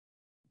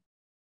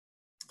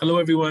Hello,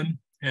 everyone,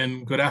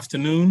 and good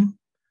afternoon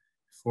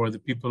for the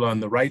people on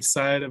the right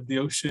side of the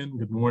ocean.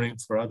 Good morning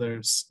for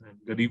others, and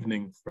good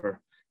evening for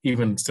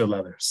even still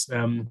others.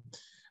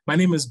 My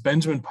name is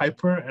Benjamin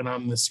Piper, and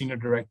I'm the Senior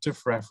Director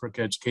for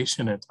Africa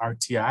Education at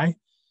RTI.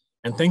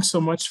 And thanks so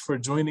much for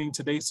joining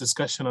today's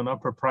discussion on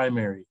upper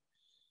primary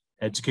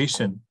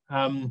education.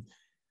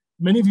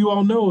 Many of you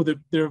all know that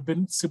there have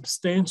been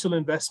substantial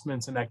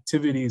investments and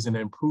activities in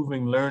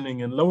improving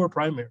learning in lower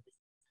primary.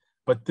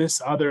 But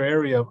this other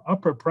area of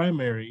upper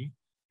primary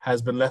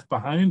has been left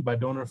behind by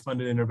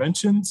donor-funded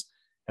interventions,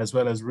 as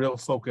well as real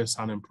focus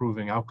on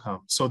improving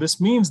outcomes. So this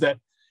means that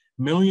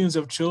millions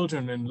of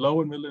children in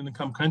low and middle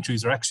income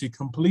countries are actually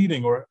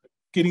completing or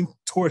getting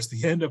towards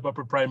the end of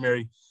upper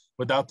primary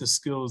without the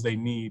skills they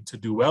need to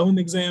do well in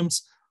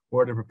exams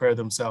or to prepare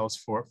themselves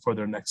for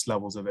their next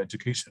levels of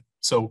education.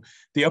 So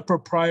the upper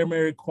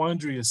primary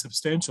quandary is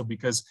substantial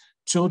because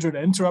children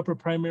enter upper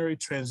primary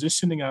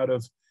transitioning out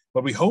of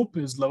what we hope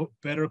is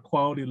better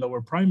quality lower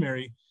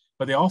primary,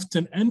 but they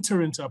often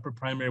enter into upper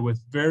primary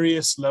with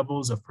various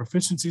levels of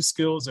proficiency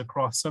skills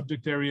across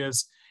subject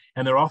areas,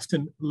 and they're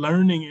often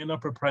learning in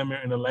upper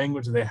primary in a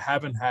language they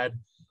haven't had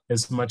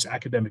as much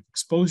academic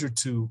exposure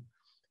to.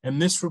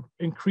 And this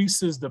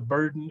increases the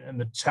burden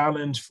and the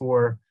challenge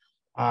for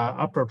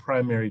upper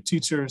primary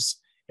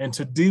teachers. And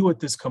to deal with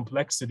this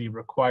complexity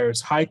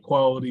requires high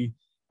quality,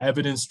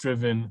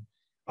 evidence-driven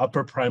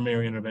upper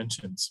primary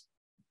interventions.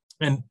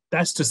 And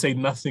that's to say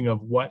nothing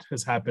of what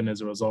has happened as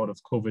a result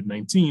of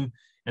COVID-19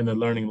 and the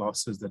learning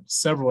losses that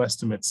several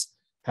estimates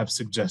have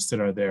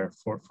suggested are there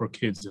for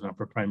kids in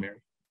upper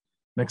primary.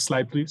 Next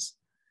slide, please.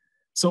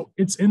 So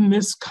it's in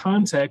this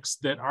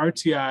context that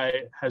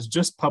RTI has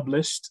just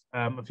published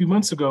a few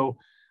months ago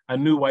a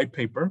new white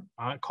paper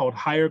called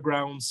Higher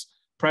Grounds,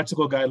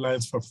 Practical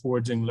Guidelines for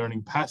Forging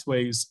Learning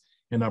Pathways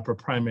in Upper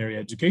Primary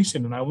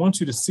Education. And I want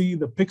you to see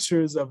the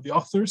pictures of the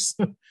authors,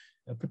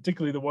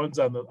 particularly the ones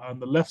on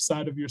the left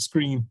side of your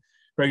screen,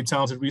 very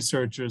talented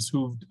researchers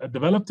who've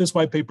developed this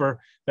white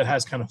paper that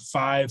has kind of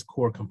 5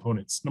 core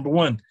components. Number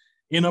 1,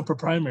 in upper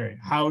primary,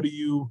 how do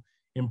you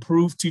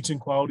improve teaching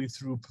quality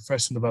through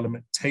professional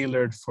development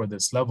tailored for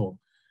this level?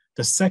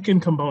 The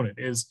second component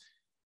is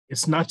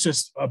it's not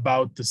just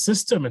about the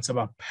system, it's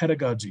about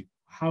pedagogy.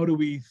 How do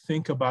we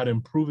think about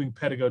improving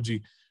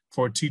pedagogy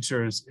for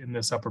teachers in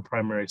this upper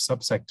primary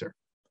subsector?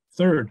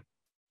 Third,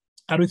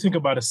 how do we think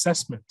about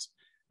assessment?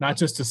 Not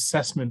just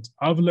assessment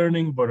of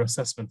learning, but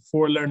assessment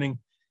for learning.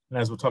 And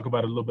as we'll talk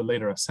about a little bit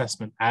later,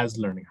 assessment as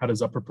learning. How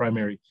does upper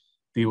primary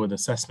deal with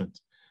assessment?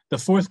 The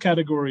fourth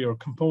category or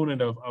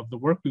component of the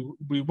work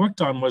we worked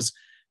on was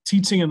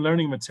teaching and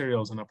learning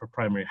materials in upper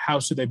primary.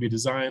 How should they be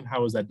designed?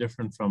 How is that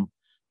different from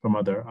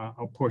other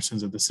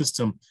portions of the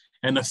system?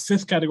 And the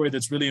fifth category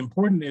that's really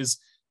important is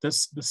the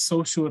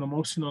social and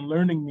emotional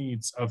learning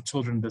needs of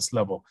children at this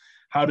level.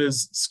 How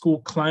does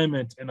school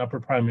climate in upper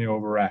primary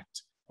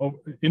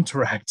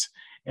interact?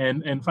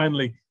 And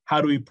finally, how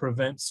do we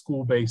prevent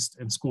school-based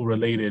and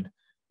school-related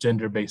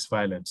gender-based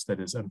violence that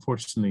is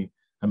unfortunately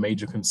a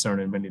major concern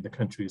in many of the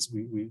countries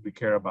we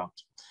care about?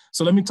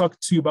 So let me talk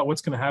to you about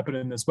what's going to happen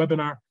in this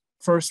webinar.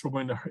 First, we're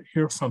going to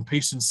hear from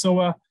Patience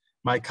Soa,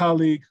 my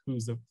colleague,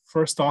 who's the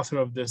first author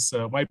of this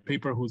white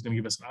paper, who's going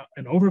to give us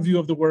an overview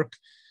of the work.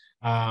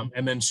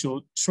 And then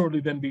she'll shortly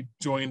then be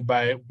joined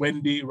by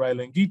Wendy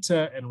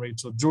Railangita and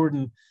Rachel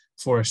Jordan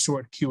for a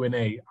short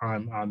Q&A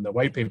on the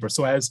white paper.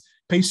 So as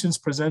Patience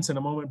presents in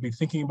a moment, be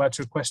thinking about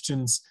your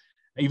questions.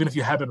 Even if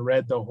you haven't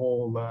read the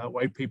whole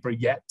white paper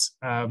yet,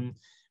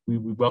 we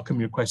welcome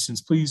your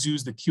questions. Please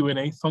use the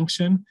Q&A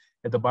function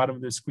at the bottom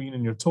of the screen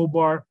in your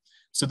toolbar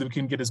so that we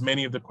can get as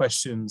many of the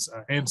questions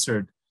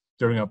answered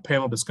during our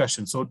panel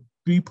discussion. So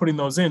be putting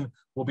those in.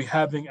 We'll be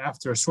having,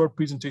 after a short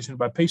presentation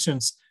by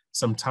Patience,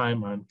 some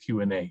time on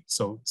Q&A.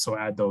 So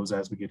add those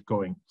as we get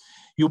going.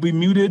 You'll be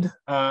muted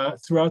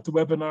throughout the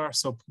webinar,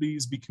 so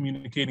please be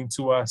communicating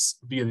to us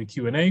via the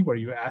Q&A where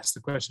you ask the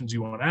questions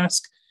you want to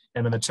ask,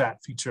 and in the chat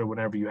feature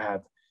whenever you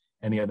have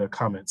any other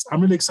comments.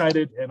 I'm really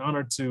excited and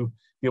honored to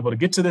be able to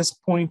get to this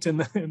point in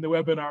the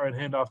webinar and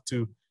hand off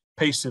to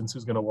Patience,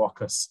 who's going to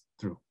walk us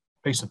through.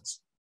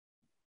 Patience.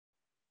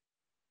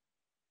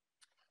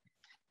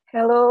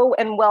 Hello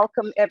and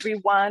welcome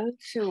everyone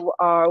to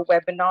our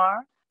webinar.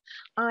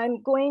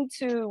 I'm going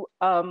to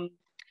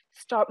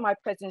start my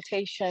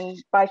presentation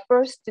by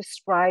first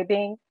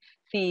describing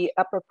the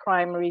upper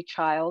primary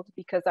child,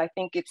 because I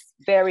think it's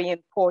very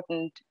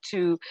important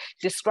to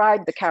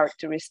describe the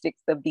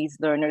characteristics of these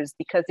learners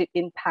because it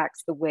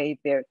impacts the way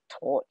they're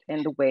taught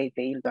and the way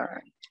they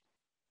learn.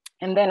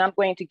 And then I'm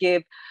going to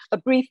give a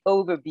brief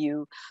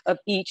overview of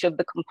each of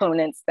the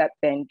components that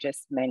Ben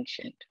just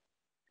mentioned.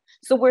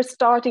 So we're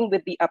starting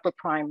with the upper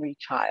primary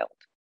child.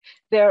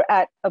 They're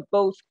at a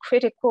both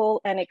critical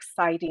and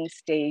exciting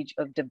stage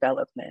of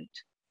development.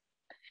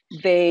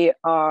 They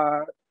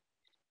are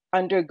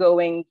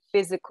undergoing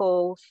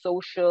physical,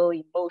 social,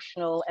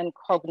 emotional, and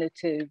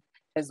cognitive,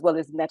 as well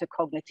as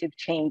metacognitive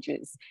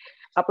changes.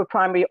 Upper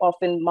primary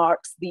often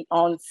marks the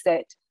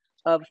onset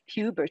of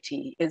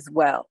puberty as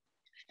well.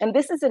 And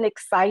this is an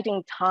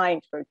exciting time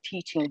for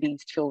teaching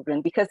these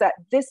children because at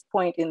this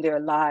point in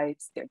their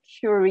lives, they're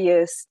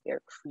curious,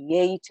 they're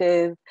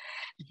creative,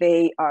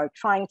 they are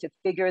trying to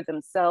figure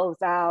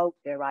themselves out,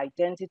 their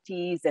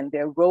identities and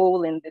their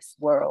role in this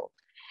world.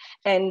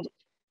 And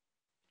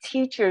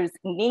teachers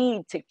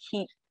need to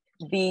keep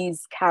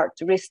these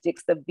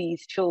characteristics of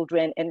these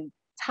children and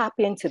tap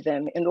into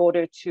them in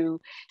order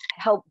to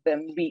help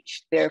them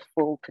reach their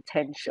full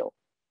potential.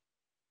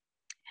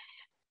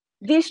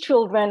 These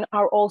children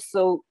are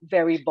also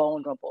very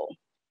vulnerable.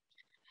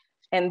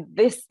 And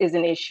this is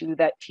an issue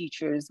that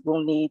teachers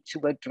will need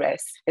to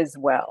address as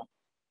well.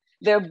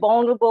 They're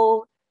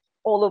vulnerable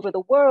all over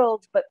the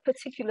world, but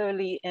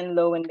particularly in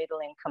low and middle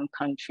income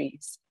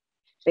countries.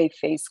 They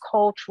face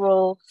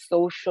cultural,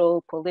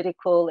 social,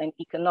 political, and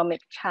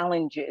economic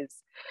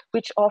challenges,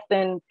 which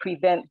often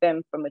prevent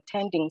them from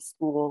attending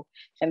school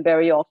and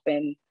very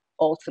often,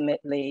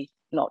 ultimately,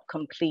 not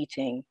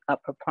completing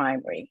upper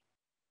primary.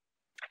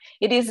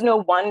 It is no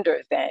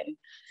wonder then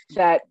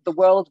that the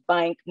World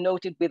Bank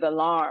noted with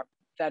alarm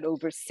that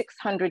over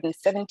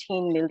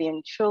 617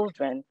 million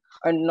children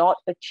are not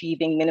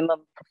achieving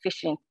minimum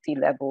proficiency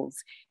levels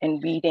in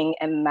reading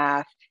and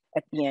math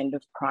at the end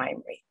of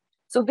primary.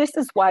 So this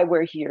is why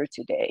we're here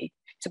today,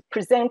 to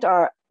present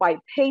our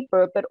white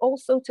paper, but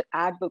also to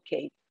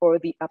advocate for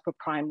the upper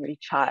primary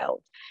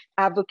child,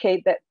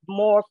 advocate that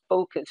more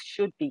focus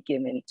should be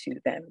given to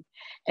them,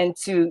 and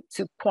to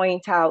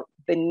point out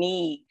the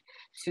need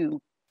to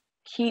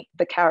keep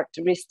the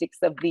characteristics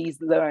of these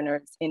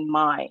learners in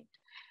mind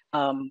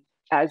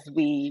as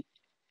we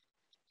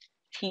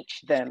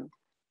teach them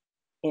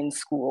in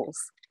schools.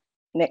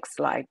 Next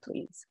slide,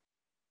 please.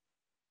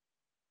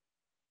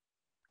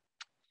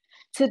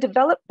 To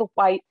develop the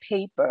white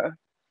paper,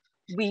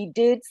 we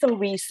did some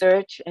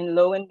research in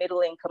low and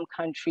middle income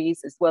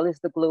countries, as well as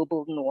the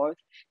global north,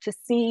 to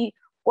see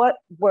what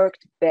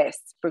worked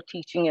best for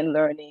teaching and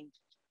learning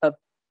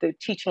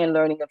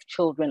of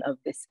children of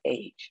this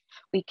age.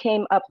 We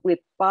came up with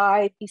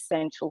 5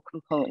 essential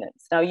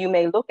components. Now, you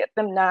may look at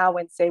them now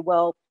and say,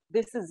 well,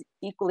 this is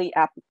equally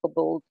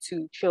applicable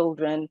to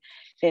children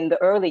in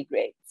the early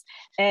grades.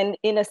 And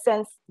in a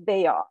sense,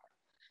 they are.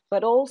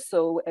 But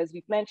also, as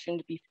we've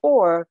mentioned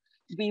before,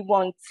 we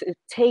want to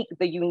take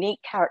the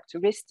unique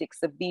characteristics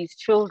of these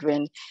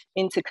children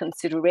into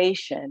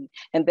consideration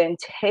and then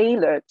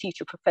tailor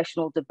teacher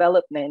professional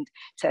development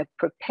to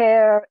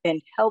prepare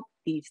and help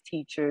these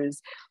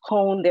teachers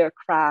hone their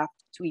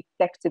craft to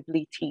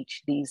effectively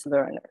teach these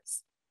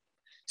learners.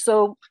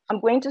 So I'm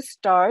going to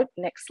start,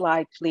 next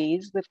slide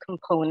please, with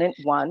component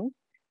 1,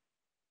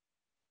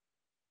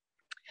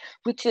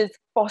 which is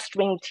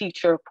fostering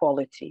teacher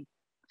quality.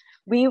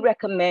 We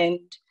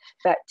recommend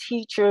that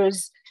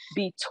teachers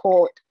be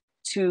taught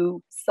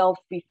to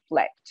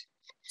self-reflect,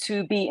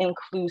 to be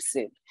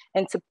inclusive,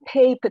 and to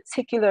pay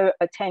particular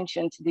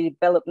attention to the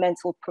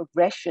developmental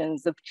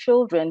progressions of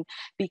children,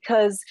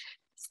 because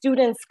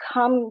students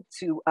come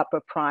to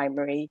upper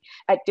primary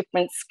at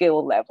different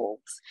skill levels,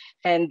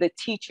 and the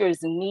teachers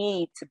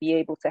need to be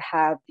able to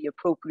have the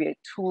appropriate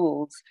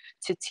tools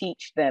to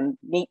teach them,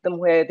 meet them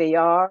where they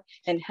are,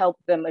 and help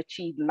them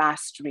achieve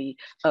mastery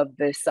of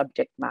the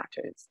subject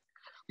matters.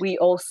 We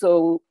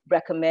also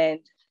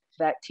recommend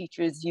that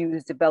teachers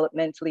use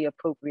developmentally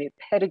appropriate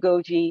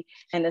pedagogy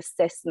and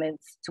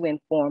assessments to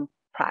inform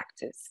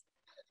practice.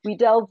 We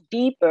delve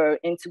deeper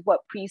into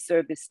what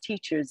pre-service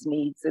teachers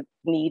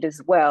need as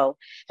well.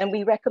 And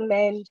we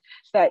recommend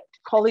that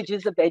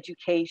colleges of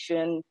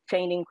education,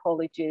 training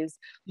colleges,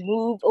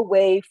 move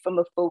away from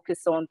a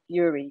focus on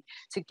theory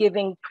to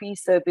giving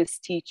pre-service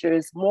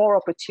teachers more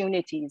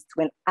opportunities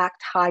to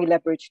enact high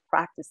leverage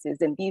practices.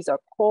 And these are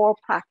core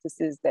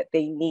practices that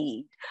they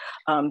need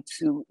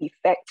to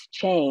effect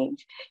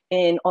change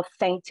in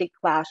authentic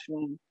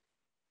classroom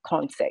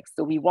context.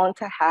 So we want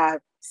to have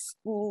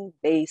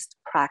school-based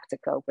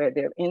practica where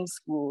they're in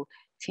school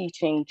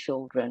teaching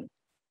children.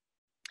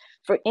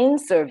 For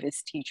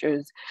in-service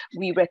teachers,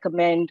 we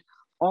recommend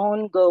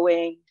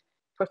ongoing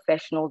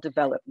professional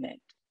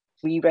development.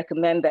 We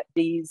recommend that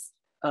these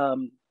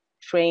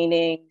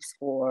trainings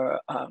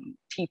or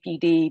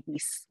TPD be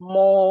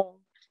small,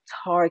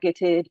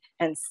 targeted,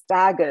 and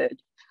staggered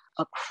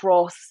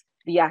across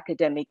the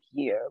academic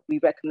year.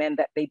 We recommend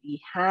that they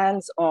be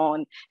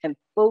hands-on and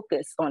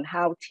focus on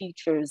how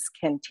teachers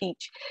can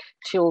teach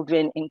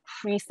children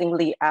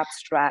increasingly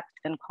abstract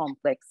and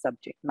complex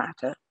subject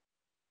matter.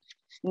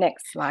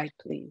 Next slide,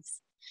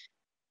 please.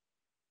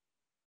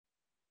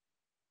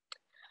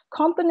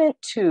 Component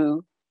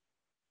 2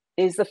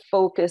 is a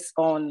focus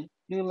on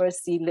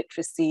numeracy,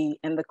 literacy,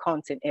 and the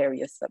content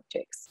area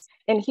subjects.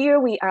 And here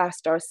we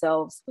asked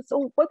ourselves,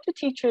 so what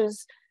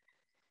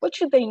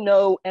should they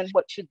know and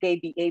what should they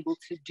be able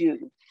to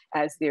do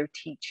as they're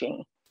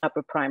teaching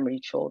upper primary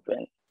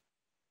children?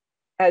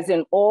 As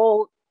in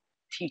all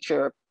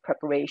teacher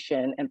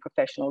preparation and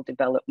professional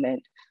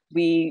development,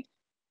 we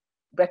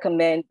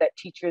recommend that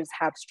teachers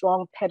have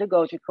strong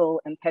pedagogical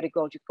and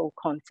pedagogical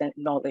content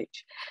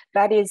knowledge.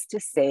 That is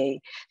to say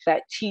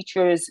that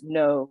teachers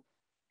know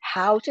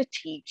how to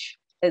teach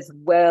as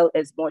well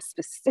as more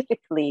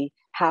specifically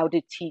how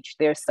to teach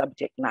their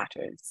subject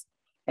matters,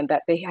 and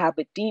that they have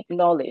a deep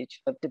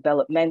knowledge of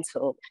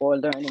developmental or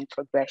learning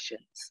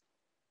progressions.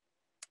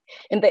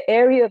 In the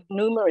area of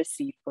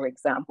numeracy, for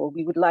example,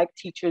 we would like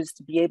teachers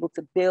to be able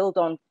to build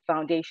on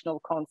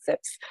foundational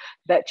concepts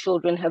that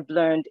children have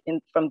learned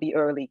from the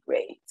early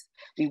grades.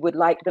 We would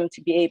like them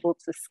to be able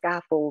to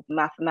scaffold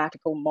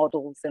mathematical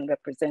models and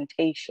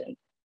representation,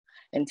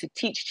 and to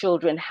teach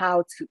children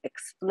how to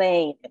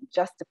explain and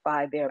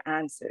justify their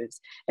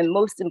answers. And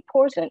most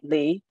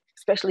importantly,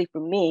 especially for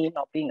me,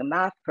 not being a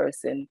math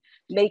person,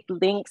 make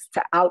links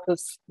to out of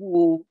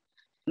school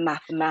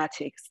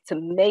mathematics to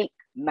make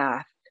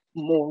math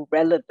more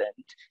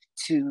relevant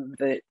to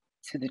the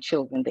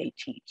children they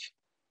teach.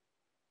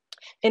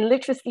 In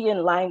literacy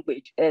and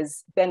language,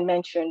 as Ben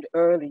mentioned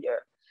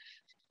earlier,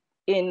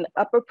 in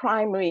upper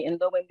primary and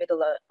low and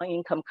middle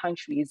income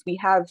countries, we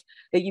have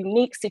a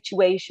unique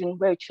situation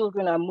where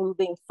children are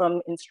moving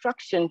from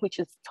instruction, which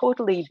has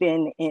totally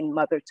been in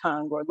mother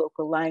tongue or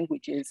local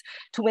languages,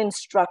 to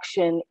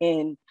instruction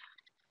in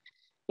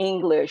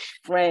English,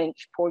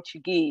 French,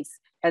 Portuguese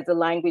as a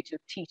language of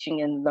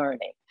teaching and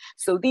learning.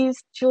 So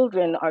these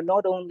children are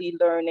not only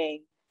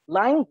learning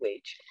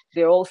language,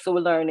 they're also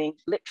learning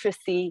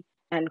literacy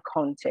and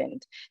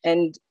content.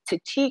 And to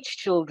teach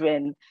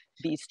children,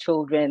 these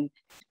children,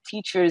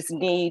 teachers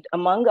need,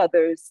 among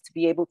others, to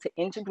be able to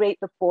integrate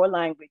the 4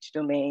 language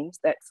domains,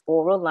 that's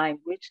oral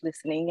language,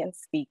 listening and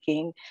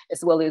speaking,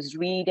 as well as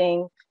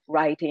reading,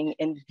 writing,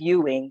 and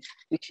viewing,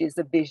 which is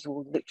a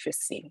visual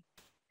literacy.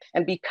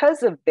 And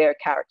because of their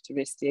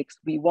characteristics,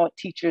 we want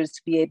teachers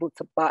to be able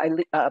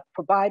to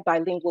provide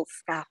bilingual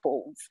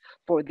scaffolds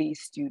for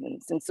these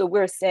students. And so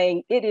we're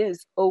saying it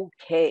is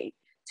okay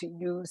to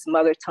use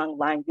mother tongue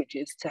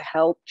languages to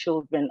help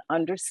children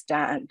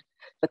understand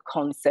the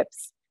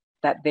concepts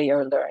that they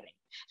are learning,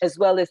 as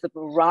well as the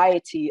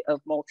variety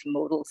of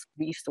multimodal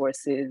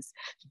resources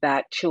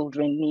that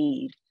children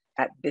need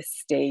at this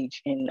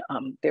stage in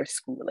their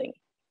schooling.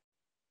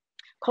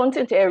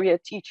 Content area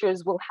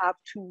teachers will have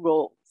 2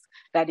 roles.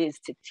 That is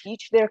to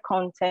teach their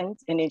content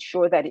and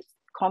ensure that it's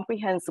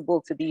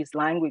comprehensible to these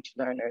language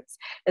learners,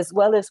 as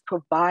well as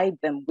provide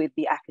them with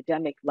the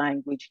academic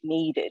language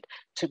needed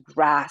to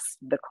grasp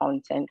the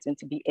content and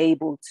to be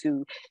able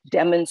to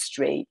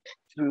demonstrate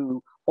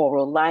through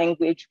oral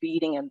language,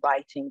 reading and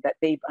writing that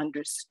they've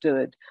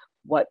understood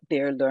what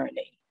they're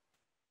learning.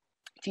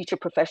 Teacher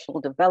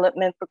professional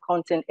development for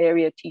content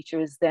area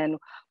teachers then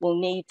will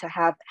need to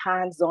have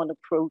hands-on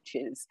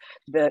approaches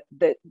that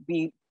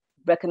we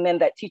recommend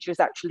that teachers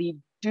actually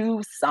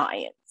do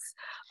science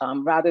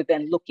rather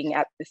than looking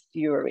at the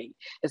theory,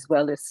 as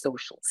well as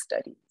social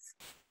studies.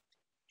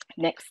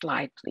 Next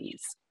slide,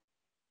 please.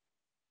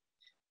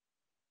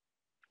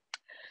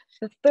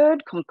 The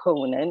third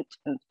component,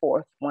 and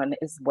fourth one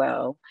as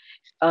well,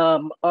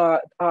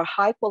 are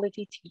high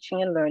quality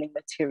teaching and learning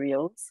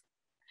materials.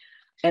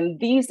 And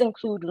these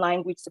include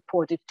language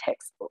supported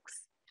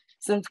textbooks.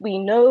 Since we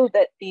know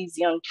that these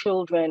young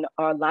children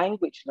are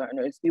language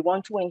learners, we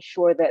want to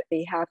ensure that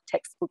they have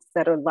textbooks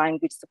that are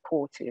language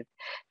supportive.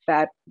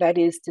 That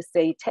is to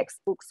say,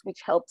 textbooks which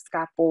help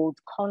scaffold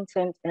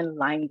content and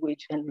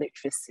language and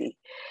literacy.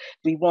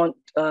 We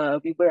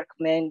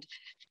recommend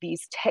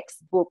these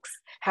textbooks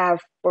have,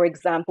 for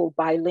example,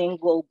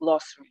 bilingual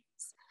glossaries,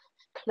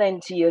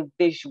 plenty of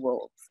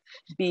visuals,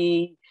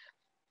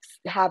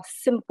 have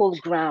simple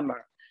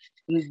grammar,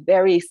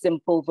 very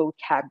simple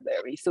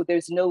vocabulary. So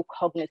there's no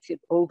cognitive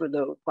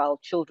overload while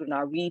children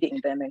are reading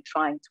them and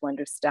trying to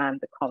understand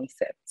the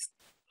concepts.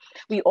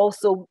 We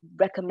also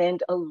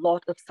recommend a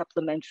lot of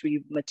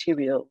supplementary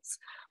materials,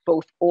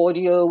 both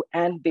audio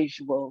and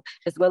visual,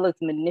 as well as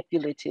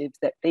manipulatives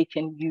that they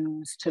can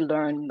use to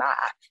learn math.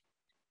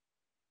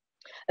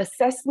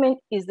 Assessment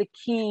is the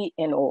key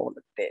in all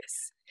of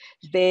this.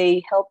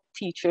 They help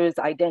teachers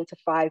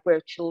identify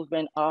where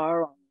children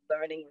are on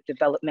learning or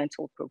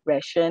developmental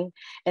progression,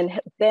 and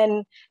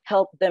then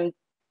help them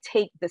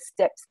take the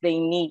steps they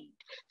need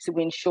to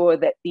ensure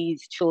that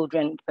these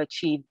children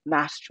achieve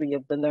mastery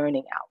of the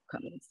learning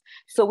outcomes.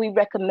 So we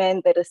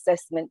recommend that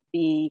assessment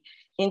be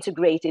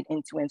integrated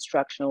into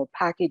instructional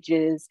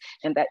packages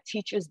and that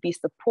teachers be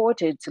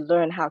supported to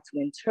learn how to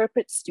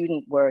interpret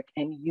student work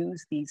and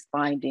use these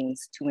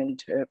findings to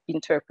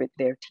interpret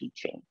their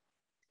teaching.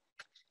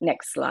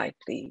 Next slide,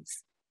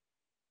 please.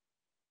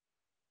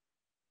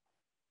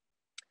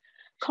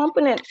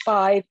 Component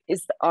 5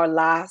 is our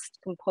last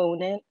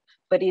component,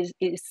 but it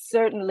is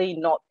certainly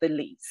not the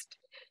least.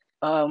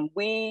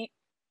 We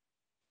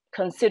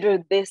consider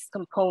this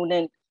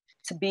component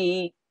to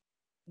be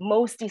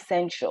most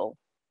essential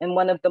and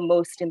one of the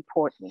most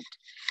important,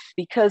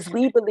 because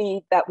we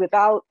believe that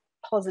without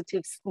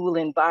positive school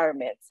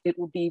environments, it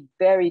will be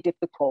very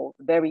difficult,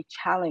 very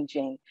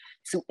challenging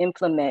to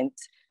implement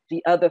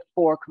the other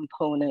 4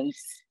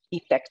 components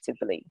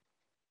effectively.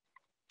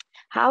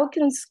 How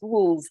can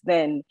schools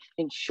then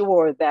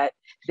ensure that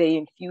they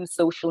infuse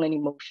social and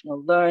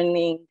emotional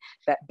learning,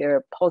 that there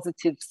are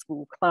positive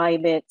school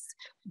climates,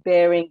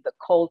 bearing the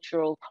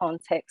cultural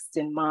context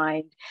in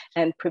mind,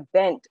 and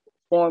prevent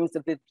forms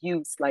of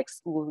abuse like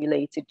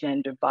school-related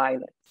gender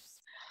violence?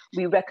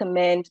 We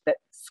recommend that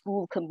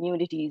school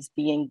communities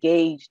be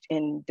engaged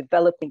in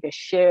developing a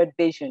shared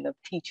vision of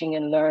teaching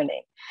and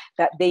learning,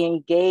 that they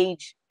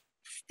engage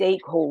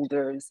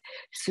stakeholders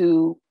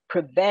to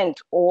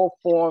prevent all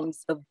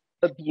forms of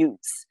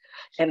abuse,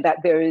 and that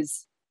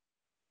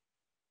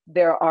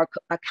there are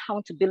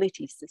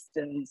accountability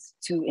systems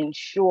to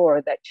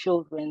ensure that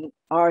children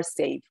are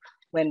safe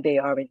when they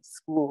are in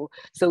school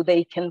so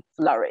they can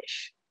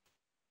flourish.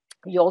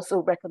 We also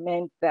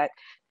recommend that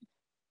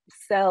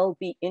CEL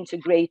be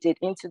integrated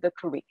into the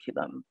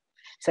curriculum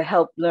to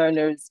help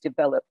learners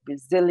develop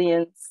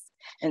resilience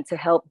and to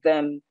help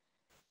them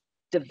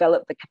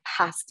develop the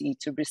capacity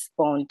to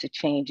respond to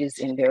changes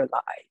in their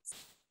lives.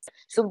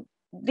 So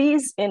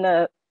these, in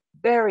a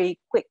very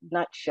quick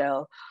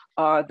nutshell,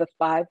 are the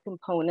 5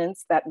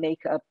 components that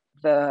make up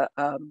the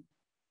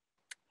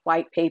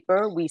white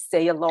paper. We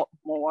say a lot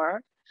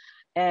more,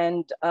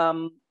 and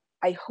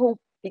I hope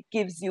it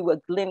gives you a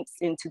glimpse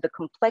into the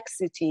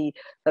complexity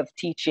of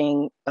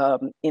teaching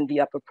in the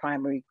upper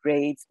primary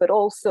grades, but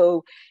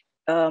also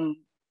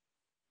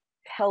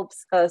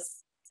helps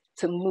us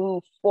to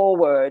move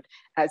forward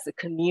as a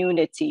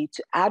community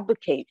to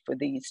advocate for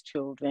these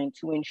children,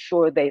 to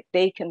ensure that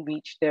they can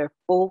reach their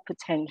full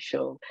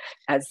potential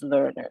as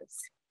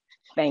learners.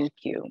 Thank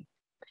you.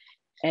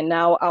 And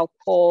now I'll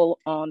call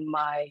on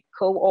my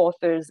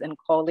co-authors and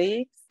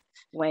colleagues,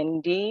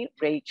 Wendy,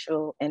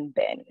 Rachel, and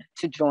Ben,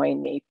 to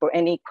join me for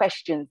any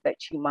questions that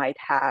you might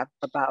have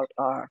about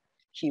our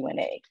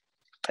Q&A.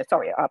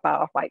 Sorry,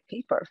 about our white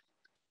paper.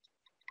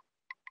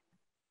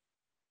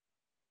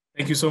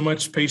 Thank you so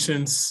much,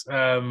 Patience.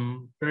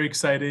 Very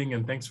exciting,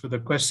 and thanks for the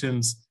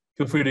questions.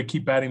 Feel free to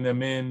keep adding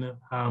them in.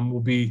 We'll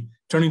be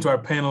turning to our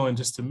panel in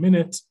just a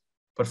minute,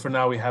 but for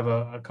now we have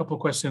a couple of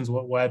questions.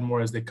 We'll add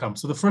more as they come.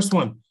 So the first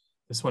one,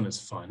 this one is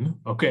fun.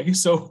 Okay,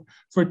 so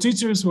for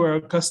teachers who are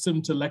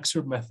accustomed to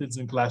lecture methods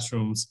in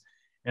classrooms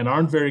and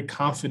aren't very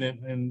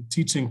confident in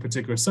teaching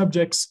particular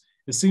subjects,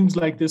 it seems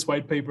like this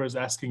white paper is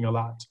asking a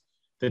lot.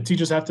 The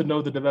teachers have to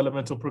know the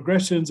developmental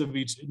progressions of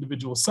each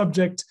individual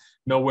subject,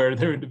 know where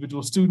their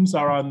individual students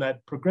are on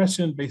that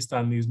progression based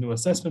on these new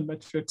assessment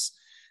metrics,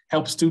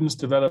 help students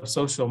develop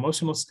social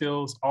emotional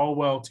skills, all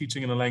while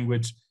teaching in a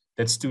language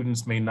that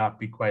students may not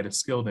be quite as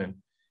skilled in.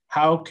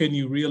 How can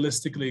you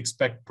realistically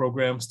expect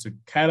programs to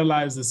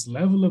catalyze this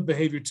level of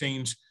behavior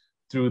change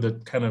through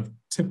the kind of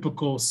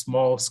typical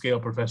small scale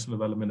professional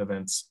development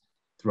events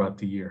throughout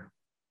the year?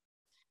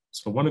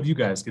 So one of you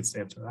guys gets to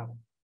answer that one.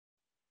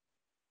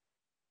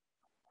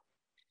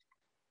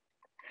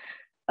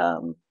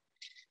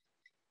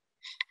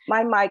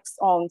 My mic's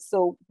on,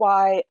 so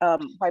why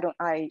don't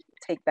I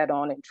take that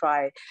on and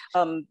try?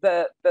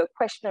 The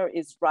questioner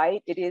is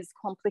right, it is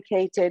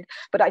complicated,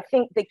 but I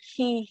think the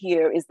key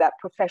here is that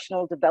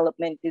professional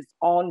development is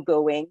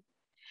ongoing,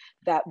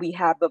 that we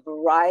have a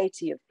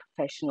variety of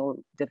professional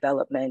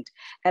development,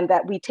 and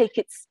that we take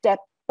it step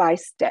by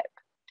step.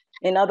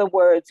 In other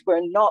words,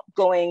 we're not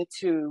going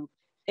to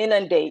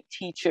inundate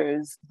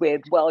teachers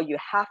with, well, you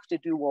have to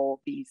do all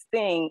these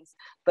things,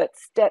 but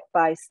step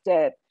by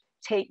step,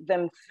 take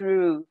them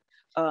through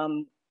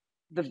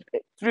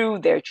through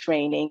their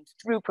training,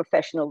 through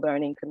professional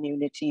learning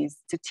communities,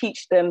 to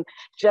teach them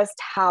just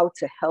how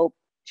to help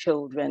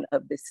children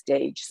of this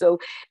stage. So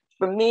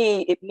for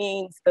me, it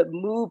means a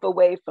move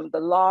away from the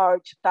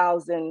large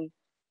 1,000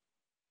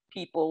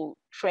 people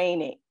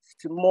trainings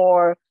to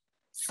more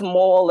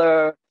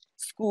smaller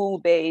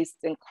school-based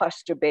and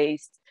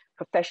cluster-based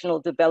professional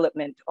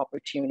development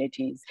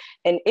opportunities.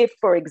 And if,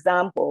 for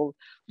example,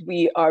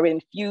 we are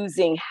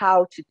infusing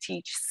how to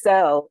teach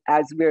CEL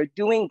as we're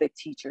doing the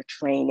teacher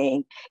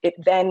training, it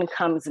then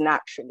comes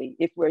naturally.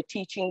 If we're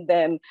teaching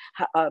them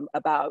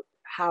about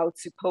how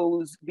to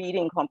pose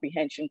reading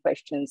comprehension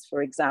questions,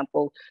 for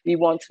example, we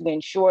want to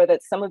ensure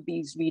that some of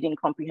these reading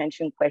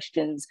comprehension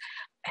questions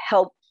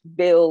help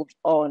build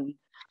on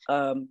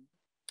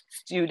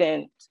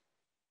student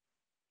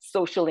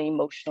social and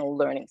emotional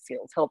learning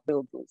skills, help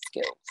build those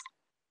skills.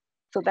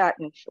 So that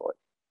in short.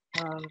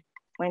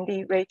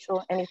 Wendy,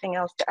 Rachel, anything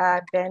else to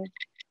add, Ben?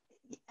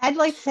 I'd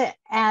like to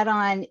add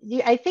on,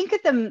 I think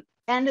at the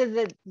end of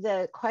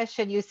the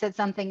question, you said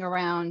something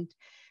around,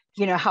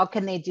 you know, how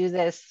can they do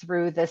this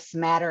through the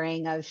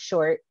smattering of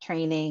short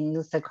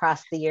trainings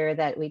across the year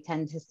that we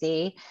tend to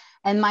see?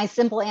 And my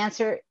simple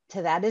answer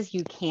to that is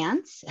you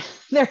can't.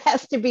 There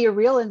has to be a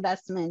real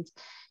investment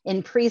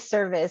in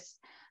pre-service,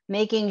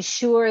 making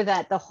sure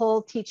that the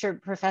whole teacher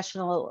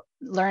professional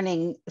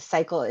learning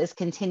cycle is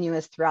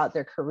continuous throughout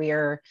their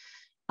career.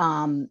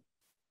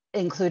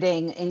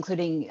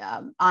 including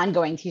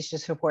ongoing teacher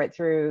support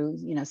through,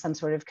 some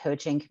sort of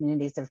coaching,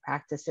 communities of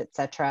practice, et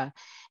cetera.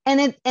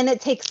 And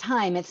it takes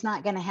time. It's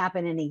not going to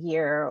happen in a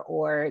year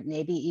or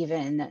maybe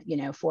even,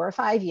 4 or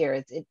 5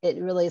 years.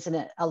 It really is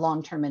a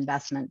long-term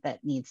investment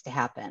that needs to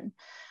happen.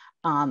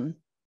 And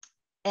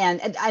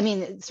I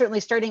mean,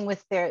 certainly starting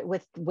with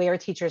where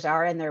teachers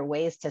are and their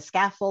ways to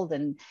scaffold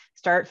and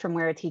start from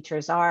where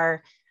teachers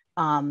are,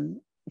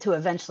 to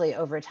eventually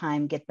over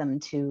time get them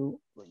to,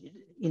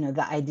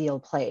 the ideal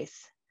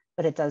place.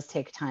 But it does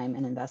take time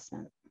and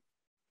investment.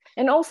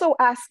 And also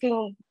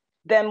asking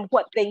them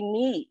what they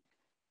need,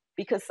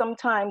 because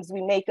sometimes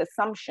we make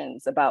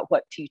assumptions about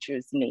what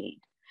teachers need.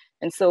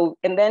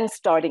 And then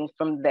starting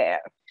from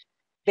there.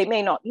 They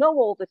may not know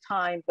all the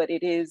time, but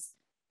it is,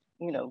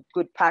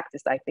 good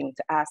practice, I think,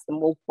 to ask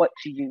them, well, what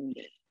do you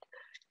need?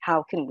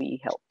 How can we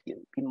help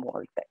you be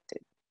more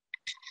effective?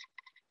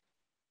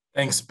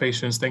 Thanks,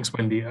 Patience. Thanks,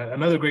 Wendy.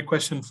 Another great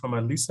question from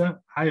Elisa.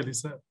 Hi,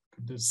 Elisa.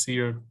 Good to see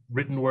your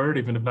written word,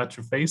 even if not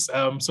your face.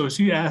 So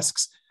she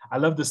asks, I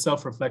love the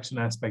self-reflection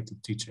aspect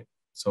of teaching.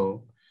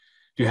 So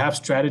do you have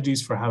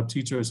strategies for how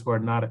teachers who are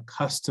not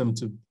accustomed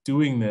to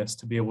doing this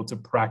to be able to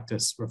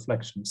practice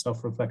reflection,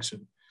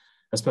 self-reflection,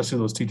 especially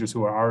those teachers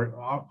who are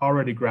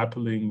already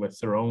grappling with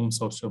their own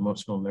social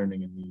emotional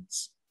learning and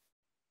needs?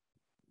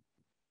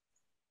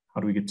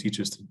 How do we get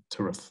teachers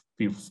to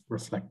be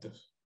reflective?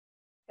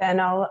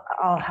 And I'll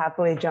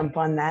happily jump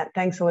on that.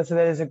 Thanks, Alyssa.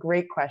 That is a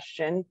great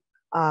question.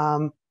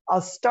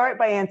 I'll start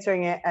by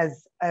answering it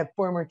as a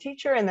former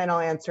teacher, and then I'll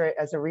answer it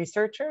as a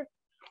researcher.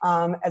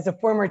 As a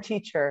former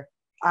teacher,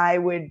 I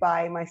would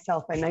buy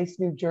myself a nice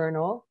new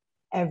journal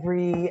at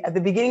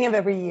the beginning of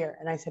every year.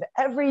 And I said,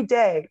 every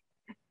day,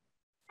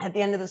 at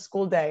the end of the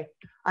school day,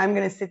 I'm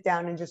going to sit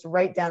down and just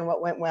write down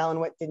what went well and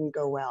what didn't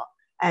go well.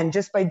 And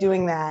just by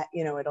doing that,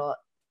 it'll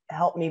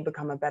help me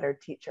become a better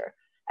teacher.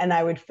 And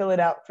I would fill it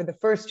out for the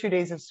first 2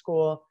 days of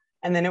school,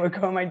 and then it would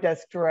go in my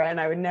desk drawer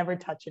and I would never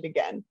touch it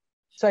again.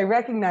 So I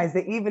recognize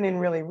that even in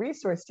really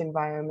resourced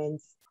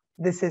environments,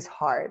 this is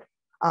hard.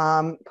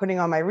 Putting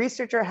on my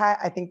researcher hat,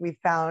 I think we've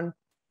found,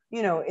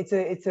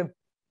 it's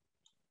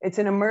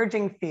an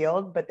emerging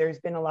field, but there's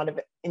been a lot of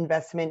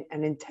investment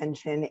and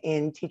intention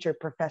in teacher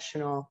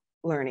professional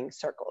learning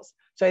circles.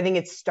 So I think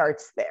it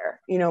starts there.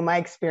 My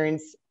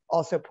experience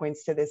also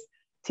points to this.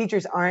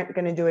 Teachers aren't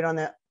going to do it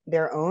on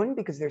their own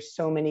because there's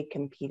so many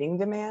competing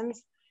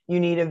demands. You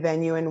need a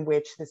venue in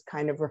which this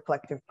kind of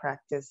reflective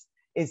practice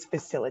is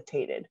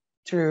facilitated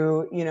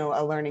through,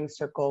 a learning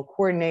circle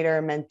coordinator,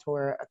 a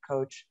mentor, a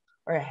coach,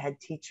 or a head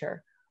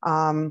teacher.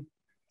 And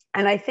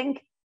I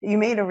think you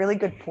made a really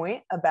good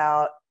point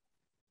about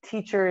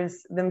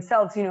teachers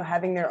themselves,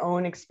 having their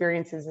own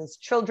experiences as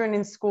children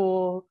in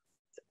school,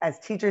 as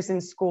teachers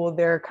in school.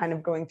 They're kind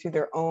of going through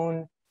their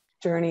own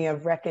journey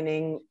of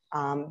reckoning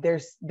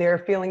their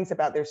feelings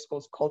about their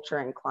school's culture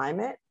and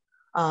climate.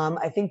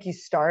 I think you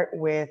start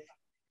with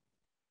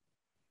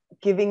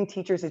giving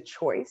teachers a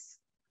choice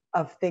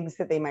of things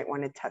that they might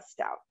want to test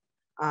out.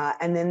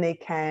 And then they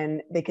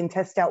can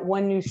test out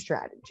one new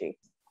strategy,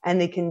 and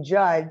they can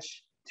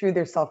judge through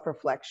their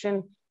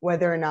self-reflection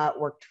whether or not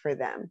it worked for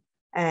them.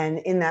 And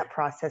in that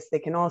process, they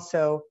can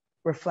also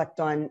reflect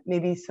on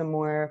maybe some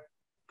more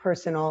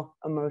personal,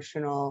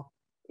 emotional,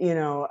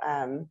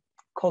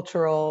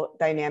 cultural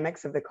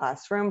dynamics of the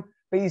classroom,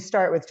 but you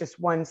start with just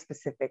one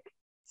specific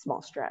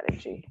small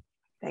strategy.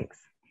 Thanks.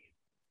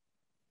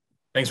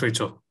 Thanks,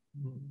 Rachel.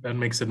 That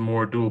makes it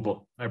more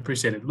doable. I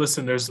appreciate it.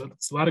 Listen, there's a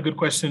lot of good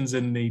questions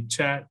in the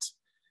chat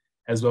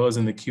as well as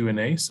in the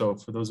Q&A. So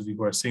for those of you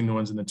who are seeing the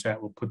ones in the chat,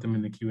 we'll put them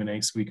in the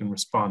Q&A so we can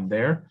respond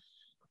there.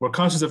 We're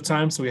conscious of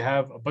time, so we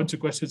have a bunch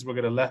of questions we're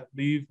going to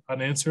leave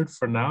unanswered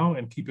for now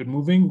and keep it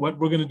moving. What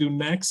we're going to do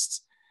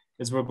next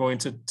is we're going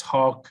to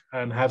talk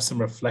and have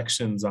some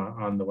reflections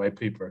on the white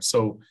paper.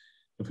 So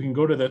if we can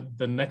go to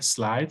the next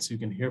slide so you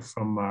can hear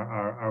from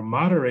our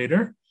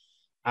moderator.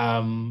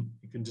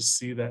 You can just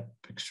see that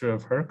picture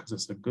of her because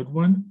it's a good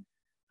one.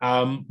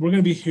 We're going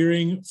to be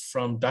hearing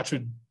from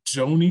Dr.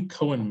 Joni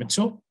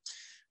Cohen-Mitchell,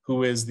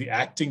 who is the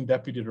Acting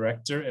Deputy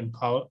Director and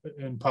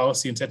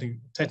Policy and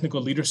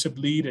Technical Leadership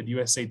Lead at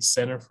USH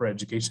Center for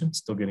Education,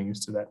 still getting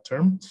used to that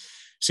term.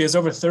 She has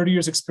over 30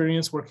 years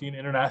experience working in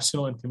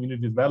international and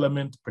community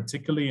development,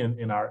 particularly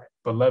in our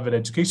beloved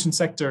education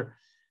sector.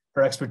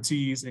 Her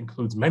expertise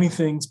includes many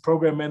things: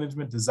 program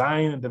management,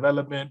 design and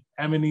development,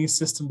 M&E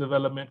system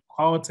development,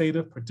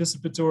 qualitative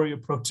participatory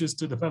approaches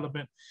to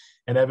development,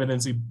 and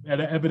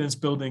evidence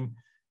building,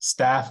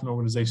 staff and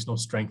organizational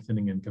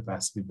strengthening, and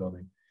capacity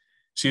building.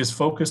 She has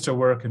focused her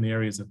work in the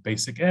areas of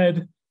basic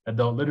ed,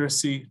 adult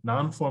literacy,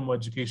 non-formal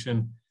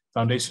education,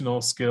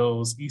 foundational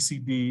skills,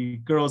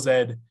 ECD, girls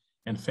ed,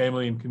 and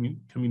family and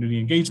community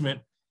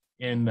engagement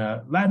in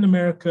Latin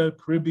America,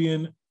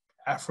 Caribbean,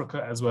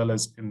 Africa, as well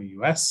as in the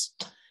US.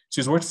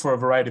 She has worked for a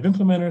variety of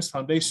implementers,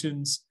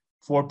 foundations,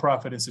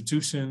 for-profit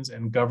institutions,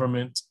 and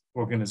government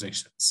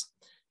organizations.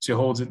 She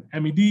holds an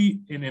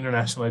MED in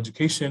international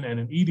education and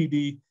an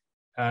EDD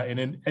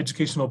in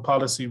educational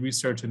policy,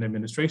 research, and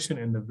administration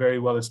in the very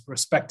well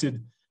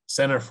respected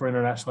Center for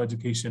International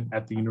Education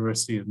at the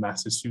University of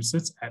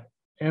Massachusetts at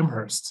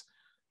Amherst.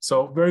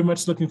 So very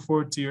much looking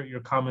forward to your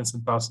comments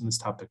and thoughts on this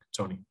topic.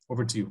 Tony,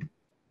 over to you.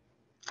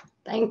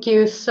 Thank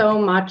you so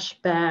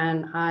much,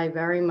 Ben. I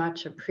very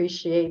much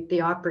appreciate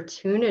the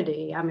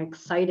opportunity. I'm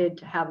excited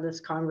to have this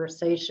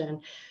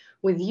conversation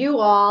with you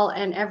all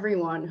and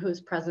everyone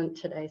who's present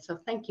today. So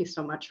thank you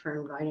so much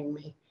for inviting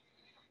me.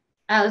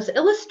 As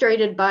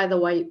illustrated by the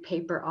white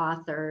paper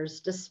authors,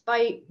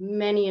 despite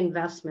many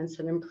investments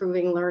in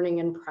improving learning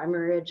in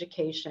primary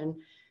education,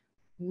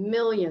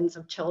 millions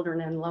of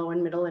children in low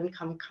and middle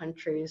income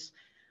countries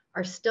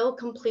are still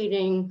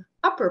completing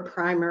upper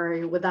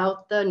primary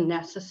without the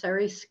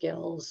necessary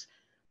skills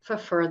for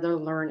further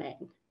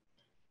learning.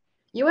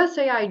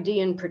 USAID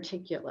in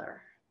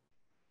particular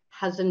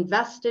has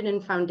invested in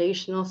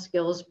foundational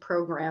skills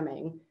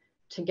programming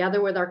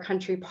together with our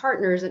country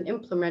partners and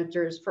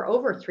implementers for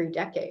over 3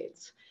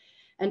 decades.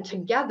 And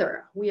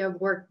together we have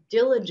worked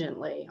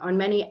diligently on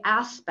many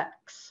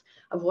aspects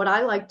of what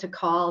I like to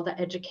call the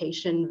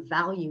education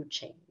value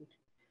chain: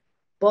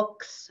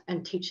 books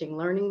and teaching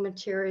learning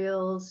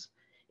materials,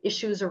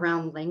 issues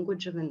around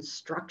language of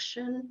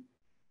instruction,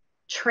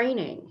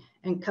 training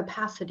and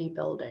capacity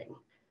building,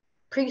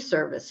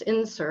 pre-service,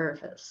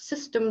 in-service,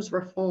 systems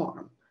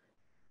reform,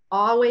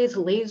 always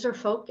laser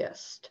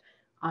focused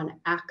on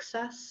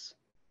access,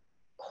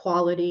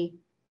 quality,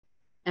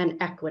 and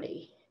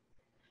equity.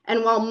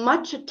 And while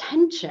much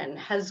attention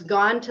has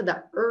gone to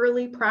the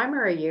early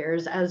primary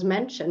years, as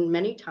mentioned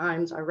many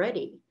times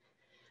already,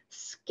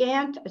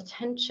 scant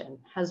attention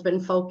has been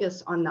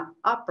focused on the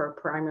upper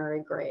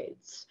primary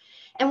grades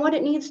and what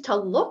it needs to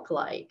look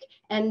like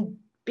and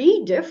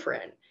be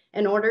different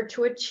in order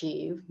to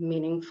achieve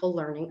meaningful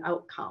learning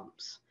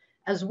outcomes.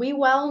 As we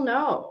well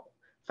know,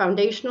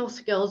 foundational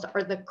skills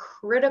are the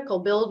critical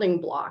building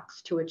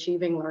blocks to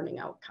achieving learning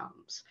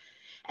outcomes.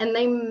 And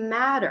they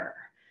matter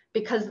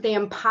because they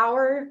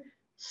empower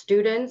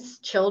students,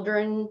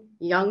 children,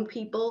 young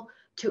people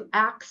to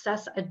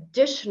access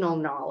additional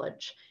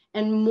knowledge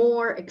and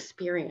more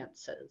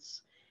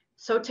experiences.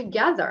 So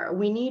together,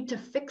 we need to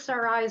fix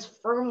our eyes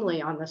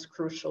firmly on this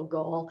crucial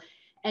goal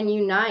and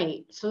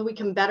unite so we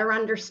can better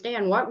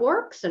understand what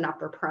works in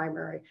upper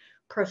primary,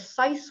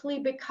 precisely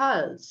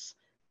because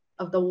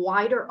of the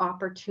wider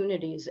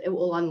opportunities it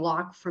will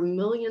unlock for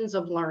millions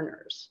of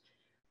learners,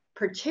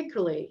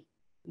 particularly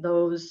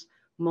those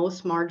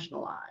most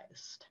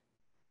marginalized.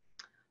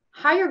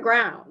 Higher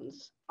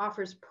Grounds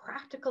offers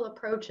practical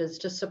approaches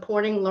to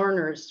supporting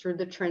learners through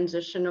the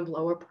transition of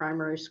lower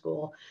primary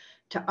school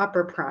to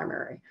upper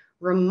primary,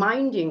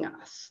 reminding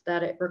us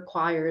that it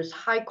requires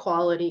high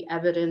quality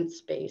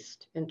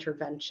evidence-based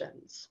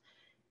interventions.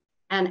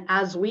 And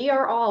as we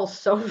are all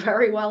so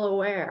very well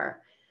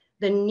aware,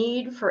 the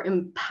need for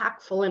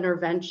impactful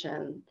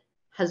intervention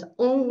has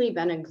only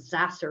been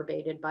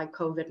exacerbated by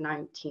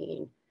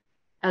COVID-19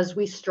 as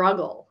we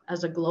struggle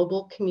as a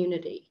global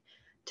community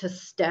to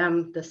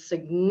stem the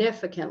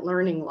significant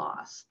learning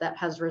loss that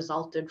has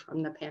resulted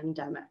from the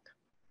pandemic.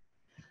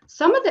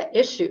 Some of the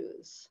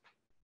issues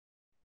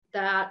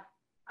that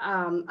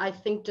I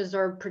think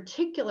deserve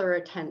particular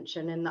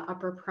attention in the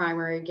upper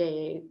primary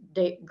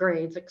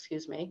grades,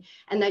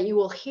 and that you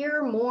will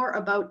hear more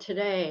about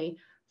today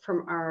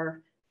from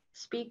our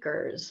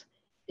speakers,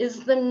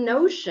 is the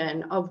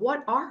notion of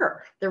what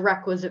are the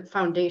requisite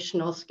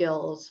foundational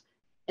skills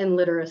in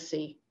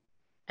literacy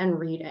and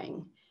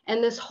reading.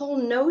 And this whole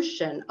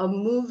notion of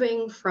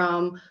moving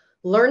from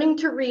learning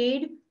to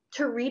read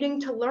to reading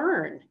to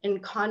learn in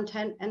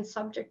content and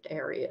subject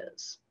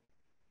areas.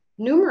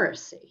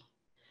 Numeracy,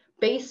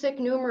 basic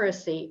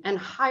numeracy and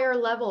higher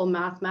level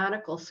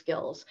mathematical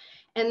skills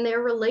and their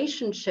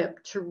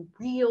relationship to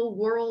real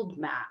world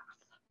math.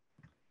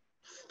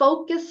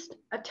 Focused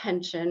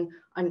attention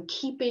on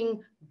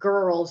keeping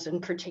girls in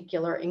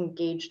particular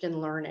engaged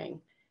in learning,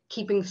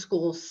 keeping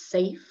schools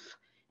safe,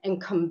 and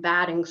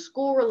combating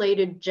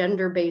school-related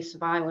gender-based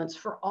violence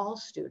for all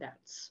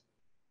students.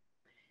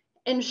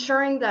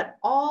 Ensuring that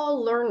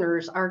all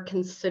learners are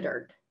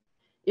considered.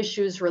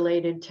 Issues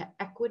related to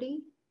equity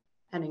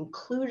and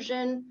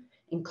inclusion,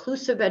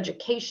 inclusive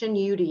education,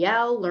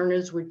 UDL,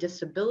 learners with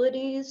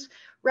disabilities,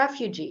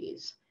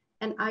 refugees,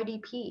 and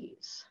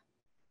IDPs.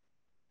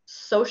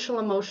 Social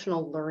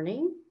emotional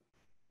learning.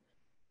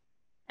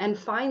 And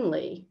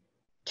finally,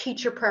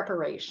 teacher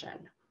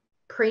preparation,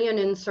 pre and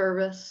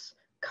in-service,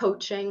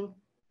 coaching,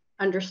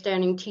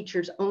 understanding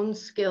teachers' own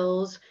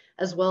skills,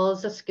 as well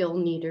as the skill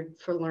needed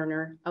for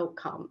learner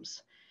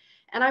outcomes.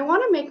 And I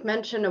want to make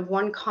mention of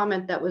one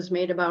comment that was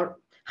made about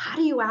how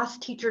do you ask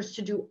teachers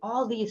to do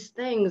all these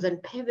things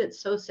and pivot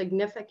so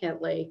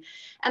significantly?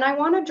 And I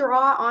want to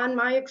draw on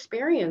my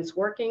experience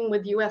working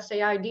with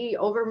USAID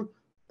over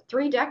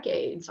 3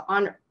 decades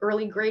on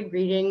early grade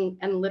reading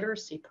and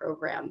literacy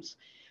programs.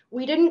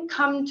 We didn't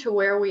come to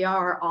where we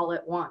are all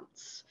at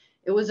once.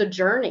 It was a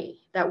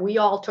journey that we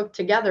all took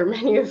together,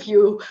 many of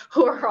you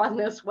who are on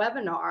this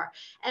webinar.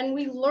 And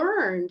we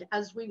learned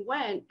as we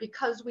went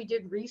because we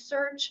did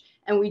research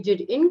and we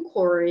did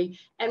inquiry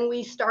and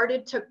we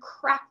started to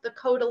crack the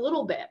code a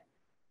little bit.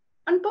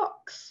 on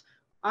books,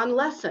 on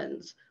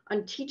lessons,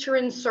 on teacher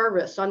in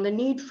service, on the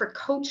need for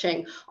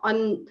coaching,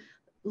 on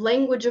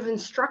language of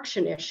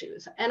instruction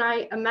issues. And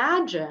I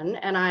imagine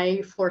and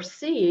I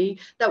foresee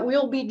that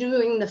we'll be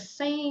doing the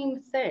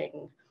same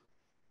thing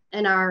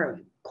in our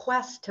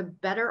quest to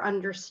better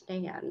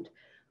understand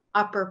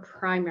upper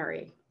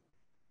primary.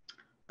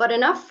 But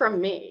enough from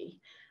me.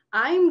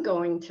 I'm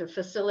going to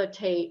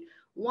facilitate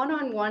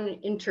one-on-one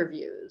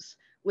interviews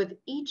with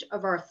each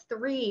of our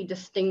 3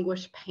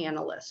 distinguished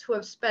panelists who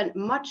have spent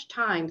much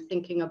time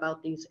thinking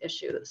about these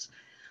issues.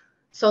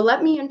 So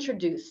let me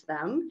introduce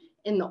them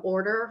in the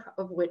order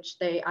of which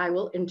I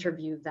will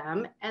interview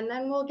them, and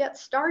then we'll get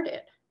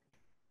started.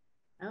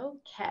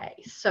 Okay,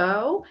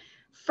 so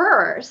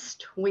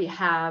first we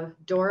have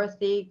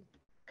Dorothy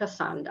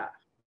Kasanda.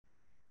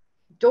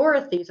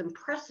 Dorothy's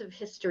impressive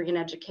history in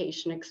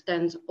education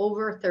extends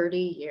over 30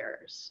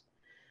 years.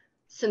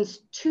 Since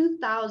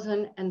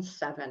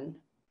 2007,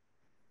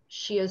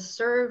 she has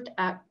served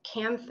at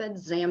CAMFED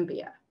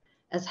Zambia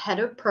as head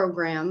of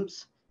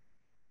programs,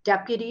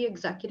 deputy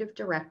executive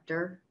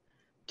director,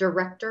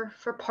 director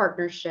for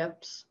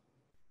partnerships,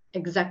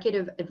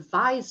 executive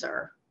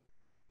advisor,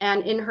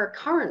 and in her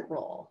current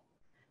role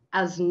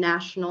as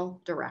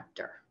national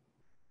director.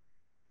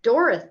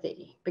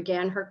 Dorothy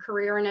began her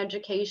career in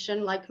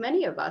education, like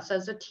many of us,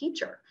 as a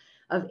teacher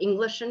of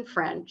English and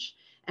French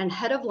and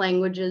head of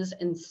languages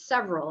in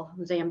several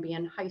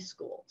Zambian high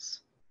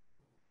schools.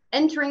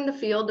 Entering the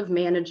field of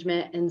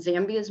management in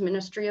Zambia's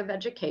Ministry of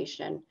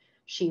Education,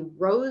 she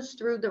rose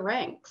through the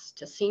ranks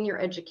to senior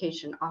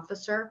education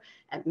officer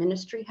at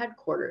ministry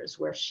headquarters,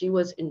 where she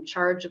was in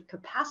charge of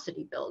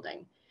capacity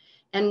building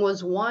and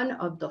was one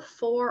of the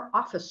 4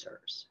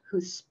 officers who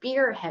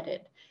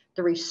spearheaded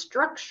the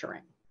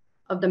restructuring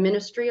of the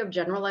Ministry of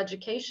General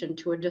Education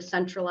to a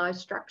decentralized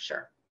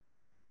structure.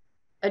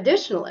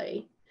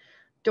 Additionally,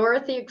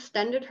 Dorothy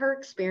extended her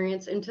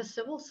experience into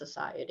civil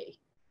society,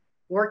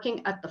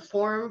 working at the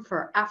Forum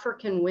for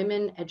African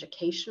Women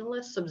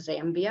Educationalists of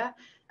Zambia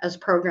as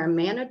program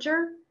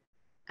manager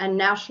and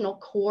national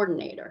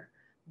coordinator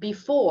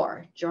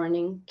before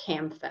joining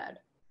CAMFED.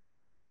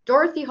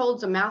 Dorothy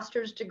holds a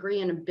master's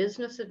degree in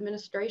business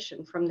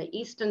administration from the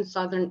East and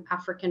Southern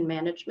African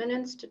Management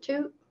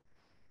Institute,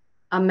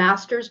 a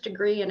master's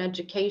degree in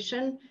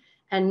education,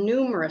 and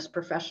numerous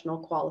professional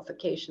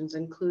qualifications,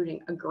 including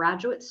a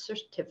graduate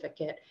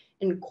certificate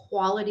in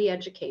quality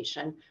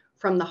education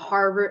from the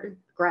Harvard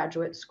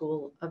Graduate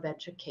School of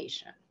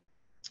Education.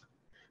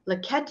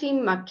 Leketi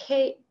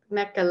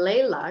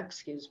Mekalela,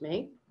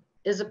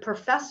 is a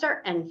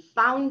professor and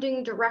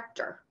founding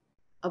director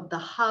of the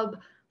Hub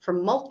for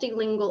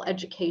Multilingual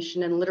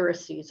Education and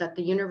Literacies at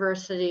the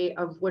University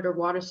of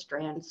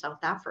Witwatersrand, South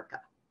Africa.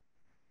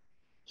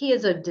 He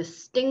is a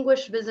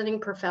distinguished visiting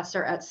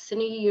professor at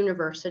City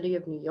University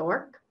of New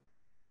York.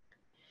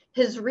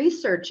 His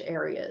research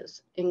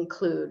areas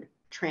include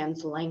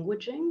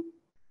translanguaging,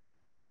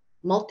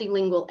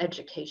 multilingual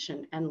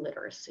education, and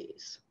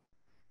literacies.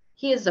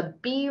 He is a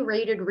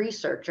B-rated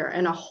researcher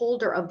and a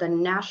holder of the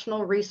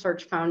National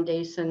Research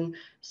Foundation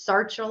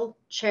Sarchel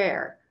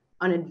Chair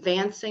on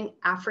Advancing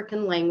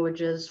African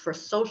Languages for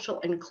Social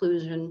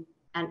Inclusion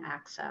and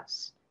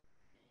Access.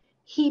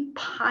 He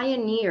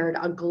pioneered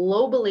a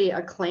globally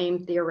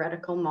acclaimed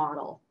theoretical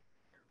model,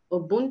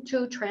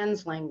 Ubuntu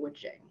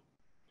translanguaging,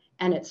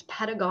 and its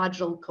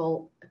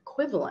pedagogical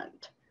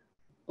equivalent,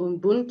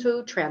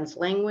 Ubuntu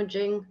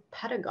translanguaging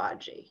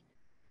pedagogy,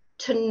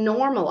 to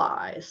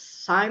normalize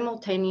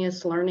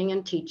simultaneous learning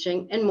and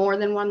teaching in more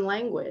than one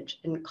language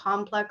in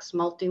complex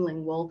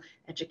multilingual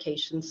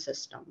education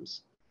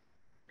systems.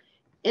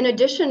 In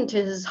addition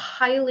to his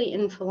highly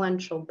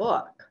influential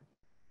book,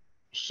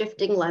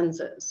 Shifting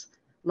Lenses,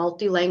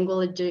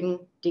 Multilingual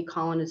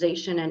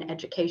Decolonization and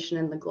Education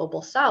in the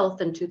Global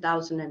South in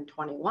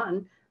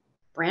 2021,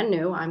 brand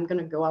new, I'm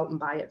gonna go out and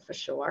buy it for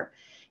sure.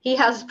 He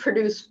has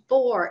produced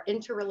 4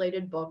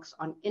 interrelated books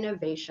on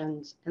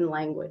innovations in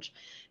language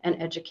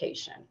and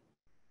education.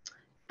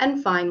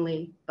 And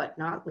finally, but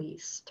not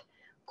least,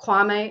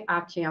 Kwame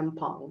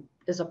Achiampong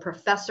is a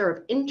professor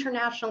of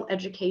international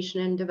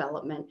education and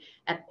development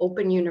at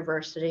Open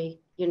University,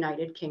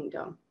 United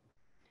Kingdom.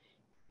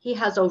 He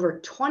has over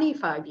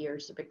 25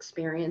 years of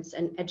experience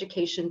in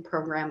education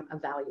program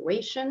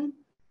evaluation,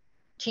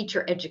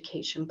 teacher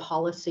education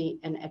policy,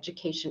 and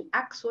education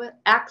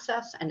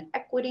access and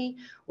equity,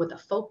 with a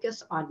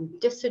focus on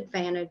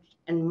disadvantaged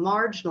and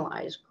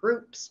marginalized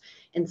groups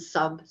in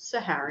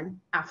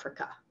sub-Saharan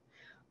Africa.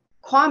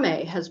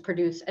 Kwame has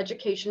produced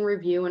education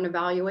review and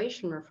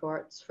evaluation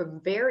reports for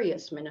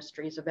various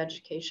ministries of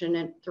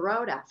education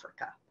throughout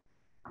Africa.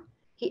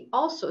 He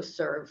also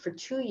served for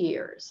 2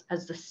 years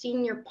as the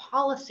senior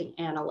policy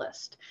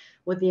analyst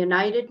with the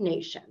United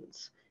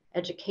Nations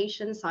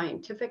Education,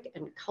 Scientific,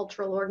 and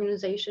Cultural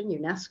Organization,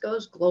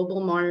 UNESCO's Global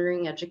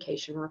Monitoring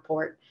Education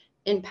Report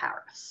in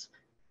Paris.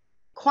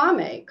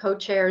 Kwame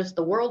co-chairs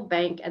the World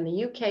Bank and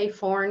the UK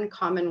Foreign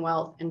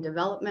Commonwealth and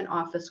Development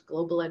Office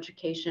Global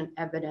Education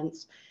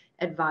Evidence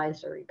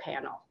Advisory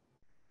Panel.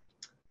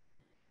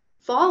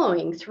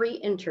 Following 3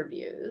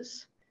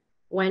 interviews,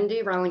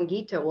 Wendy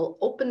Ralangita will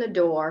open the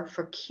door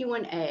for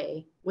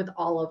Q&A with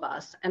all of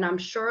us. And I'm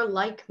sure,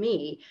 like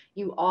me,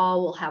 you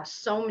all will have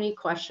so many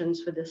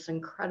questions for this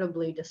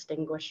incredibly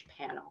distinguished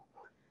panel.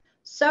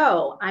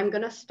 So I'm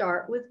going to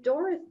start with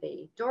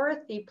Dorothy.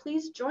 Dorothy,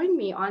 please join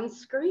me on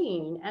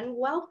screen and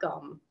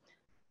welcome.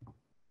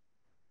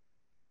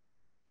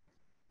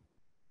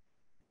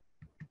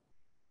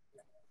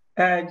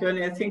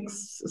 Johnny, I think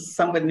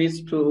somebody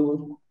needs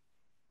to.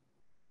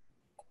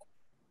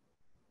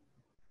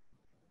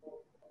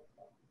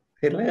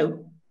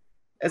 Hello.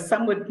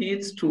 Someone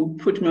needs to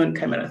put me on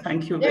camera.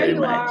 Thank you very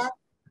much.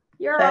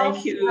 There you are. You're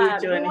Thank you,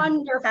 Johnny.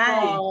 Wonderful.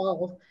 Hi.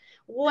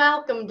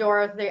 Welcome,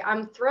 Dorothy.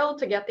 I'm thrilled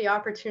to get the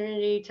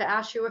opportunity to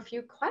ask you a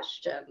few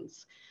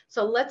questions.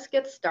 So let's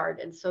get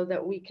started so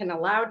that we can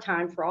allow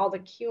time for all the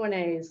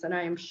Q&As that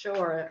I am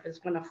sure is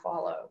going to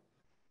follow.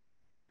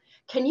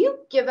 Can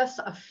you give us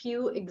a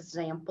few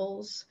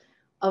examples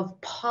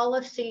of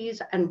policies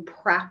and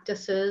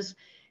practices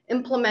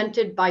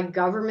implemented by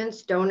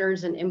governments,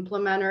 donors, and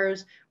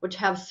implementers which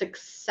have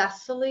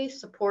successfully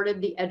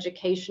supported the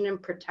education and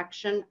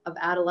protection of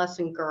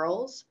adolescent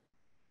girls?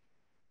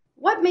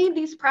 What made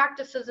these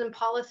practices and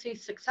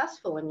policies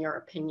successful in your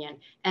opinion,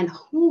 and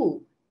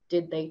who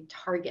did they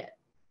target?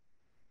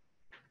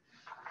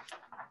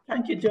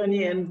 Thank you,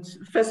 Johnny. And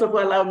first of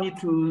all, allow me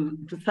to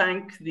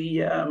thank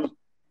the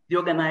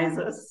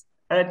organizers,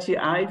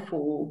 RTI,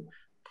 for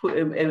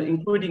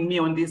including me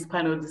on this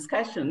panel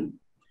discussion.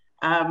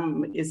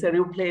 It's a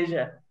real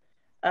pleasure.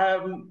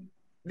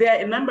 There are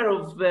a number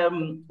of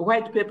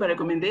white paper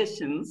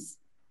recommendations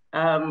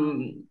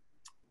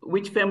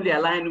which firmly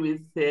align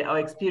with our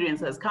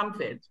experience as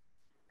CAMFED.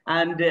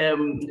 And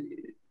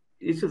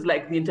issues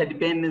like the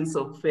interdependence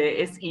of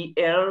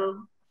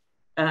SEL,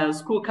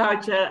 school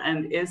culture,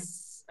 and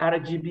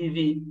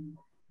SRGBV,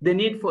 the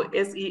need for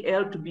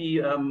SEL to be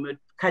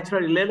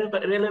culturally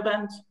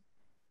relevant,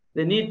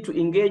 the need to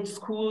engage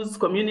schools,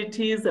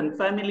 communities, and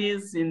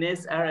families in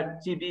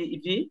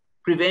SRGBV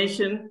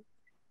prevention,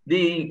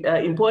 the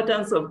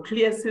importance of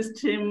clear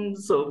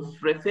systems of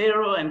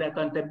referral and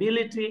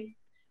accountability.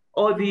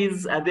 All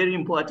these are very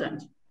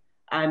important.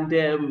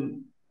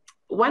 And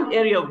one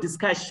area of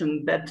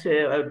discussion that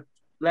I'd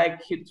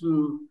like you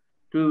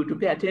to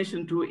pay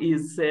attention to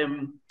is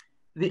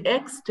the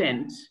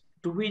extent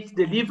to which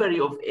delivery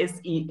of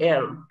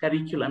SEL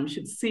curriculum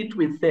should sit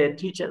with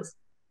teachers.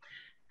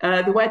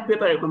 The white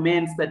paper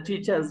recommends that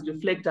teachers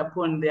reflect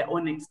upon their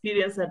own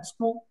experience at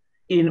school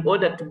in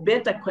order to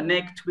better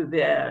connect with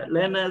their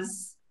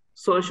learners'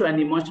 social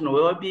and emotional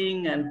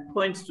well-being, and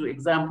points to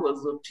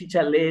examples of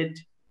teacher-led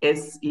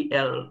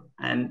SEL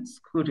and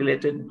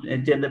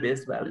school-related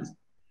gender-based violence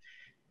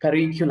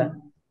curricula.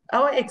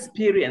 Our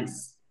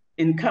experience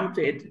in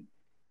CAMFED,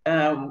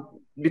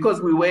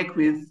 because we work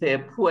with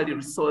poorly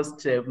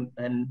resourced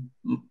and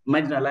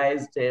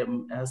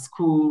marginalized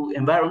school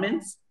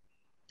environments,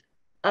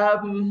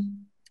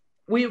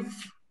 we've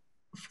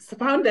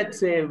found that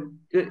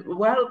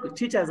while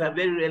teachers are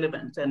very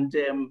relevant and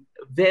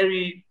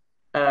very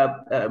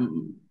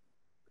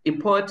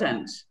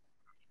important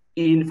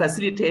in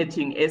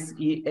facilitating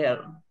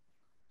SEL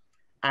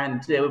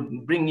and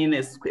bringing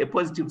a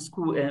positive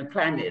school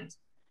climate,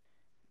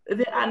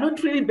 they are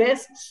not really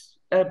best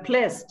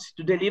placed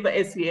to deliver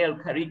SEL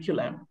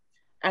curriculum.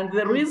 And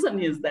the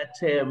reason is that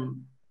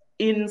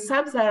in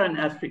sub-Saharan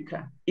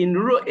Africa, in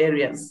rural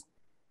areas,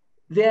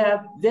 there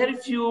are very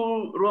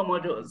few role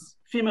models,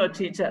 female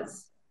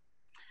teachers.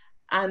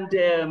 And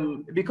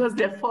because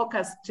they're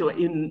focused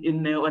on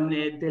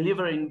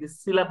delivering the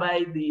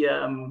syllabi, the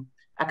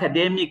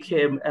academic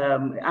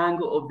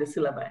angle of the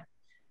syllabi,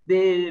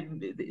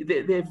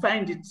 they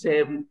find it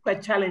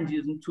quite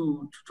challenging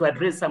to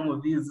address some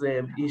of these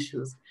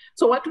issues.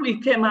 So what we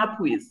came up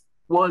with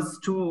was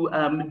to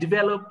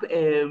develop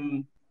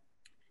a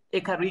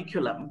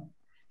curriculum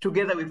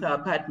together with our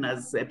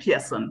partners,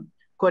 Pearson,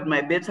 called My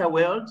Better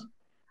World,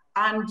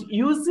 and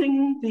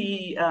using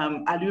the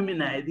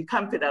alumni, the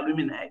CAMFED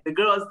alumni, the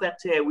girls that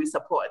we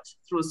support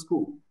through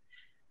school,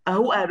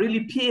 who are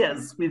really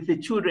peers with the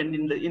children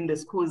in the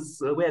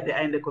schools where they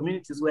are, in the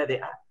communities where they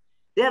are.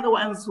 They are the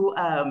ones who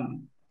are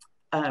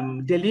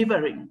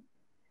delivering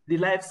the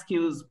life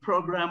skills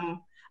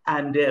program,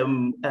 and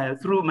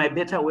through My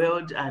Better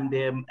World and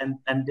the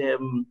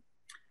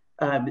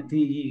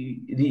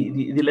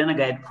Learner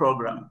Guide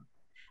program.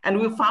 And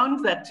we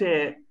found that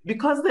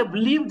because they've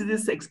lived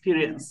this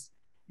experience,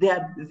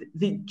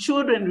 the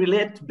children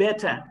relate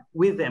better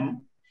with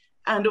them.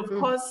 And of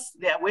course,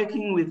 they are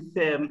working with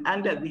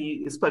under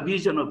the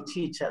supervision of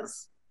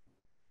teachers.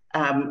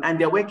 And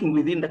they're working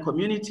within the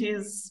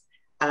communities,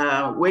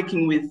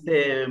 working with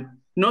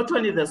not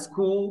only the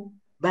school,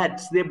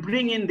 but they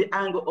bring in the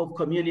angle of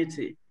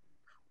community,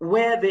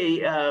 where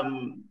they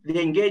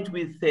engage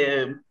with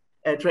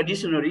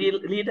traditional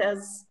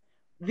leaders.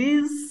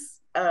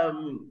 These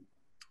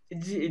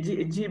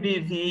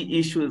GBV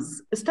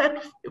issues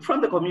start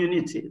from the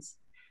communities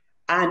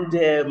and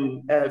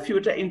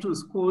filter into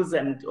schools.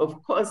 And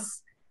of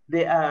course,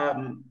 they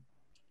are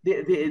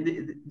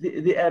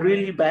they are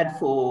really bad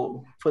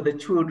for the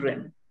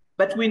children.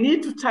 But we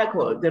need to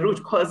tackle the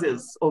root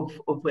causes of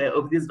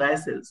these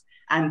vices,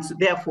 and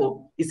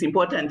therefore it's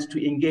important to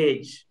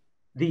engage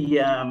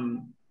the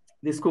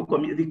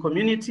the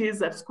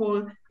communities at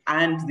school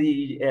and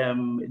the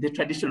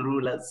traditional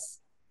rulers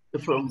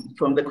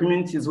from the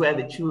communities where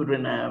the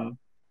children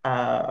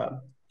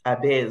are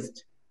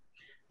based.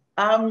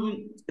 There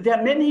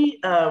are many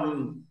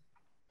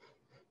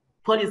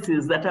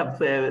policies that have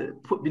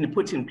been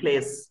put in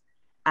place,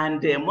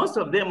 and most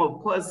of them,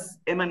 of course,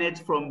 emanate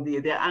from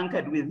they're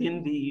anchored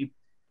within the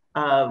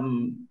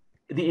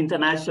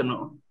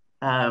international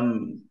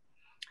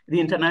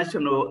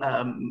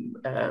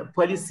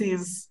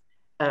policies,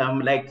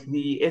 like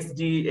the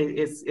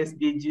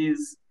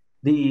SDGs,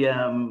 the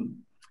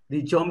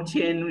Jom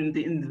Chain in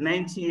the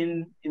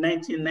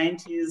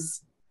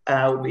 1990s,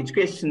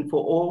 education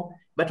for all.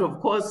 But of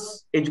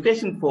course,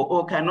 education for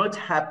all cannot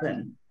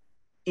happen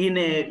in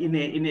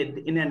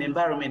an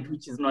environment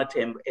which is not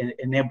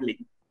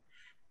enabling.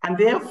 And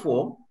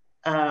therefore,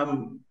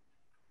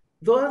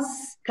 those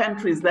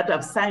countries that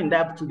have signed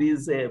up to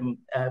these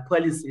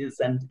policies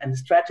and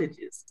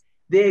strategies,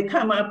 they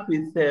come up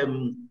with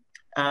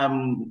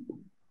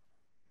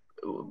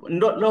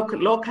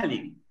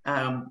locally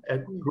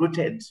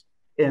rooted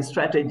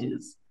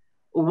strategies.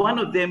 One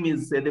of them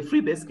is the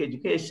free basic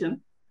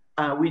education,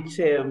 which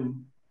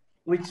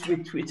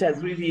has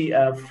really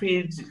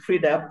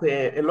freed up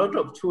a lot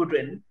of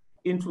children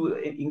into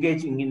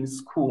engaging in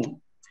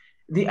school.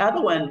 The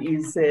other one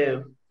is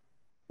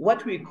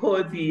what we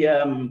call the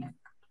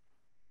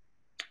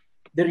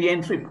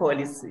reentry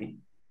policy,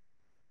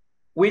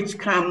 which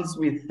comes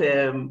with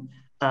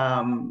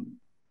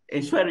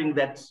ensuring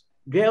that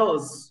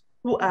girls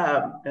who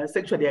are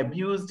sexually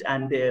abused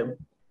and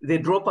they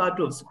drop out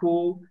of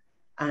school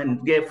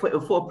and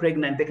fall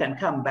pregnant, they can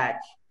come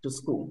back to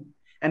school.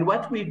 And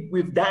what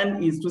we've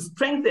done is to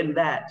strengthen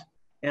that,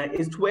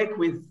 is to work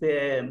with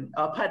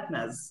our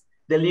partners,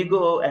 the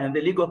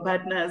legal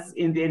partners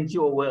in the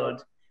NGO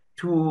world,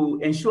 to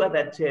ensure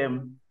that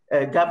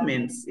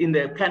governments in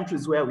the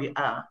countries where we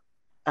are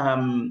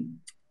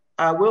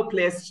well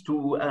placed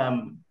to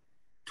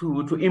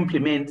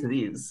implement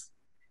these.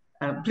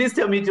 Please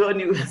tell me,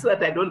 Johnny, so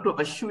that I don't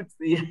overshoot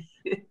the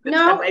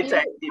no,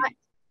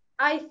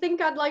 I think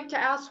I'd like to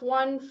ask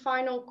one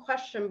final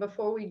question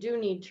before we do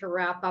need to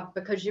wrap up,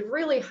 because you've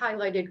really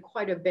highlighted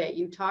quite a bit.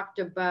 You talked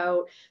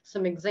about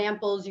some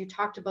examples. You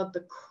talked about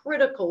the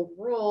critical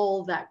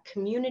role that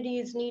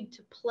communities need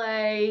to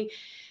play.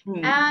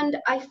 And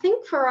I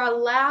think for our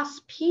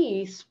last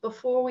piece,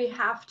 before we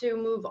have to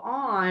move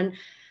on,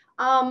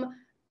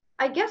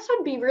 I guess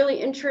I'd be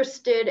really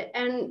interested,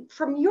 and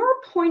from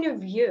your point of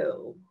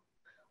view,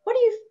 what do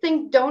you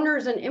think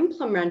donors and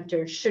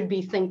implementers should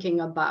be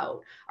thinking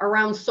about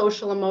around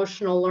social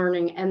emotional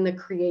learning and the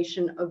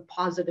creation of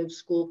positive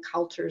school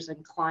cultures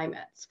and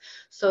climates,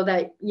 so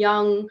that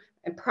young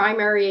and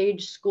primary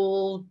age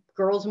school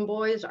girls and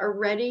boys are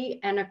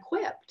ready and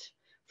equipped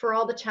for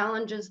all the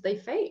challenges they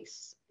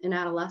face in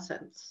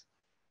adolescence?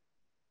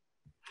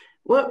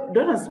 Well,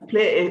 donors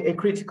play a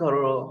critical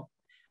role.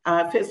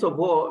 First of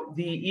all,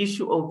 the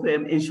issue of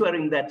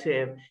ensuring that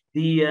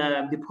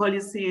the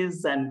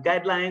policies and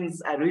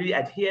guidelines are really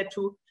adhered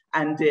to,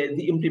 and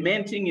the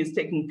implementing is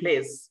taking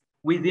place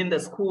within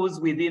the schools,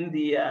 within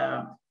the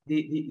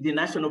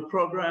national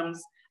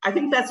programs. I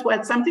think that's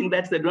something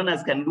that the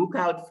donors can look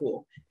out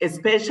for,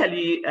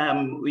 especially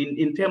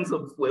in terms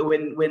of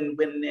when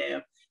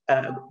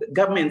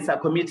governments are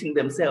committing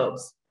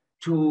themselves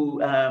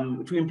to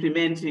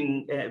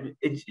implementing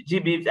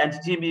GBV and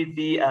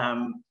GBV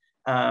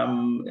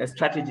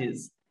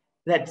strategies.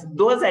 That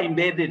those are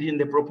embedded in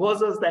the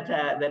proposals that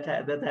are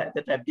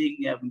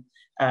being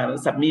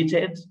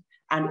submitted,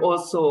 and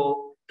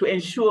also to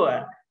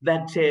ensure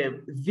that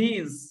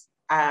these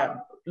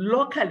are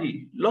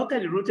locally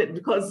rooted.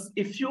 Because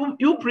if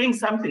you bring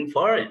something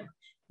foreign,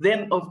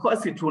 then of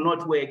course it will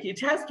not work. It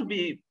has to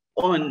be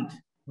owned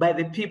by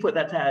the people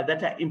that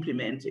are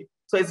implementing.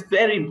 So it's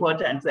very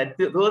important that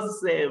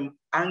those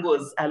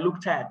angles are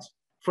looked at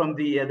from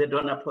the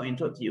donor point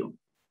of view.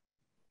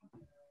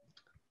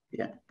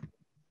 Yeah.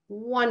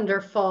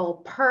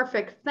 Wonderful.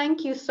 Perfect.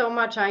 Thank you so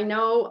much. I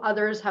know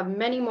others have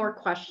many more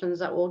questions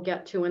that we'll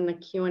get to in the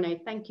Q&A.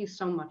 Thank you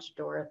so much,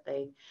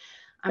 Dorothy.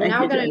 I'm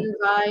now going to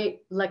invite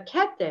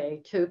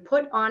Lekete to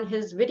put on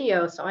his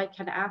video so I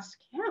can ask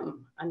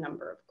him a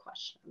number of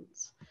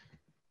questions.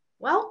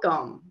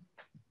 Welcome.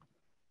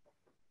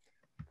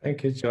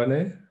 Thank you,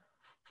 Johnny.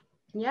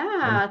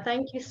 Yeah,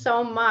 thank you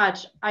so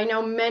much. I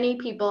know many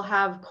people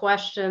have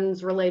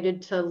questions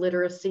related to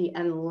literacy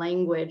and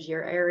language,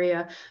 your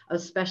area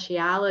of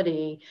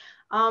speciality.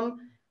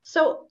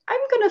 So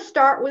I'm going to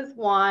start with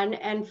one,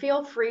 and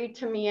feel free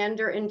to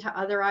meander into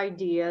other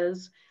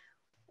ideas.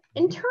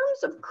 In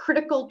terms of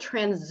critical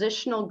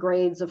transitional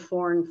grades of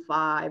 4 and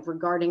 5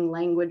 regarding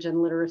language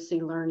and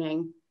literacy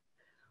learning,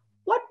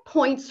 what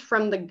points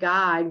from the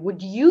guide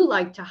would you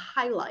like to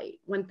highlight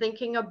when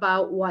thinking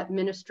about what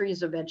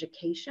ministries of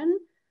education,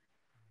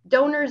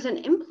 donors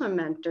and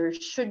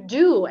implementers should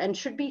do and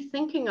should be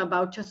thinking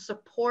about to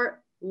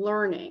support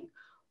learning?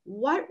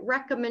 What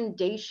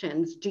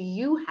recommendations do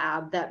you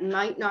have that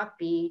might not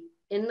be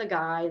in the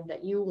guide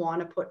that you want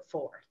to put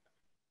forth?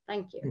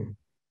 Thank you.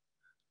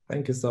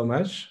 Thank you so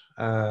much.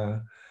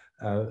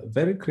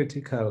 Very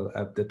critical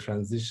at the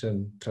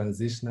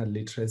transitional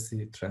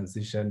literacy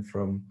transition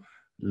from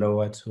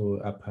lower to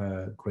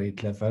upper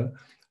grade level,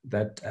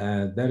 that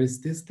there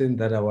is this thing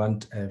that I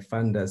want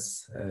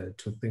funders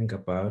to think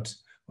about,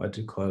 what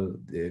you call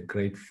the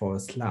grade 4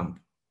 slump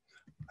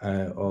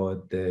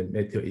or the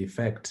Matthew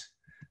effect,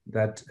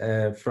 that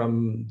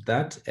from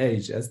that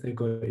age, as they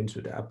go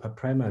into the upper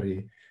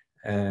primary,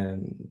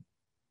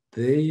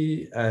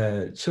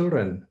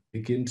 children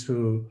begin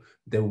to,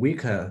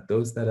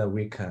 those that are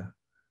weaker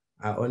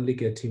are only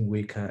getting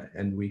weaker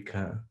and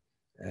weaker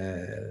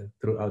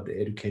throughout the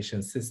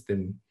education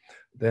system.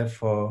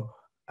 Therefore,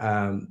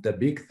 the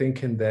big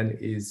thinking then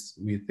is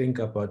we think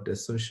about the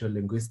social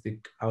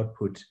linguistic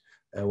output,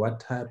 what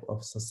type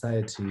of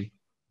society,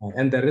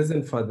 and the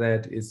reason for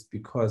that is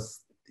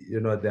because, you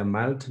know, they're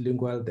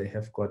multilingual, they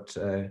have got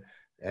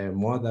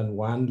more than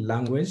one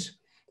language,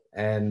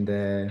 and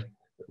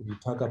we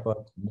talk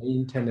about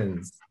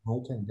maintenance.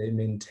 How can they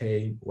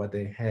maintain what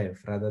they have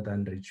rather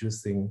than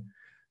reducing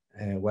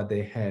what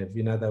they have?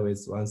 In other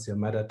words, once your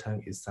mother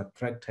tongue is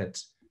subtracted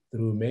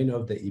through many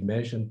of the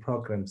immersion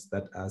programs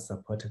that are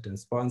supported and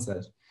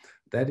sponsored,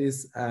 that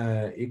is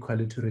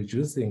equally to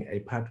reducing a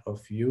part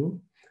of you,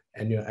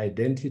 and your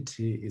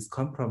identity is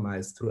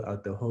compromised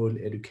throughout the whole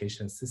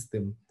education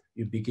system.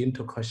 You begin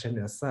to question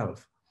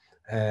yourself.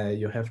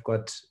 You have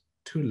got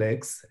 2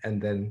 legs,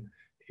 and then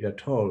you're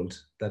told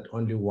that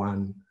only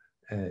one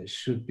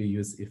should be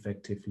used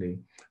effectively.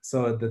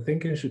 So the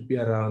thinking should be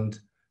around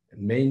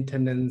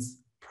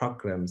maintenance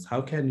programs.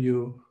 How can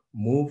you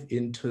move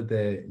into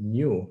the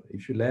new,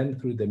 if you learn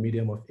through the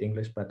medium of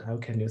English, but how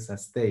can you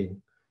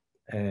sustain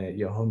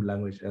your home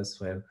language as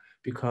well?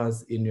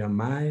 Because in your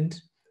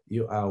mind,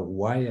 you are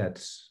wired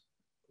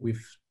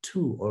with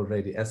 2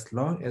 already. As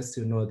long as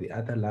you know the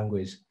other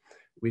language,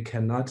 we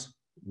cannot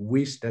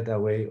wish that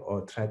away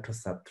or try to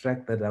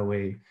subtract that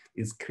away.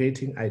 It's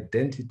creating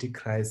identity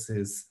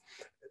crisis.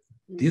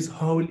 This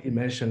whole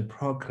immersion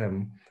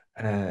program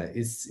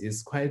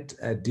is quite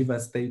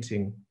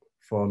devastating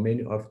for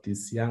many of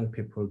these young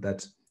people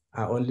that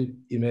are only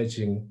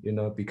emerging, you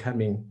know,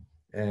 becoming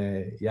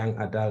young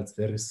adults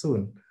very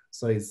soon.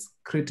 So it's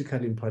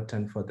critically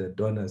important for the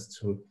donors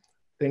to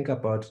think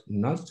about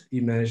not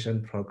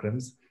immersion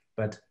programs,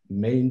 but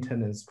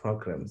maintenance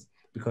programs,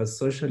 because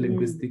social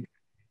linguistic,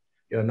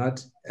 you're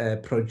not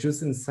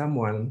producing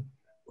someone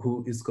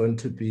who is going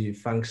to be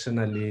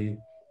functionally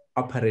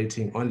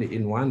operating only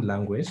in one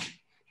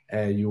language.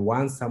 You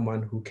want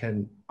someone who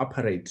can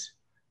operate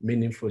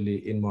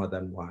meaningfully in more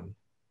than one.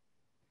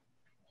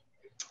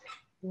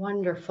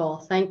 Wonderful,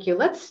 thank you.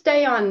 Let's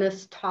stay on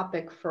this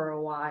topic for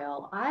a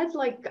while. I'd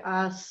like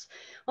us,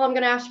 well, I'm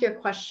going to ask you a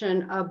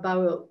question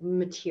about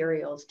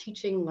materials,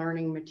 teaching,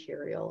 learning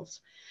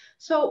materials.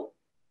 So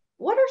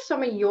what are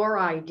some of your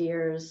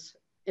ideas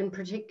in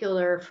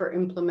particular for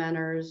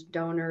implementers,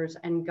 donors,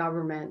 and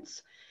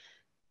governments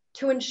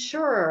to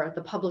ensure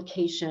the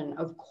publication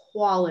of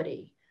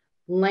quality,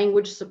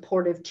 language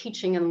supportive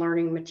teaching and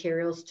learning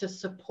materials to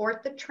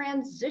support the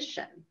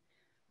transition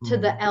to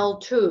the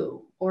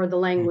L2 or the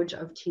language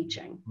of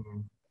teaching?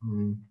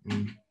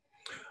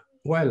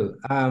 Well,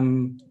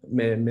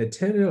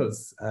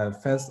 materials,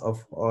 first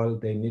of all,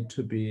 they need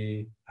to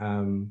be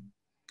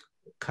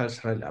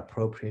culturally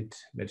appropriate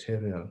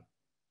material.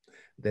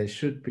 There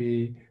should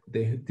be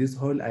this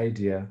whole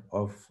idea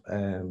of,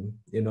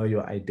 you know,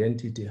 your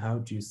identity. How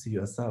do you see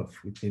yourself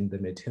within the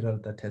material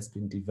that has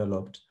been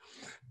developed?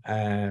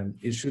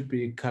 It should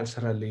be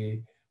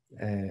culturally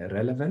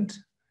relevant.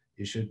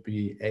 It should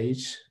be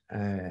age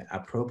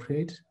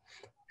appropriate.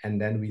 And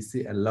then we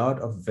see a lot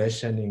of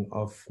versioning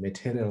of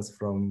materials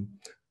from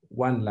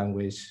one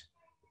language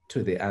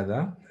to the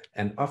other.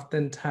 And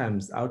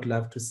oftentimes, I would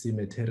love to see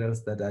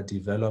materials that are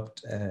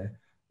developed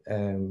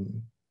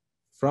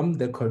from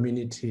the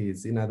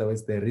communities. In other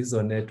words, they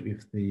resonate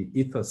with the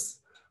ethos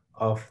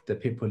of the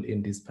people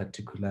in these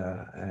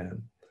particular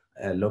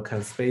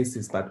local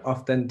spaces. But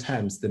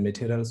oftentimes, the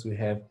materials we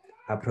have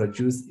are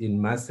produced in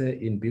mass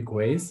in big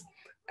ways.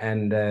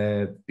 And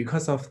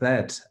because of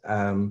that,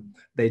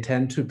 they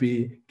tend to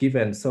be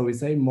given. So we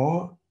say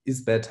more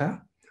is better.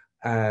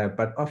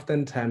 But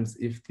oftentimes,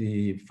 if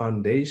the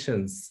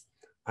foundations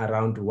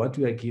around what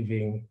we are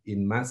giving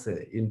in mass,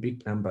 in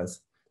big numbers,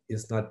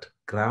 is not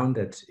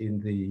grounded in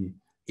the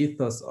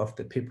ethos of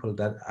the people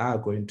that are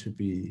going to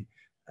be,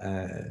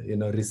 you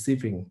know,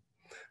 receiving,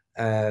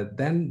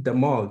 then the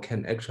more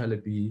can actually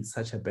be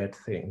such a bad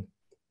thing.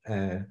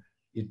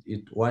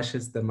 It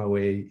washes them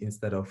away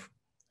instead of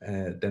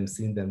them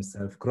seeing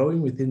themselves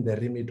growing within the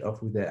remit of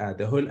who they are.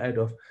 The whole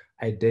idea of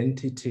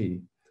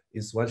identity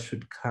is what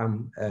should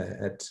come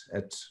at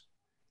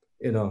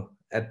you know,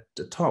 at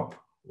the top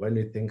when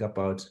we think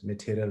about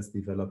materials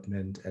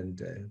development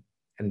and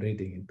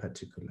reading in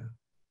particular.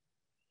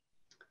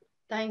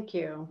 Thank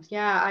you.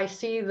 Yeah, I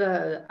see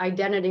the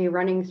identity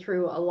running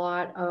through a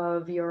lot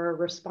of your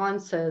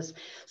responses.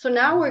 So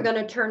now we're going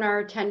to turn our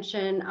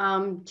attention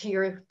to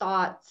your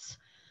thoughts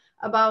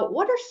about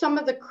what are some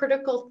of the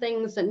critical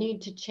things that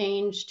need to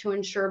change to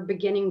ensure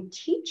beginning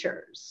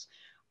teachers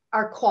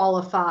are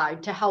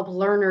qualified to help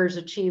learners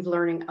achieve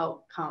learning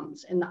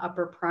outcomes in the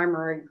upper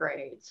primary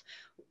grades,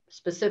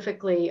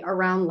 specifically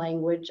around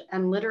language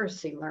and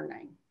literacy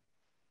learning.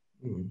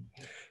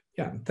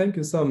 Yeah, thank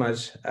you so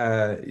much.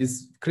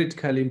 It's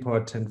critically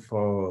important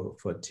for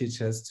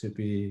teachers to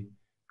be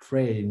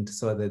trained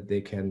so that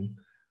they can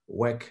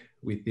work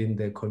within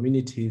the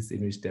communities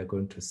in which they're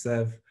going to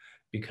serve,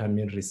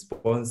 becoming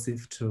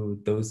responsive to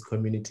those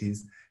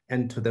communities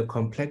and to the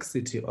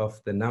complexity of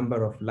the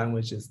number of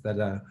languages that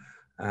are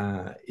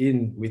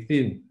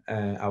within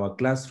our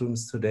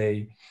classrooms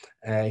today.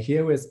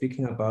 Here we're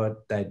speaking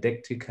about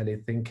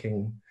didactically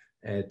thinking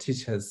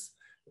teachers.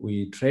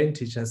 We train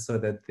teachers so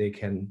that they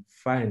can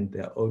find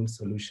their own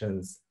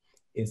solutions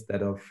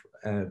instead of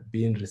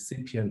being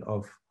recipient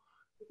of,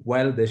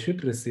 well, they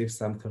should receive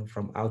something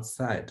from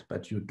outside,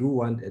 but you do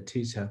want a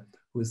teacher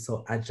who's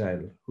so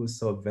agile, who's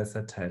so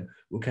versatile,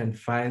 who can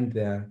find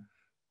their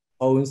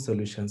own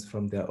solutions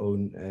from their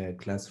own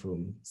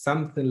classroom.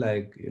 Something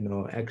like,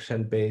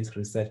 action-based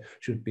research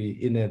should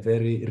be in a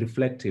very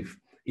reflective.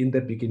 In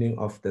the beginning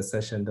of the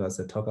session, there was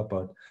a talk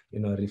about,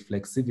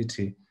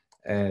 reflexivity,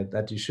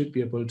 that you should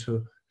be able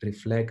to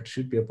reflect,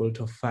 should be able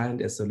to find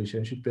a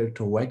solution, should be able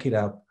to work it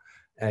up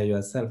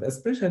yourself,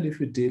 especially if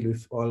you deal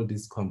with all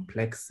these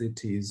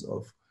complexities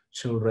of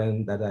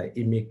children that are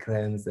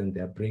immigrants and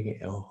they're bringing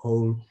a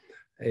whole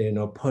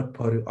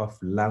potpourri of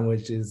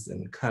languages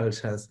and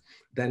cultures.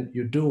 Then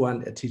you do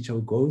want a teacher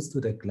who goes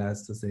to the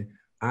class to say,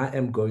 I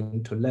am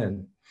going to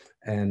learn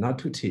and not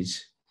to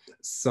teach.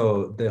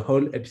 So the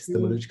whole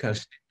epistemological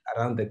shift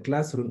around the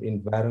classroom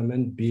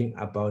environment being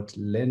about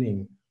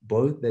learning,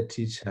 both the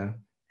teacher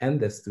and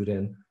the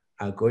student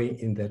are going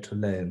in there to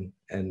learn,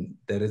 and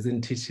there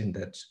isn't teaching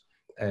that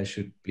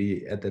should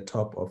be at the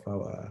top of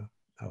our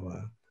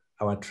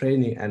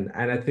training. And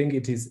I think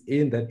it is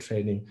in that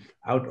training.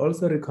 I would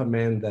also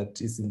recommend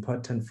that it's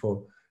important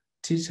for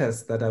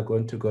teachers that are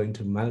going to go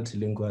into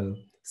multilingual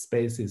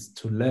spaces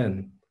to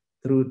learn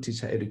through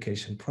teacher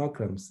education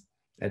programs,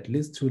 at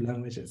least 2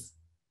 languages.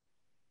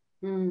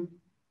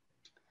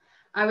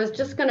 I was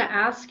just going to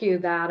ask you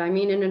that. I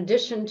mean, in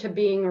addition to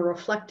being a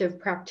reflective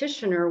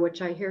practitioner,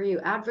 which I hear you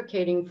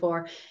advocating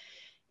for,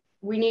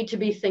 we need to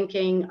be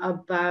thinking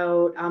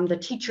about the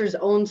teacher's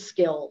own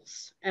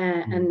skills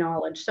and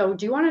knowledge. So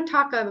do you want to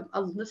talk,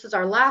 this is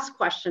our last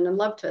question, and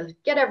love to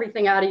get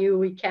everything out of you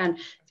we can.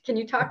 Can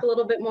you talk a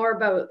little bit more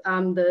about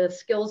the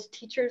skills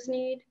teachers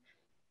need?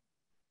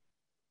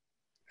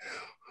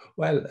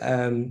 Well,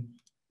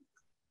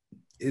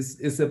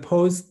 it's a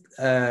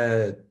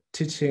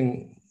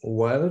post-teaching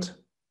world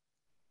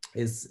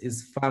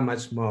is far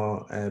much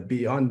more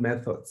beyond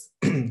methods.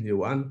 You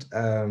want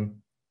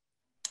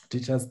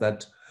teachers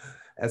that,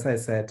 as I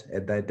said,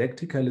 a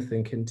didactically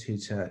thinking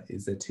teacher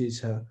is a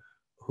teacher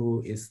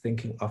who is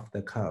thinking off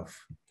the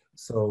cuff.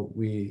 So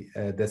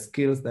the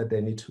skills that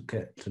they need to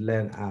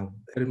learn are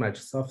very much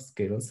soft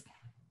skills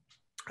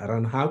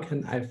around how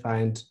can I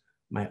find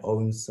my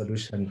own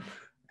solution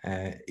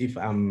if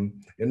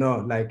I'm,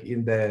 like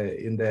in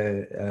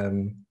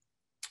the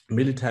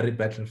military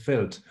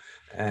battlefield,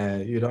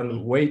 you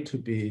don't wait to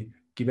be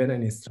given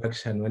an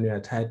instruction when you are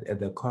tied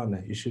at the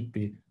corner. You should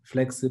be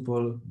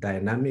flexible,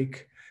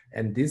 dynamic,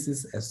 and this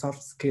is a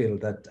soft skill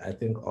that I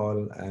think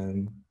all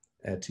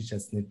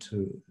teachers need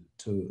to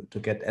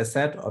get a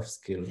set of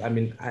skills. I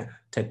mean,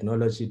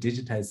 technology,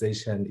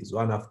 digitization is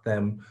one of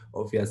them,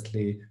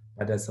 obviously,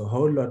 but there's a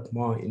whole lot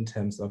more in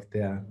terms of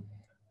their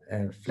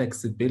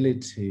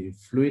flexibility,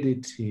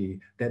 fluidity.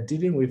 They're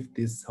dealing with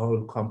this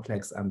whole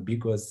complex,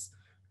 ambiguous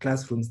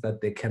classrooms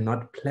that they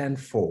cannot plan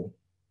for.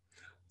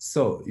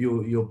 So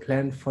you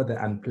plan for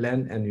the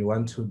unplanned, and you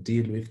want to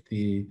deal with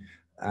the,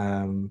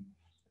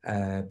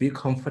 be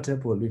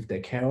comfortable with the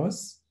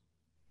chaos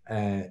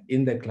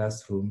in the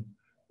classroom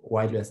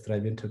while you're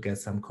striving to get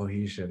some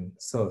cohesion.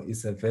 So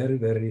it's a very,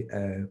 very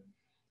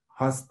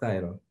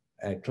hostile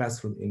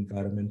classroom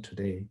environment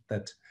today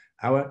that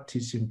our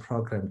teaching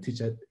program,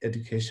 teacher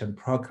education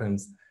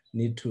programs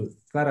need to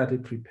thoroughly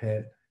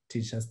prepare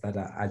teachers that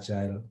are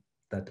agile,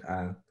 that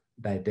are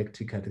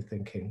didactically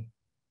thinking.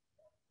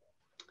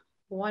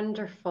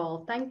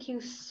 Wonderful. Thank you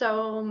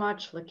so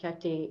much,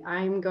 Leketi.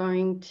 I'm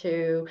going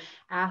to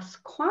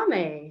ask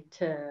Kwame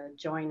to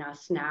join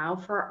us now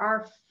for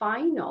our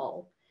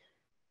final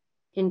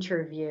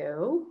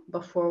interview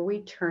before we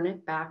turn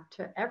it back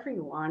to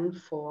everyone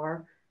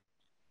for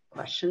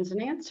questions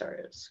and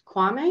answers.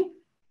 Kwame?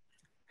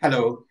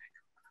 Hello.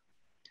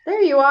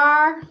 There you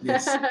are.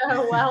 Yes.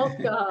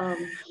 Welcome.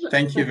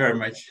 Thank you very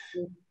much.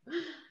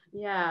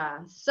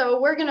 Yeah,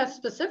 so we're going to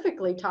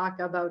specifically talk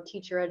about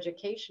teacher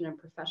education and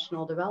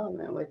professional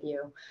development with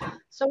you.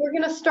 So we're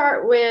going to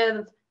start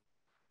with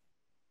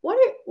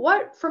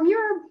what from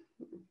your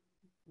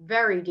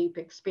very deep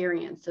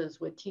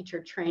experiences with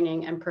teacher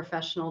training and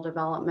professional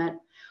development,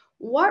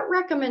 What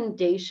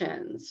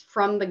recommendations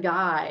from the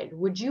guide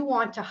would you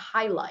want to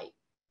highlight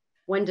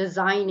when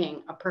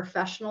designing a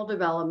professional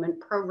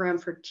development program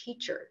for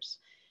teachers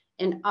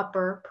in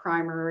upper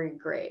primary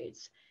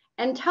grades?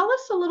 And tell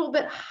us a little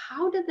bit,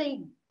 how do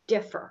they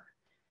differ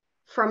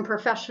from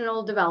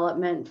professional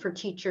development for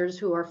teachers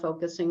who are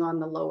focusing on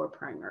the lower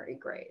primary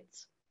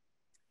grades?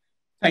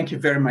 Thank you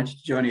very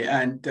much, Johnny.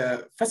 And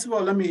first of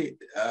all, let me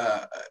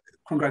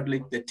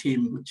congratulate the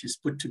team which has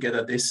put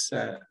together this,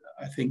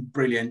 I think,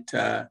 brilliant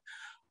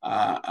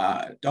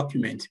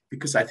document,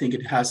 because I think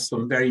it has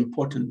some very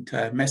important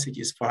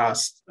messages for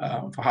us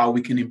for how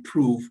we can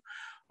improve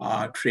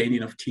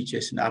training of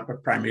teachers in the upper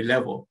primary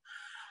level.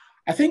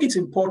 I think it's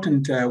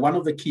important, one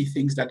of the key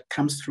things that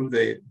comes through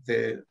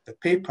the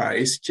paper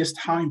is just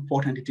how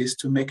important it is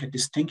to make a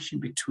distinction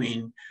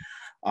between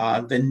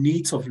the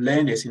needs of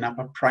learners in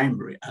upper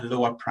primary and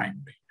lower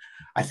primary.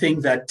 I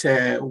think that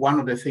one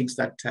of the things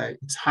that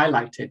it's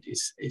highlighted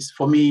is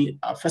for me,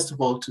 first of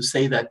all, to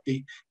say that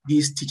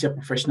these teacher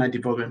professional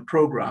development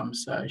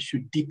programs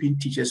should deepen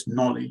teachers'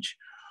 knowledge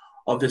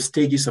of the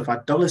stages of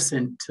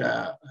adolescent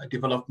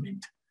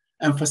development,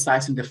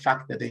 emphasizing the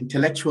fact that the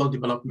intellectual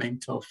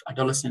development of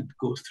adolescents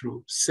goes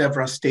through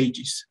several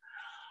stages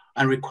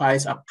and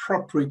requires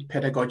appropriate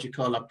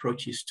pedagogical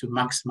approaches to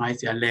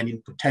maximize their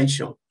learning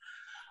potential.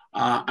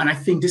 And I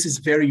think this is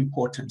very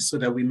important so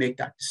that we make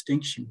that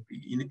distinction.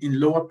 In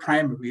lower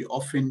primary, we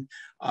often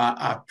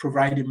are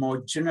providing more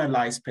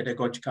generalized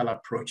pedagogical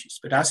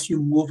approaches. But as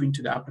you move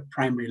into the upper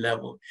primary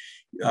level,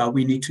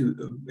 we need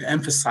to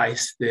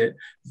emphasize the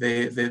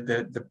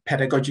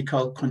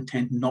pedagogical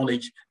content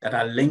knowledge that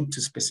are linked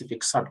to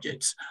specific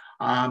subjects,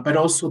 but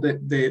also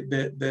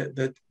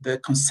the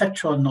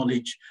conceptual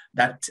knowledge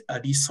that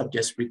these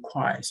subjects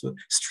require. So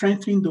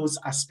strengthening those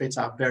aspects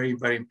are very,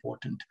 very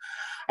important.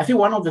 I think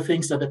one of the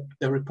things that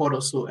the report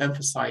also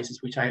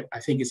emphasizes, which I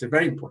think is a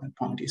very important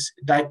point, is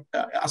that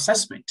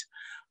assessment.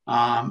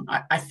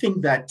 I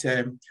think that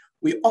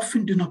we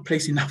often do not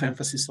place enough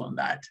emphasis on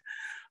that.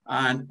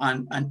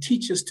 And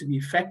teachers, to be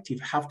effective,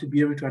 have to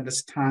be able to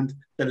understand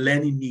the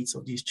learning needs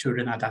of these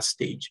children at that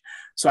stage.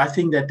 So I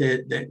think that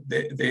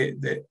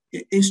the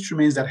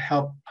instruments that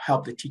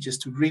help the teachers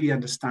to really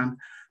understand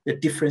the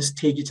different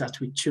stages at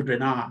which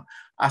children are,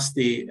 as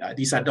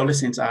these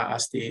adolescents are,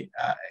 as they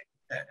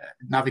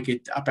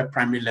navigate upper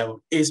primary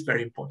level, is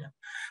very important.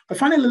 But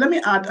finally, let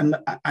me add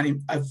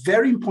a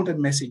very important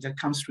message that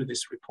comes through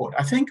this report.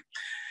 I think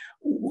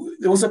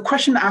there was a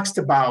question asked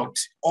about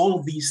all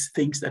of these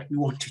things that we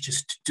want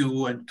teachers to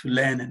do and to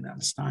learn and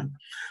understand,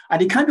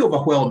 and it can be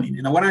overwhelming.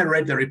 When I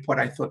read the report,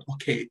 I thought,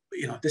 okay,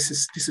 this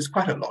is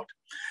quite a lot.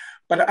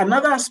 But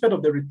another aspect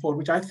of the report,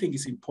 which I think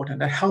is important,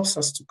 that helps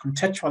us to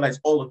contextualize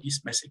all of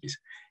these messages,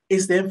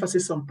 is the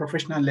emphasis on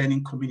professional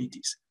learning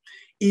communities.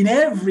 In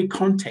every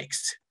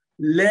context,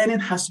 learning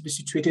has to be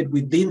situated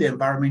within the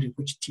environment in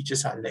which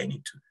teachers are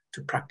learning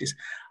to practice.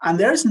 And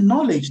there is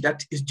knowledge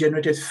that is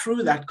generated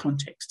through that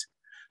context.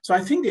 So I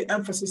think the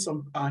emphasis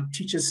on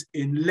teachers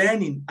in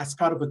learning as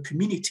part of a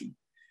community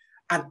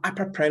at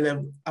upper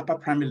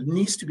primary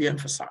needs to be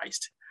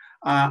emphasized.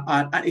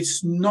 And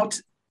it's not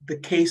the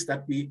case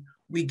that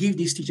we give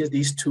these teachers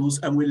these tools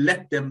and we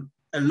let them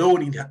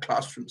alone in their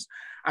classrooms.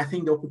 I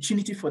think the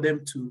opportunity for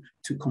them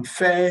to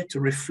confer, to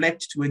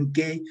reflect, to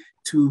engage,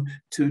 to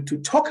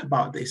talk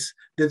about this,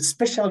 the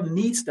special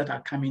needs that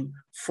are coming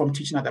from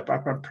teaching at the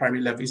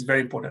primary level is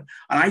very important.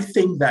 And I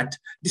think that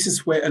this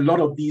is where a lot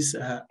of these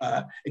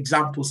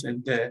examples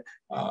and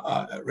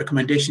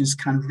recommendations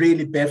can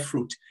really bear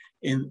fruit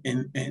in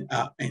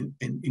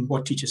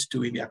what teachers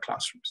do in their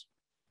classrooms.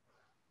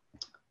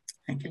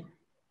 Thank you.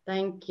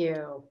 Thank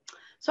you.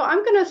 So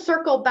I'm going to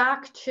circle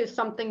back to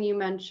something you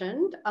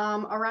mentioned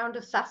around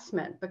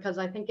assessment, because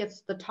I think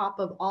it's the top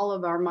of all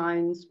of our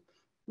minds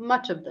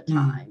much of the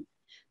time.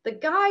 The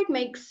guide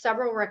makes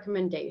several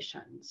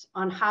recommendations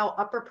on how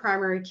upper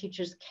primary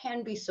teachers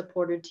can be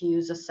supported to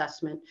use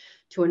assessment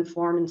to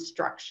inform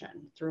instruction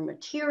through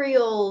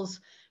materials,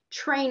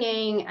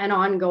 training, and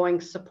ongoing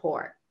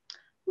support.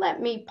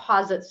 Let me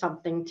posit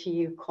something to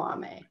you,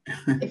 Kwame.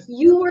 If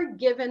you were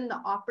given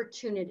the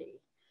opportunity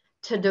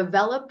to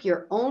develop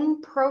your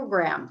own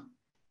program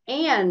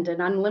and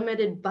an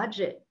unlimited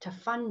budget to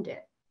fund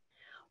it,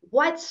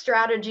 what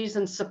strategies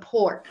and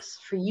supports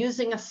for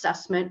using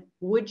assessment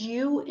would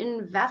you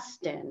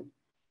invest in,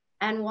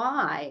 and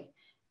why?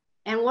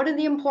 And what are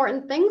the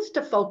important things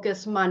to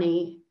focus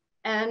money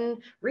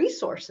and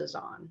resources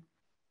on?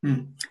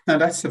 Now,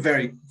 that's a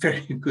very,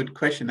 very good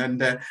question.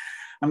 And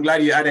I'm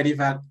glad you added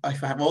if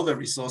I have all the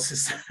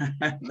resources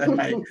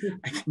that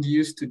I can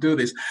use to do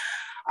this.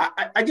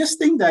 I just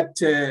think that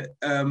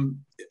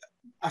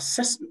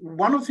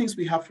one of the things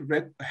we have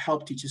to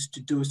help teachers to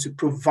do is to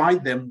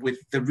provide them with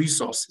the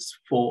resources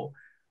for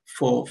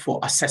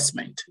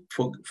assessment,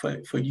 for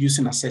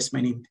using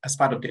assessment as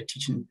part of their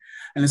teaching.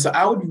 And so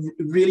I would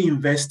really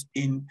invest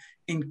in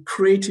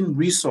creating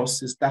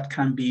resources that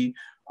can be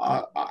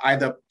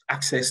either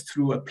access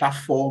through a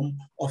platform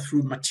or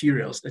through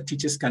materials that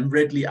teachers can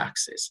readily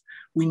access.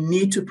 We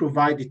need to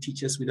provide the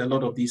teachers with a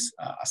lot of these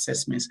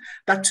assessments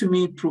that, to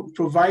me,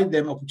 provide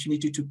them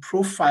opportunity to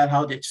profile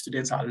how their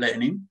students are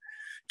learning,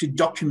 to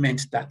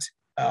document that,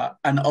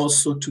 and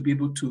also to be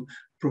able to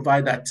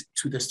provide that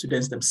to the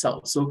students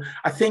themselves. So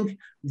I think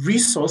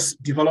resource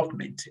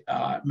development,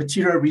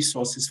 material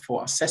resources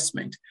for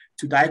assessment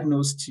to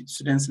diagnose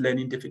students'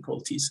 learning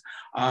difficulties,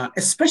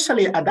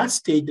 especially at that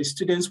stage, the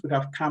students would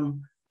have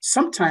come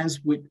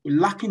sometimes with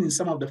lacking in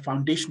some of the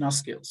foundational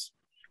skills.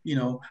 You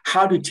know,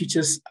 how do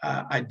teachers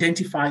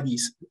identify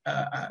these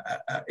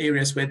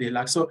areas where they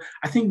lack? So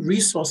I think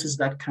resources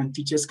that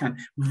teachers can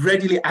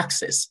readily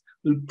access,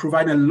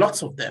 providing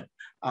lots of them,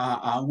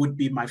 would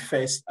be my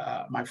first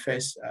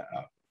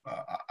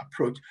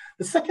approach.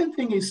 The second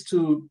thing is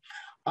to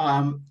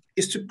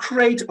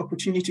create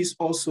opportunities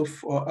also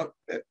for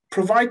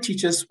provide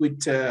teachers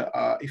with,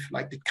 if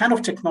like, the kind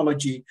of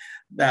technology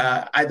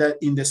that either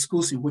in the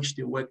schools in which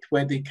they work,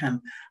 where they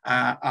can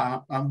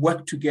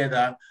work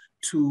together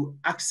to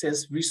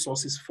access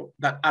resources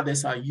that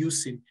others are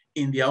using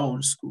in their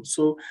own school.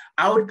 So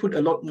I would put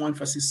a lot more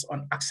emphasis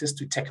on access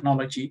to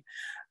technology,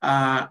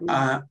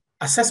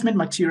 assessment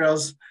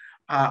materials.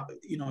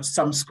 You know,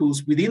 some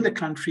schools within the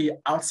country,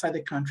 outside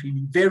the country,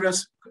 in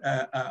various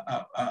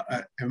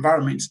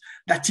environments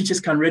that teachers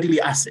can readily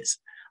access.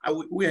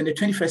 We're in the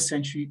 21st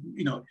century.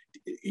 You know,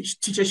 each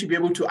teacher should be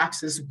able to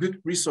access good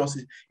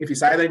resources if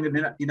it's either in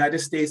the United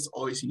States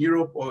or it's in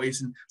Europe or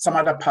it's in some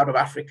other part of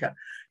Africa.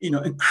 You know,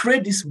 and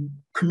create this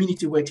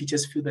community where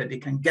teachers feel that they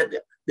can get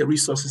the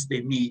resources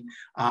they need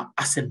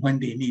as and when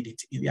they need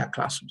it in their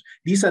classrooms.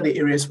 These are the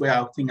areas where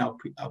I think I'll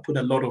put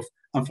a lot of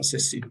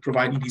emphasis in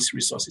providing these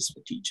resources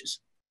for teachers.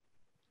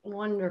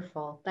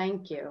 Wonderful,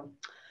 thank you.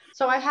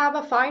 So I have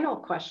a final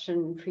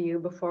question for you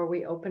before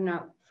we open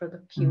up for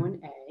the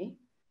Q&A.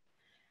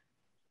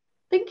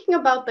 Thinking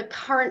about the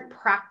current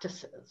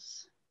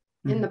practices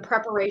in the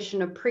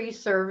preparation of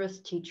pre-service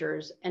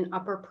teachers and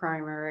upper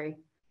primary,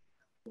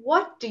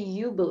 what do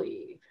you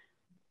believe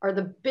are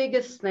the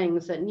biggest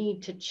things that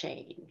need to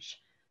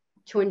change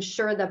to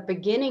ensure that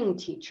beginning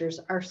teachers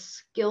are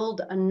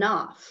skilled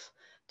enough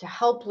to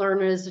help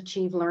learners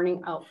achieve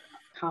learning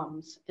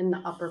outcomes in the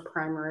upper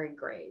primary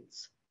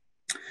grades?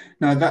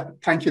 Now,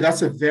 thank you.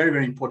 That's a very,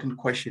 very important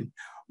question.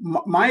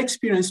 My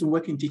experience in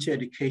working in teacher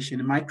education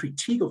and my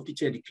critique of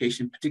teacher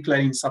education,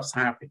 particularly in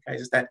Sub-Saharan Africa,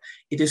 is that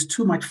it is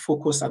too much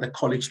focused at the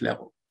college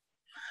level.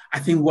 I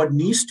think what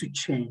needs to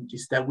change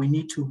is that we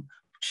need to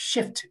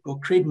shift or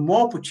create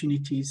more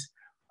opportunities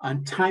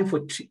and time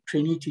for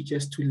trainee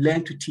teachers to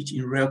learn to teach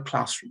in real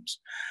classrooms.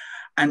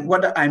 And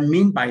what I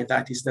mean by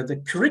that is that the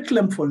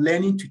curriculum for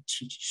learning to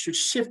teach should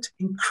shift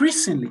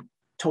increasingly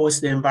towards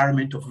the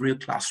environment of real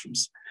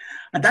classrooms.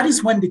 And that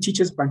is when the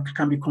teachers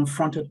can be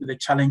confronted with the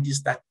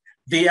challenges that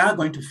they are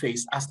going to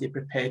face as they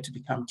prepare to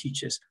become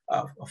teachers,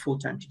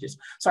 full-time teachers.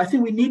 So I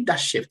think we need that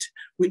shift.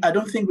 I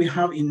don't think we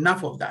have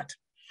enough of that.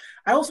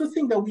 I also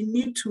think that we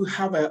need to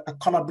have a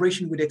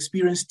collaboration with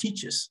experienced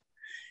teachers.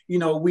 You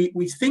know,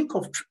 we think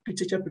of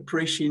teacher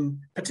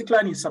preparation,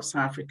 particularly in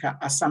Sub-Saharan Africa,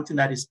 as something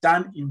that is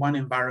done in one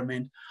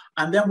environment.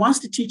 And then once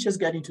the teachers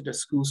get into the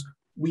schools,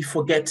 we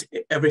forget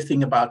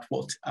everything about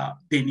what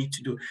they need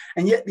to do.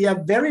 And yet they are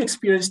very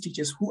experienced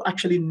teachers who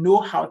actually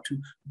know how to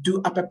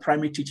do upper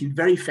primary teaching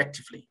very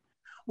effectively.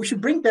 We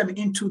should bring them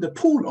into the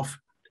pool of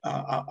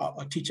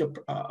teacher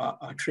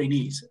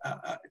trainees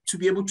to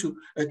be able to,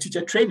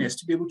 teacher trainers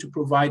to be able to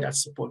provide that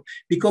support,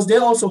 because they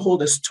also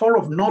hold a store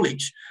of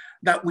knowledge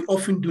that we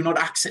often do not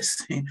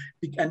access.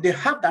 And they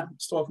have that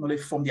store of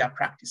knowledge from their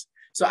practice.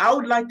 So I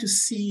would like to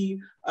see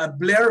a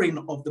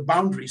blurring of the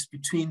boundaries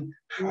between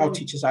how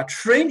teachers are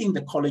trained in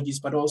the colleges,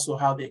 but also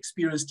how they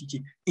experience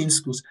teaching in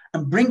schools,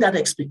 and bring that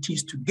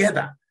expertise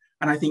together.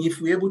 And I think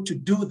if we're able to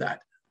do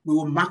that, we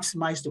will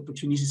maximize the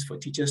opportunities for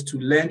teachers to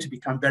learn to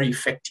become very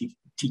effective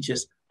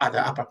teachers at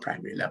the upper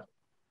primary level.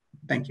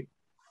 Thank you.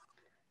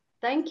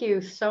 Thank you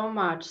so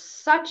much.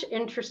 Such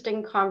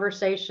interesting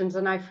conversations,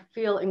 and I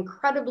feel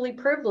incredibly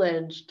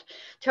privileged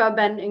to have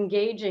been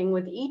engaging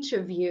with each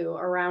of you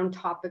around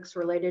topics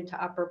related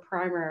to upper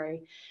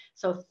primary.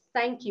 So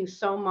thank you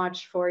so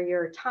much for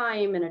your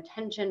time and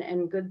attention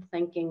and good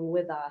thinking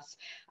with us.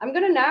 I'm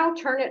going to now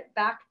turn it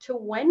back to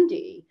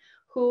Wendy,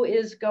 who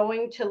is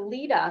going to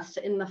lead us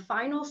in the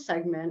final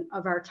segment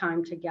of our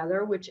time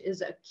together, which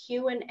is a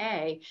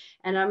Q&A.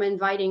 And I'm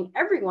inviting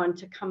everyone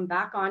to come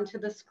back onto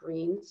the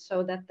screen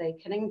so that they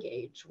can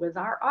engage with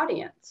our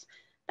audience.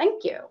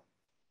 Thank you.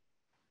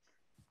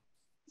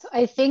 So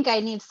I think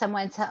I need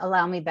someone to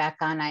allow me back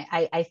on.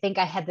 I think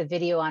I had the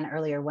video on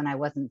earlier when I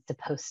wasn't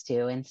supposed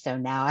to. And so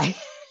now I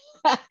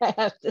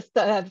have to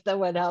have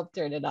someone help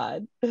turn it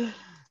on.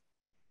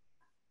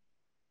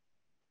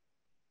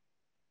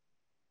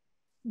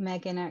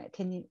 Megan,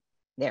 can you,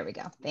 there we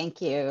go.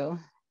 Thank you.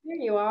 Here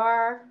you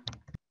are.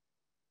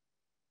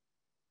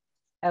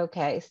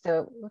 Okay,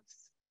 so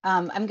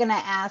I'm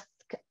gonna ask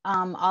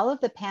all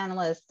of the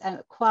panelists,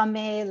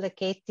 Kwame,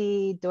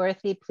 Leketi,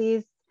 Dorothy,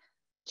 please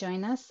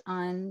join us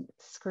on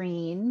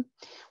screen.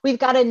 We've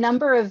got a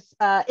number of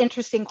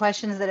interesting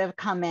questions that have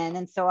come in,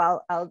 and so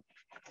I'll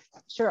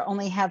sure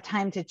only have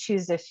time to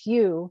choose a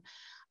few.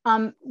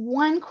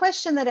 One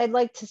question that I'd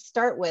like to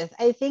start with,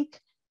 I think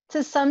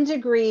to some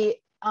degree,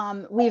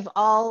 we've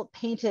all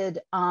painted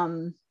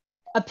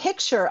a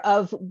picture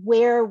of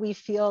where we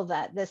feel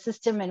that the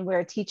system and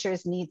where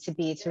teachers need to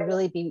be to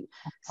really be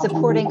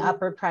supporting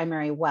upper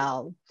primary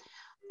well.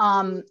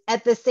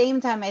 At the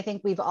same time, I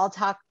think we've all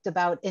talked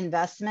about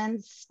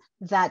investments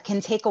that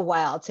can take a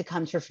while to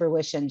come to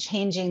fruition.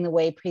 Changing the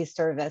way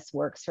pre-service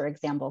works, for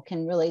example,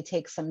 can really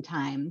take some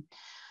time.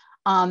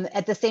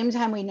 At the same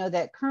time, we know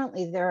that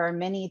currently there are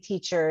many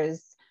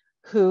teachers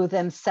who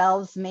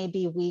themselves may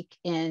be weak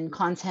in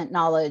content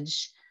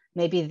knowledge.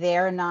 Maybe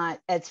they're not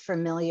as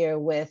familiar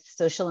with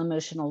social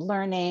emotional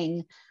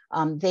learning.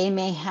 They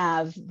may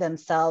have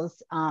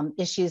themselves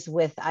issues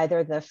with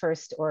either the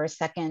first or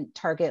second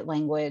target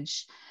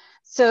language.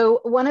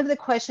 So one of the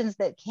questions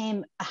that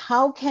came,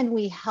 how can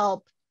we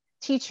help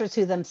teachers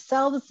who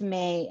themselves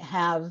may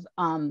have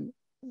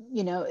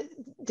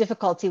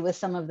difficulty with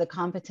some of the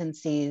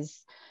competencies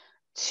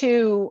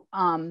to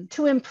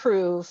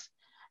improve?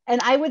 And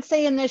I would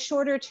say in the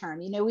shorter term,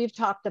 we've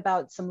talked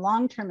about some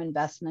long-term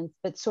investments,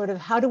 but sort of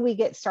how do we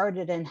get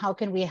started and how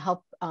can we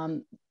help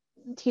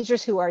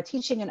teachers who are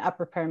teaching in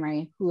upper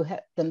primary who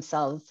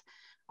themselves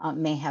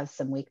may have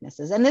some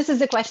weaknesses? And this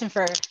is a question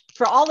for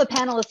all the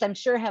panelists, I'm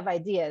sure have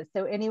ideas.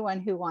 So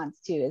anyone who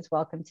wants to is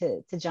welcome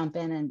to jump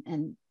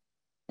in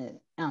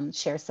and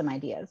share some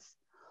ideas,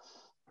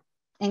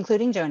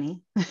 including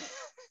Joni.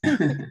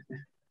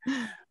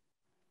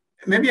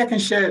 Maybe I can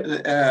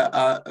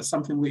share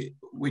something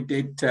we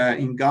did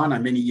in Ghana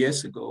many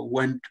years ago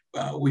when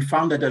we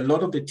found that a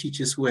lot of the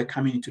teachers who were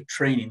coming into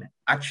training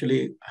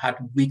actually had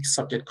weak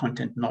subject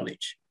content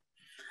knowledge.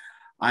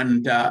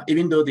 And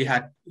even though they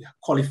had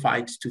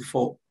qualified to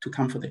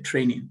come for the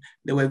training,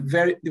 there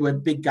were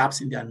big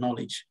gaps in their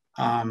knowledge,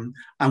 and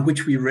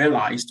which we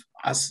realized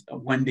as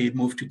when they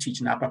moved to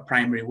teaching upper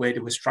primary, where they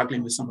were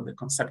struggling with some of the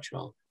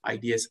conceptual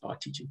ideas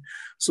about teaching.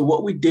 So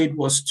what we did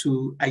was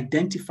to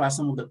identify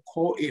some of the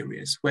core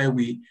areas where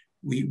we've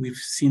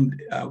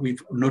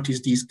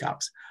noticed these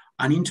gaps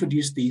and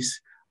introduce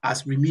these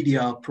as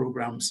remedial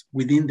programs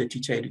within the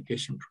teacher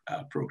education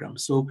program.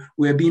 So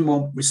we're being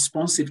more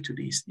responsive to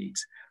these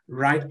needs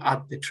right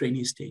at the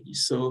training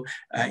stages. So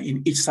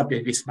in each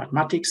subject, it's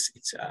mathematics,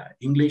 it's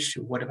English,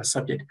 whatever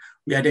subject,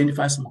 we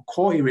identify some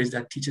core areas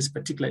that teachers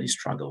particularly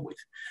struggle with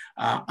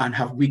and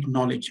have weak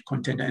knowledge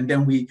content. And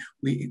then we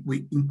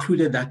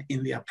included that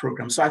in their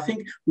program. So I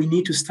think we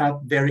need to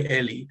start very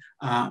early,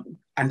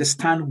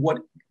 understand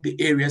what the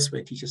areas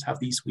where teachers have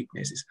these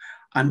weaknesses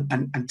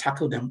and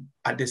tackle them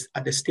at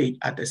the stage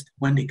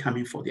when they come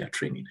in for their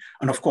training.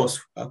 And of course,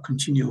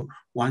 continue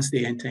once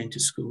they enter into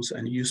schools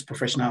and use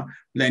professional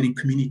learning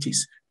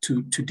communities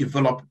to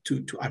develop,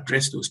 to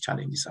address those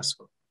challenges as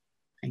well.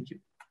 Thank you.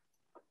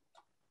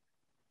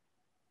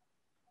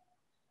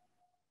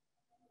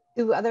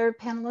 Do other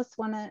panelists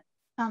want to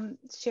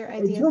share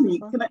ideas? Joni,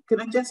 can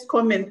I just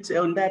comment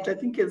on that? I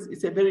think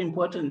it's a very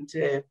important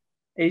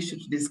issue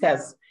to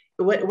discuss.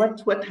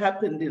 What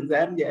happened in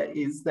Zambia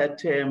is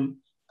that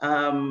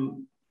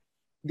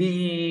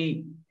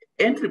the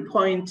entry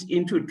point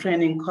into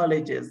training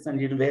colleges and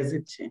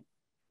university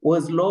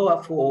was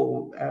lower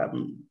for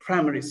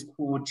primary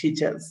school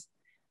teachers.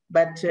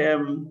 But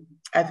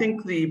I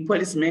think the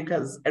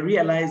policymakers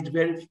realized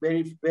very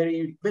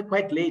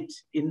quite late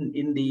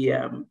in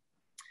the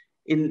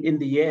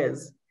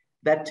years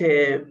that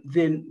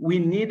then we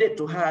needed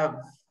to have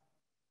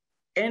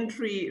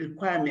entry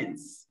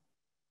requirements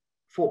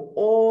for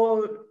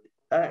all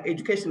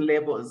education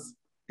levels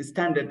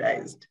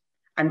standardized.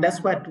 And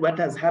that's what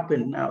has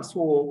happened now.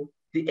 So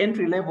the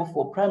entry level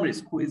for primary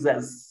school is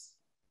as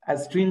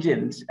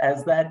stringent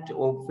as that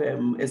of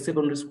a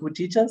secondary school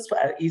teachers for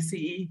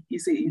ECE,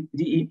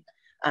 DE,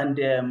 and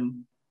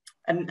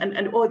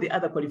all the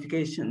other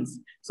qualifications.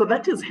 So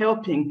that is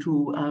helping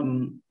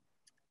to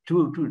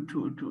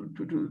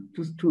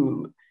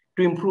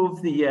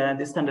improve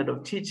the standard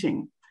of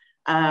teaching.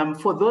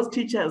 For those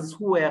teachers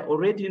who are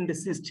already in the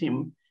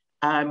system,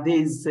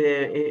 there's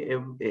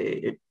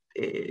a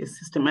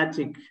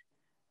systematic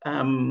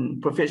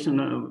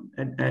professional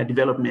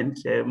development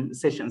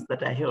sessions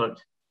that are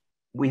held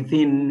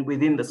within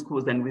the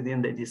schools and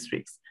within the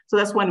districts. So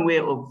that's one way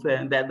of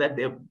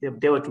that they've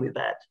dealt with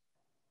that.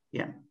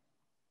 Yeah,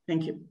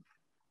 thank you.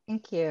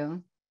 Thank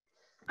you.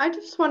 I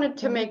just wanted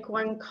to make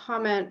one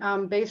comment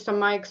based on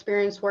my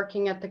experience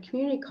working at the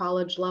community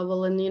college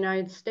level in the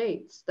United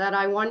States, that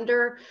I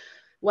wonder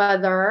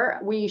whether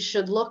we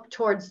should look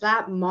towards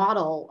that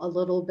model a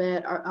little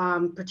bit,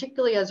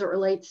 particularly as it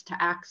relates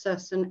to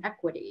access and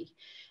equity.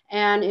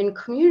 And in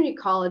community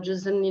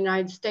colleges in the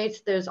United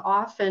States, there's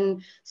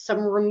often some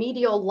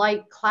remedial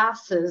light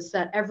classes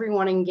that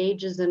everyone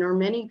engages in, or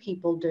many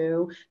people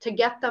do, to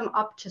get them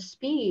up to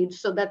speed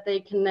so that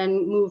they can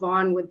then move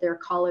on with their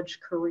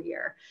college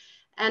career.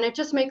 And it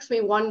just makes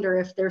me wonder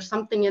if there's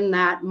something in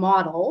that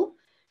model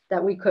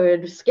that we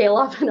could scale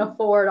up and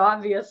afford,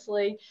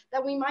 obviously,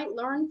 that we might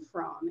learn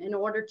from in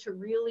order to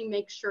really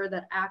make sure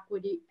that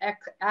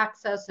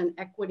access and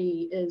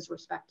equity is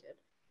respected.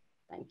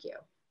 Thank you.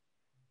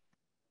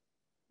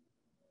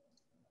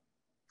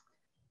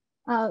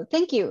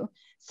 Thank you.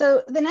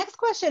 So the next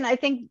question, I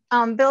think,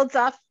 builds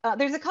off,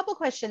 there's a couple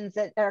questions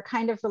that are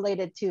kind of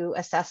related to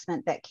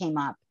assessment that came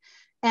up.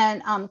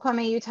 And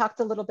Kwame, you talked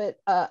a little bit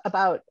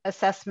about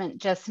assessment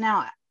just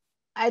now.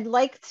 I'd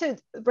like to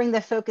bring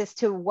the focus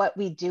to what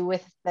we do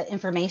with the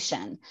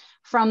information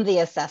from the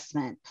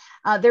assessment.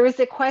 There was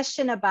a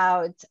question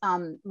about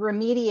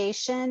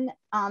remediation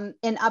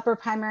in upper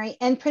primary,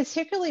 and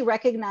particularly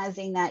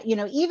recognizing that, you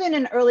know, even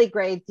in early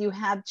grades, you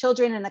have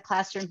children in a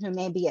classroom who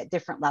may be at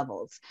different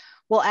levels.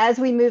 Well, as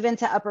we move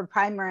into upper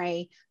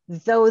primary,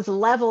 those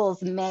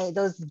levels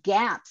those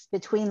gaps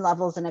between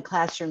levels in a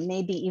classroom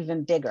may be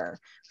even bigger,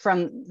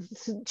 from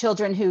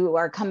children who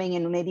are coming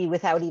in maybe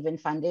without even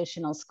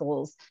foundational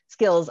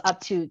skills up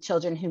to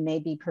children who may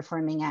be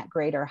performing at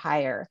grade or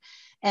higher.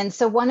 And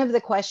so one of the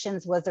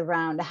questions was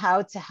around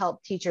how to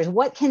help teachers.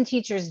 What can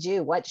teachers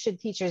do? What should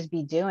teachers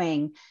be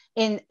doing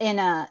in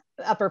a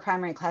upper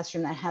primary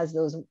classroom that has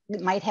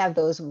might have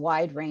those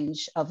wide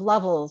range of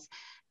levels?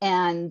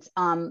 And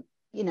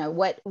you know,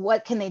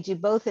 what can they do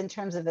both in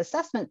terms of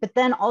assessment, but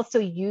then also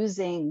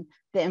using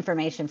the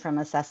information from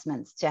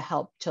assessments to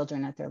help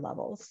children at their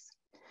levels?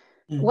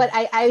 Mm-hmm. What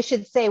I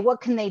should say,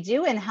 what can they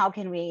do, and how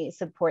can we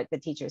support the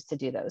teachers to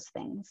do those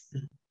things?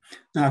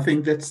 No, I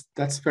think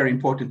that's very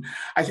important.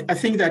 I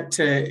think that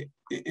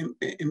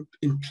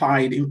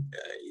implied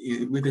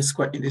with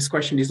this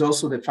question is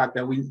also the fact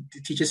that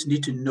the teachers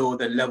need to know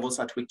the levels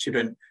at which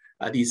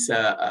these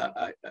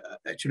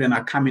children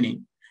are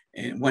coming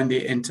in when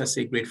they enter,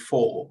 say, grade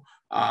 4.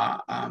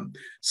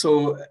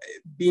 So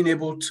being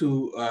able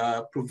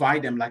to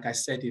provide them, like I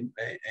said in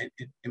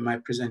my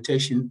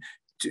presentation,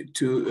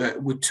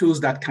 with tools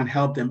that can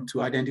help them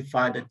to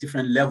identify the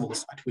different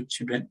levels at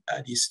which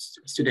these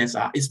students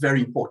are is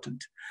very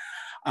important.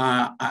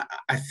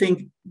 I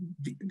think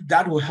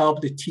that will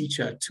help the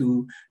teacher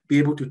to be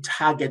able to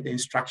target the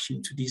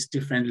instruction to these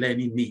different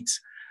learning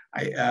needs.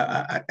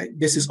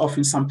 This is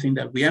often something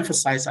that we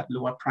emphasize at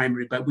lower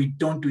primary, but we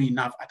don't do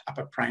enough at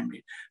upper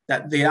primary,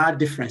 that there are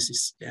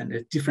differences and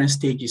the different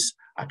stages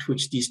at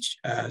which these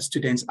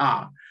students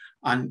are.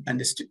 And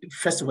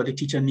first of all, the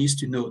teacher needs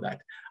to know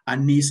that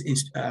and needs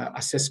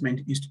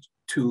assessment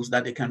tools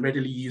that they can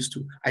readily use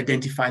to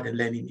identify the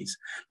learning needs.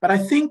 But I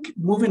think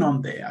moving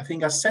on there, I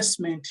think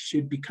assessment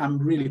should become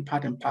really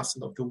part and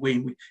parcel of the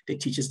way the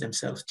teachers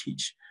themselves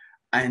teach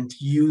and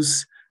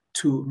use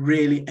to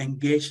really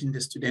engage in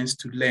the students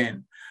to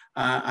learn.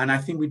 And I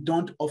think we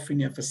don't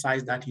often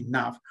emphasize that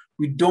enough.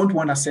 We don't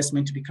want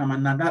assessment to become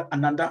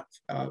another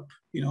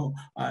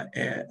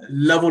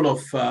level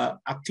of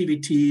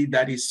activity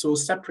that is so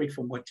separate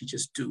from what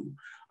teachers do,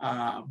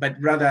 but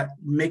rather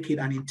make it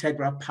an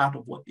integral part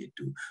of what they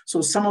do.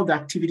 So some of the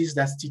activities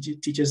that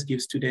teachers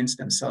give students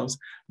themselves,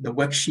 the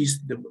worksheets,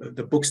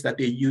 the books that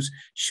they use,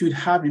 should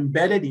have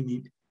embedded in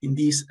it in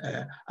these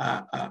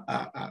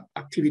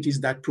activities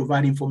that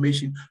provide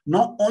information,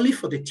 not only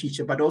for the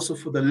teacher, but also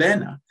for the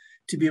learner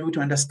to be able to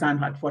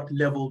understand at what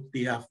level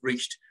they have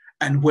reached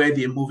and where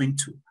they're moving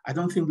to. I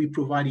don't think we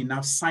provide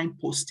enough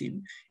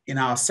signposting in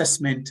our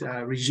assessment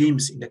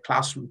regimes in the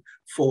classroom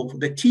for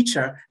the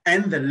teacher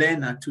and the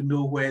learner to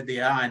know where they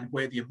are and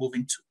where they're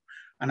moving to.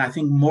 And I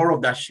think more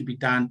of that should be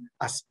done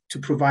to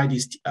provide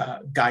these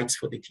guides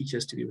for the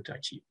teachers to be able to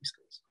achieve these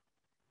goals.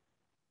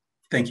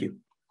 Thank you.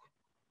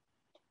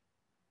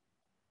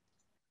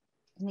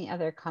 Any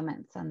other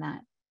comments on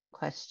that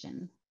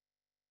question?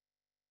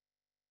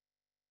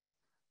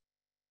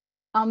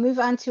 I'll move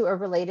on to a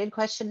related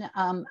question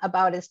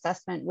about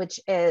assessment, which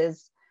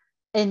is,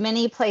 in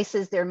many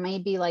places, there may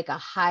be like a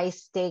high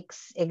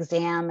stakes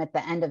exam at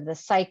the end of the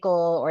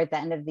cycle or at the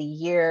end of the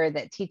year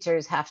that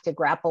teachers have to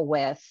grapple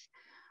with.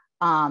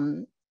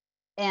 And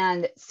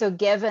so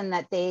given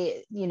that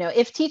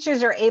if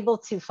teachers are able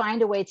to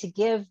find a way to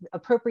give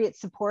appropriate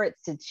support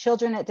to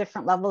children at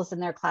different levels in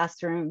their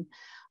classroom,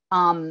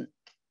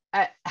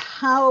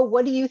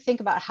 what do you think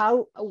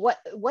about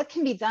what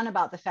can be done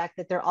about the fact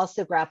that they're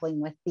also grappling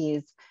with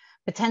these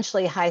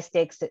potentially high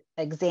stakes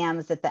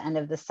exams at the end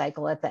of the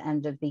cycle, at the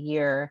end of the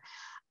year?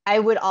 I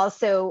would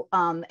also,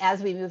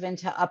 as we move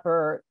into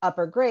upper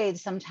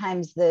grades,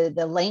 sometimes the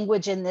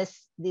language in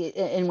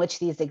which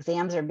these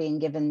exams are being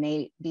given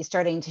may be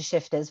starting to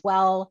shift as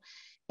well,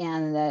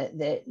 and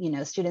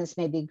the students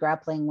may be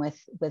grappling with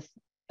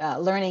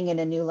learning in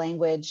a new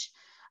language.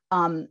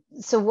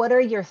 So, what are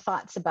your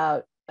thoughts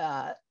about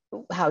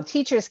how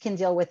teachers can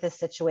deal with this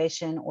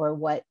situation, or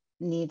what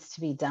needs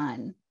to be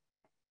done?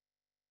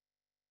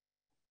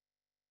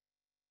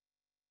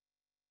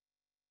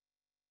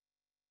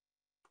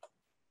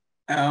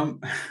 I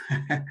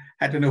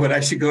don't know what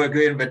I should go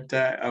again, but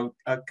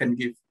I can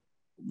give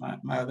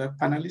my other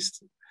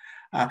panelists.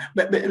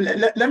 But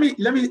let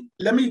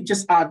me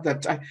just add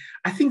that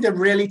I think the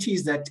reality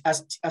is that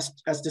as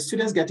the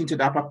students get into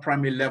the upper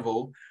primary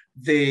level,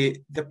 the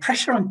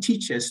pressure on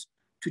teachers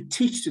to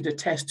teach to the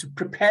test, to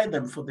prepare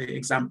them for the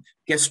exam,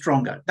 get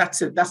stronger. That's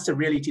the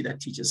reality that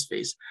teachers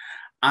face.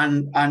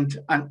 And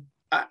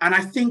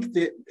I think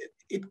that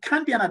it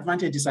can be an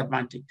advantage,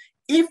 disadvantage.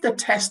 If the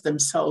tests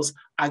themselves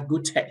are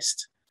good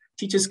tests,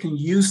 teachers can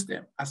use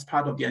them as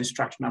part of their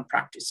instructional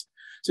practice.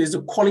 So it's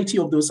the quality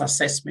of those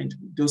assessments,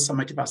 those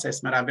summative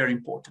assessments are very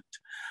important.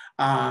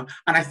 And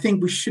I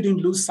think we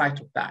shouldn't lose sight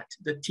of that,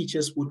 that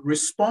teachers would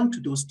respond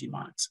to those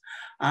demands.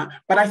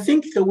 But I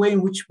think the way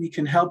in which we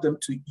can help them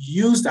to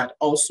use that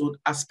also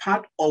as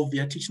part of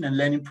their teaching and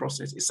learning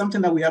process is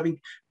something that we haven't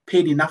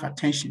paid enough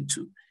attention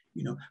to.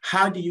 You know,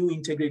 how do you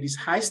integrate these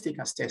high-stake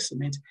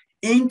assessments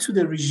into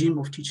the regime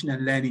of teaching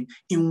and learning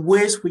in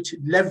ways which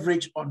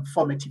leverage on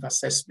formative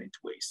assessment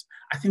ways?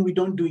 I think we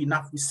don't do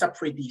enough. We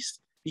separate these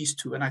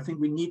two. And I think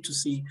we need to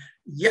see,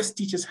 yes,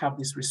 teachers have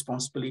this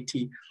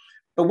responsibility,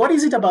 but what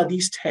is it about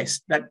these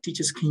tests that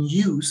teachers can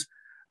use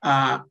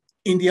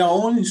in their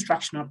own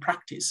instructional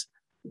practice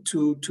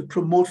to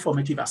promote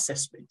formative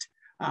assessment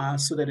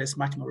so that there's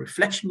much more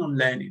reflection on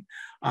learning?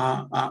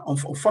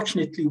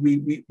 Unfortunately,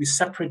 we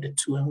separate the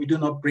two and we do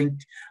not bring,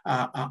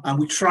 and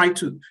we try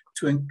to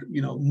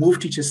move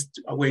teachers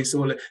away.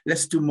 So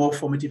let's do more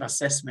formative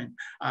assessment.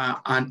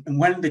 And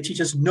when the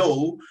teachers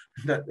know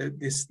that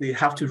they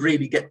have to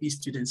really get these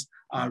students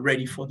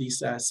ready for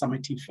these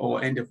summative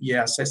or end of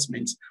year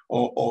assessments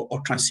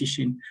or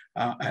transition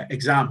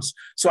exams.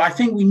 So I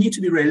think we need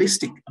to be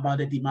realistic about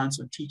the demands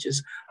on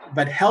teachers,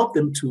 but help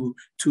them to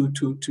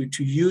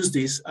use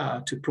this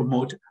to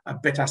promote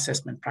better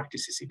assessment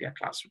practices in their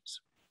classrooms.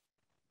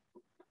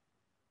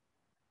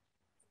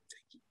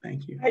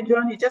 Thank you. Hi,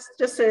 Johnny.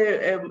 Just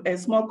a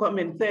small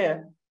comment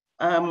there.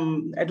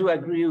 I do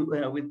agree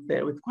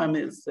with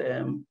Kwame's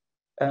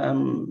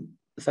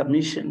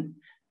submission,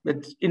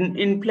 but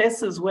in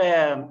places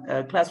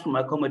where classroom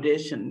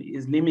accommodation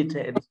is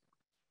limited,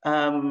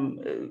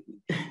 the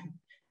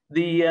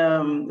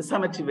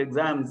summative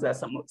exams are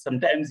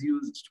sometimes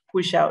used to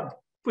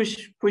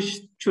push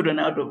children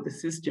out of the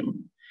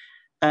system.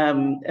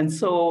 And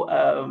so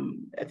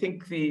I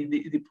think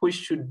the push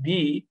should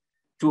be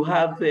to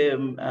have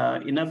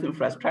enough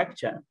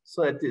infrastructure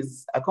so that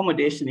there's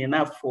accommodation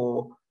enough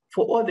for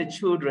all the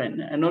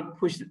children and not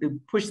push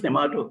them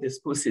out of the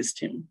school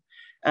system,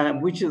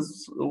 which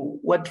is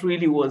what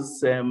really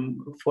was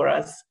for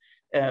us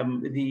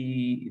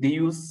the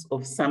use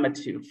of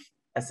summative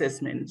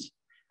assessment.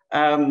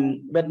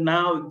 But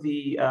now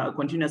the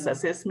continuous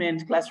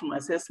assessment, classroom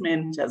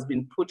assessment has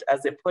been put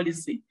as a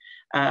policy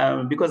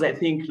because I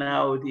think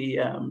now we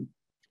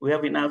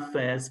have enough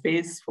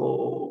space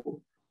for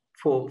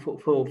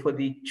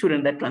the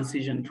children that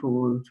transition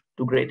to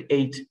grade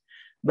 8.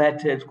 But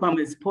to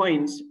Kwame's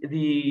point,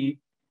 the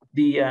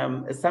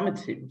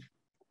summative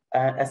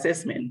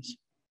assessment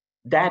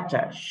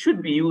data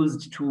should be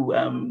used to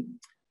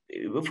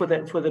for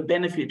the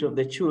benefit of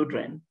the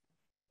children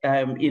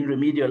in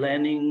remedial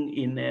learning,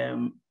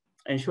 in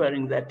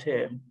ensuring that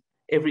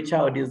every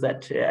child is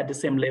at the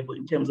same level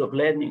in terms of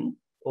learning,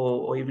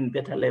 or even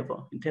better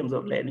level in terms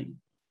of learning.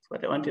 That's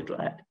what I wanted to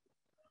add.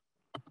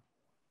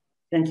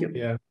 Thank you.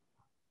 Yeah.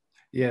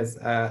 Yes,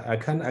 I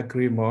can't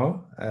agree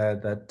more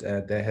that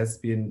there has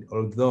been,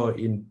 although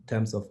in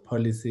terms of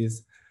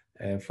policies,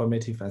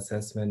 formative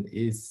assessment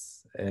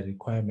is a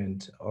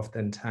requirement.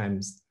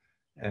 Oftentimes,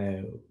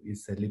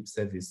 it's a lip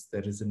service.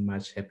 There isn't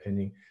much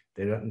happening.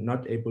 They're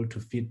not able to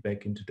feed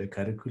back into the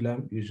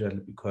curriculum,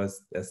 usually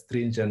because they're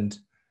stringent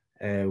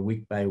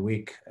week by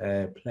week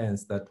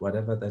plans that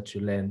whatever that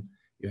you learn,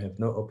 you have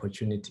no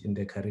opportunity in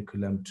the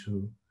curriculum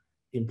to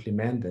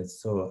implement it.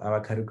 So our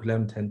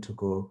curriculum tend to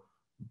go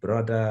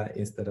broader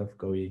instead of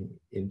going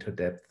into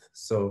depth.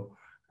 So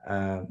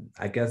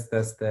I guess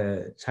that's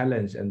the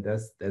challenge, and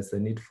there's a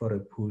need for a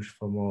push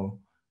for more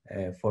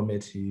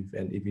formative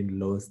and even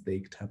low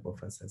stake type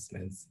of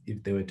assessments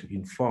if they were to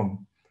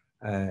inform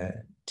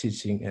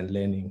teaching and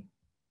learning.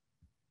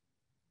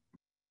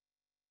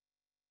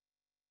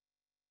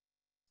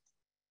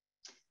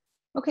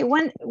 Okay,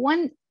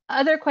 one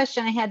other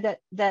question I had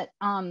that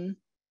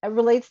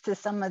relates to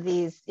some of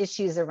these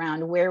issues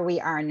around where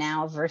we are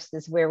now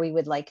versus where we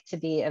would like to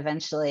be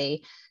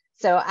eventually.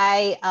 So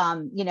I,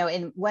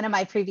 in one of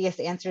my previous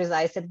answers,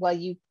 I said, well,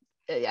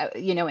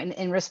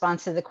 in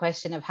response to the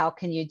question of how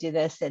can you do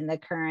this in the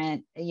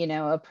current,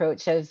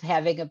 approach of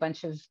having a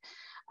bunch of,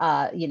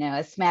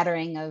 a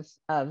smattering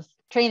of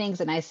trainings,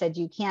 and I said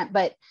you can't.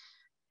 But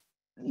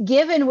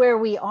given where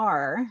we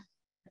are,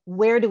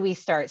 where do we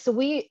start? So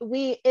we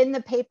in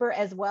the paper,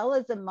 as well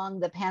as among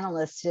the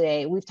panelists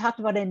today, we've talked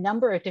about a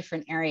number of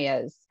different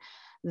areas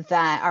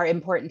that are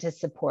important to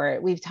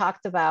support. We've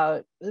talked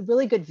about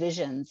really good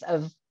visions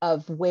of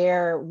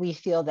where we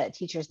feel that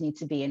teachers need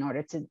to be in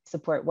order to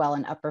support well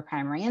in upper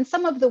primary, and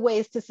some of the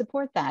ways to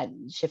support that,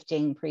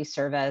 shifting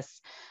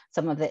pre-service,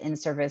 some of the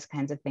in-service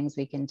kinds of things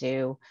we can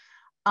do.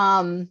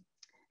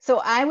 So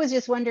I was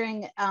just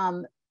wondering,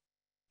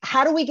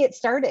 how do we get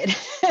started?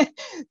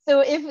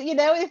 So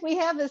if we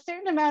have a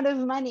certain amount of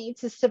money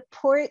to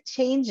support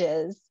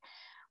changes,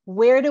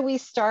 where do we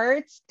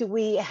start? Do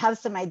we have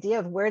some idea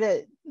of where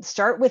to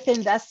start with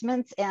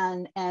investments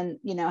and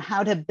you know,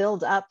 how to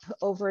build up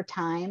over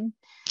time?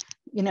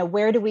 You know,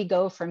 where do we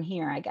go from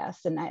here, I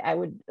guess? And I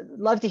would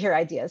love to hear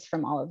ideas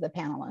from all of the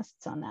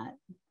panelists on that.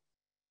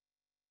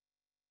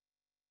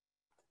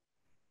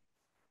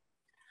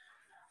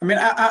 I mean,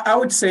 I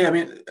would say, I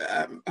mean,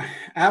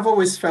 I've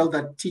always felt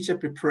that teacher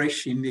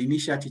preparation, the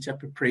initial teacher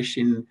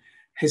preparation,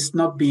 has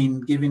not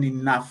been given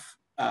enough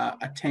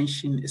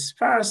attention as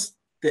far as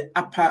the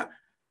upper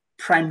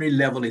primary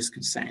level is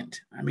concerned.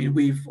 I mean,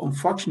 we've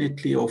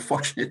unfortunately or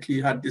fortunately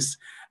had this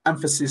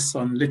emphasis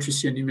on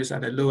literacy and numeracy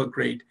at a lower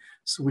grade,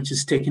 so which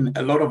is taking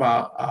a lot of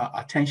our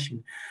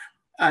attention.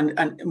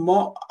 And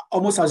more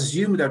almost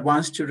assume that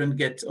once children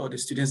get, or the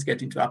students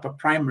get into upper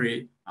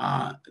primary,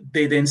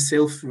 they then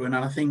sail through. And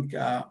I think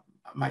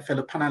my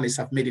fellow panelists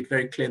have made it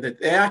very clear that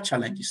there are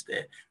challenges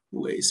there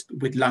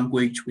with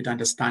language, with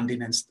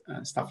understanding and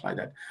stuff like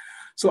that.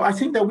 So I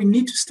think that we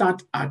need to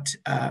start at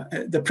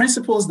the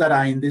principles that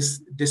are in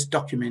this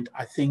document.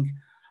 I think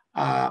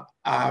are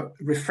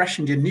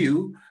refreshing and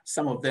new,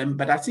 some of them,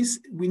 but at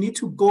least we need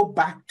to go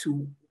back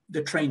to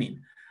the training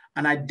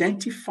and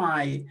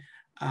identify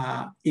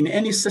in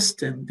any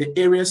system the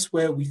areas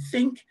where we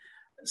think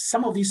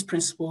some of these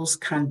principles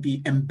can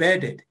be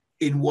embedded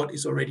in what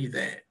is already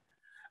there.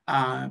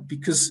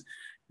 Because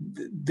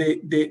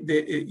we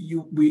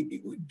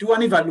do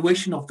an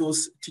evaluation of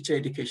those teacher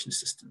education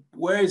systems.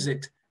 Where is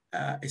it?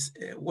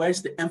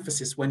 Where's the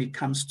emphasis when it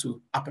comes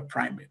to upper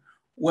primary?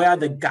 Where are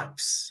the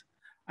gaps?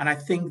 And I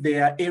think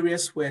there are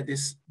areas where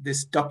this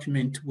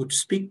document would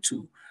speak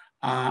to,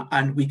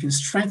 and we can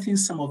strengthen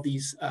some of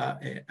these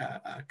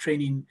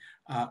training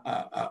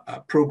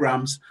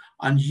programs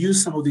and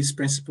use some of these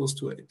principles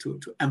to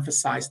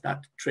emphasize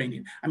that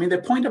training. I mean, the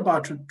point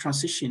about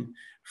transition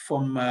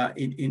from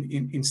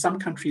in some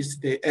countries,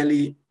 the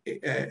early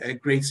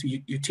grades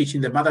you teach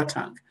in the mother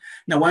tongue.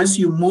 Now, once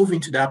you move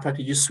into the upper,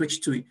 you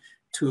switch to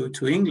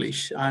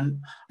English,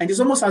 and it's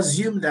almost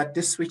assumed that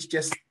this switch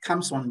just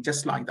comes on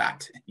just like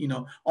that. You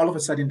know, all of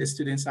a sudden the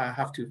students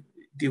have to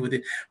deal with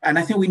it. And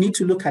I think we need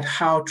to look at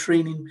how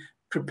training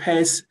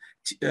prepares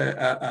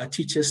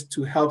teachers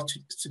to help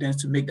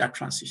students to make that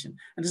transition.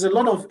 And there's a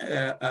lot of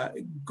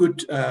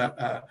good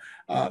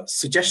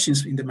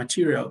suggestions in the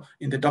material,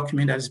 in the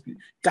document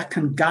that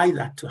can guide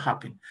that to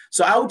happen.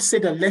 So I would say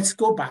that let's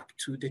go back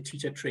to the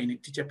teacher training,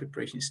 teacher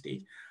preparation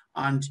stage,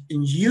 and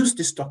use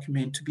this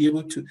document to be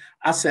able to,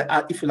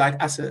 if you like,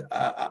 as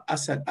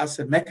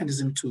a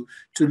mechanism to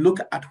look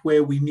at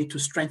where we need to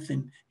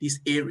strengthen these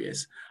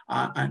areas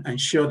and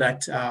ensure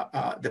that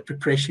the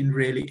preparation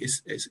really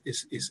is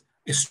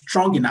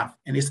strong enough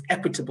and is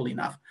equitable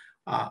enough.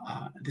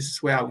 This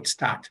is where I would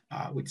start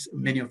with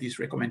many of these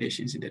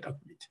recommendations in the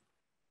document.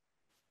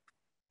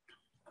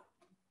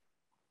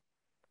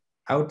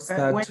 I would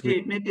start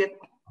Wendy, maybe,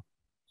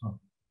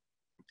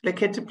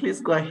 Lekete, please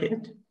go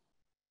ahead.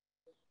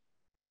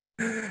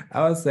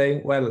 I was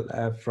saying, well,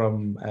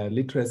 from a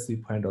literacy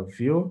point of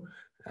view,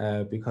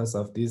 because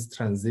of this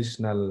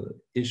transitional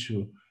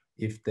issue,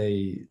 if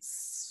they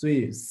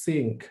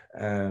think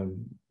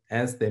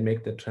as they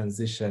make the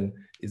transition,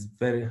 it's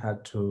very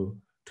hard to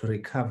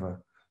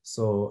recover.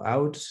 So I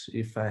would,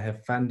 if I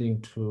have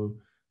funding to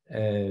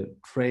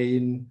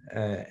train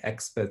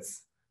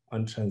experts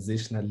on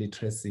transitional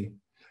literacy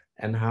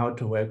and how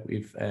to work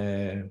with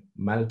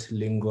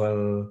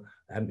multilingual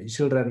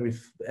children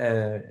with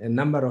a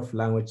number of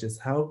languages,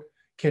 how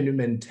can you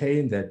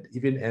maintain that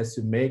even as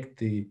you make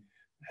the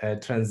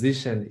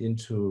transition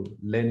into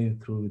learning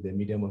through the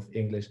medium of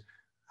English?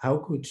 How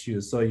could you?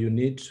 So you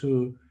need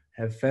to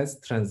have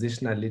first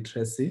transitional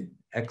literacy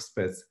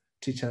experts,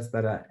 teachers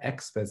that are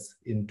experts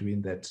in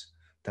doing that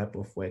type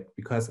of work.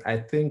 Because I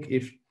think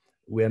if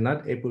we are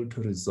not able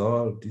to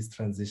resolve this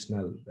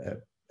transitional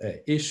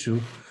issue,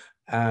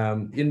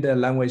 in the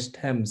language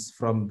terms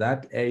from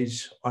that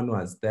age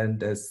onwards, then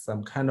there's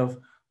some kind of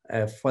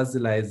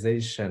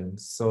fossilization.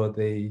 So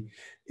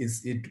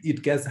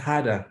it gets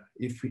harder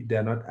if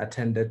they're not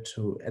attended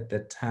to at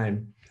that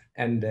time.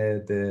 And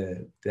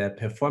their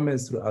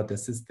performance throughout the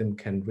system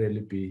can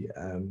really be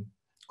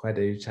quite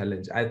a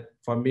challenge.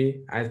 For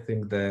me, I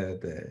think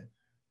the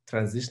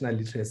transitional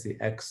literacy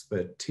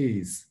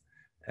expertise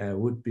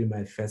would be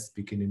my first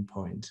beginning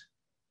point.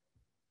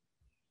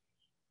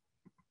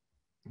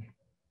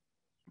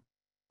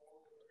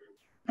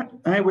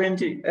 Hi,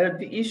 Wendy.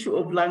 The issue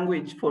of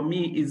language for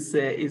me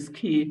is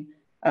key,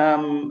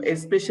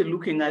 especially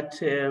looking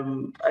at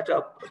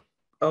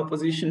our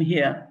position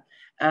here.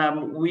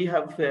 We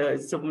have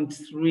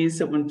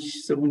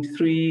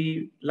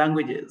 73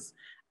 languages,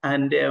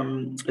 and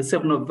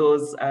 7 of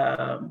those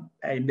are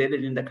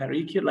embedded in the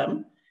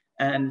curriculum.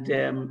 And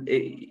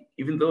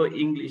even though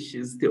English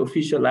is the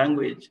official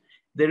language,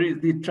 there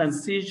is the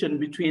transition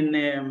between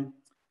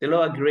the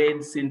lower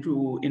grades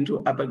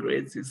into upper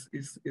grades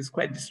is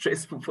quite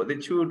distressful for the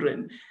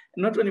children.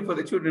 Not only for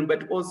the children,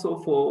 but also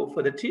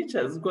for the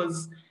teachers,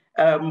 because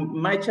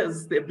much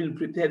as they've been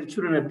prepared, the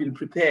children have been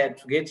prepared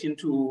to get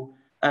into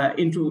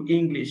into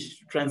English,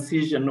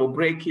 transition or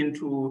break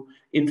into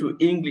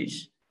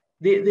English,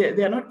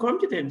 they are not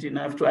competent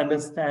enough to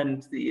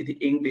understand the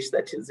English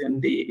that is in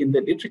the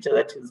literature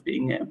that is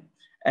being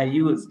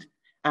used.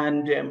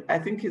 And I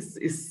think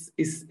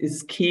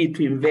it's key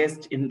to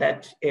invest in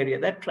that area.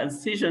 That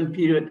transition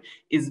period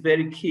is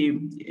very key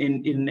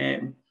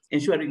in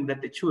ensuring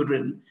that the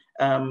children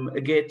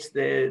get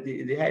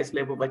the highest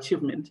level of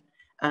achievement.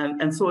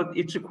 And so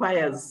it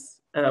requires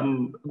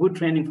good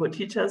training for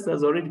teachers,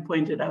 as already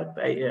pointed out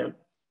by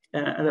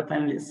other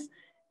panelists.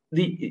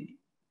 The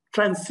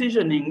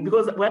transitioning,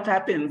 because what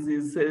happens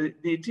is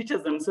the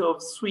teachers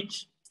themselves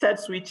start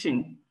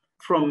switching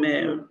from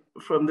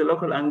the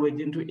local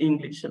language into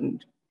English,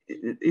 and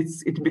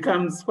it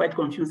becomes quite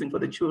confusing for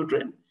the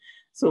children.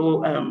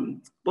 So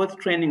both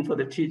training for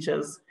the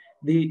teachers,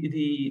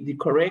 the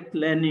correct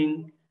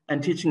learning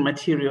and teaching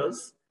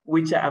materials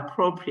which are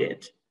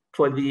appropriate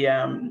for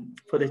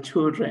the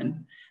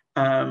children,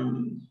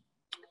 and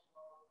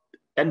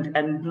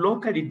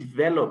locally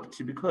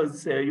developed,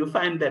 because you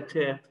find that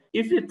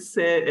if it's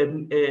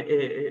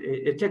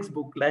a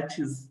textbook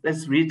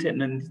that's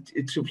written and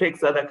it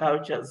reflects other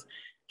cultures,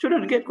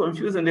 children get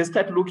confused and they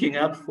start looking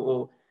up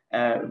for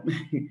a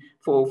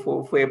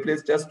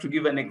place. Just to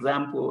give an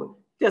example,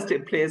 just a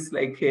place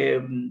like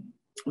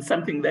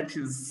something that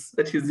is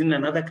in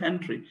another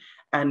country,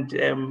 and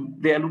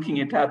they are looking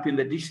it up in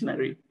the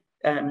dictionary.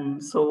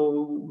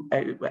 So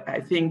I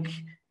think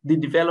the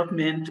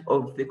development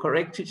of the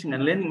correct teaching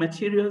and learning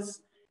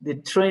materials, the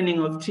training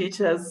of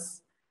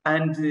teachers,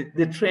 and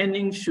the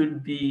training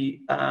should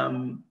be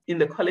in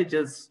the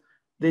colleges.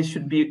 They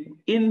should be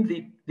in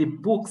the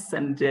books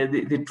and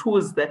the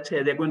tools that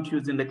they're going to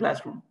use in the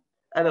classroom.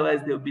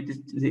 Otherwise, they'll be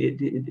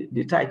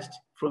detached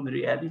from the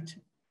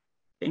reality.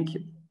 Thank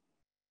you.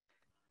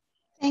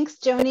 Thanks,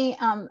 Joni.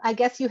 I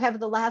guess you have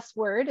the last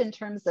word in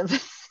terms of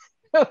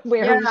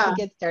where we should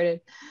get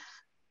started.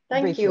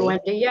 Thank you,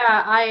 Wendy.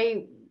 Yeah,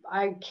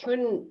 I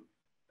couldn't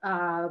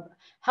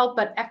help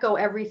but echo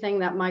everything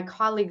that my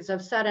colleagues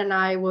have said, and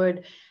I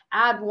would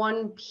add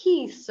one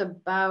piece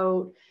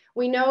about,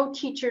 we know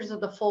teachers are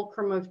the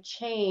fulcrum of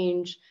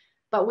change,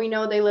 but we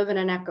know they live in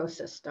an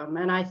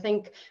ecosystem. And I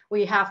think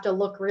we have to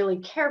look really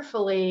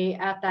carefully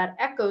at that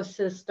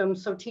ecosystem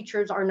so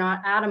teachers are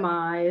not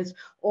atomized,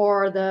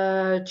 or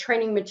the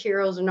training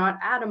materials are not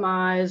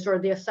atomized, or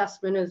the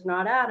assessment is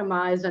not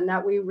atomized, and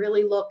that we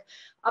really look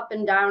up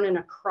and down and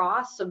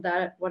across of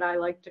that, what I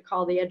like to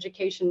call the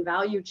education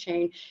value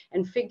chain,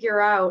 and figure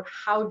out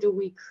how do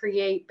we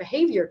create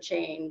behavior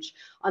change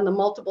on the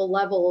multiple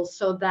levels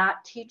so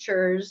that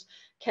teachers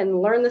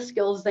can learn the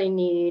skills they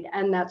need,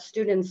 and that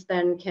students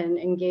then can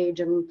engage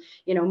in,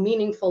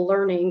 meaningful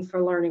learning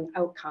for learning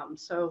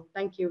outcomes. So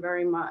thank you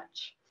very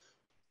much.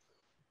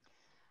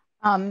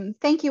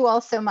 Thank you all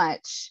so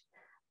much.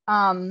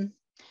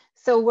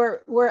 So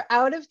we're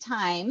out of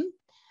time,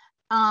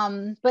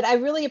 but I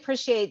really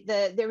appreciate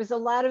there was a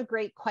lot of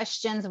great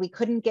questions. We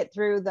couldn't get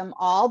through them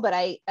all,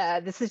 but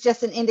this is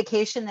just an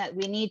indication that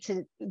we need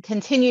to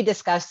continue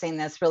discussing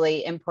this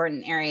really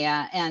important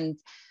area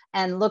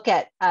and look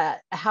at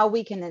how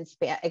we can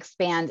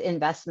expand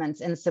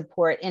investments and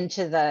support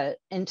into the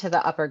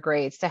upper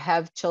grades to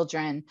have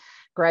children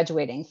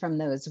graduating from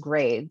those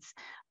grades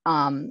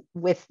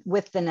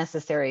with the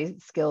necessary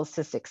skills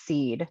to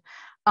succeed.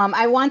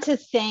 I want to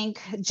thank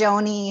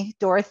Joni,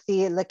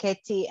 Dorothy,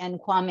 Leketi, and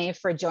Kwame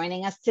for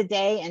joining us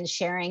today and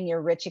sharing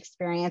your rich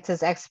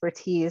experiences,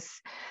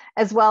 expertise,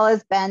 as well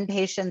as Ben,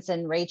 Patience,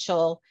 and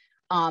Rachel,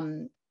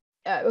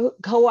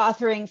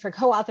 co-authoring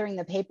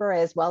the paper,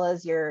 as well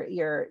as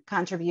your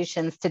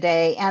contributions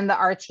today, and the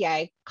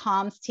RTI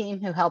comms team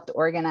who helped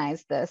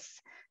organize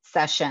this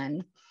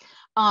session.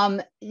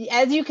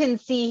 As you can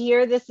see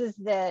here, this is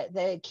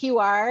the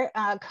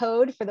QR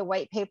code for the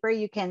white paper.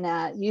 You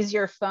can use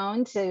your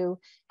phone to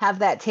have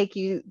that take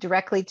you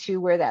directly to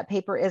where that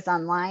paper is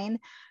online.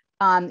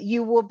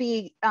 You will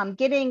be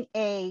getting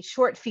a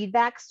short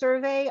feedback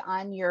survey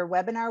on your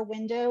webinar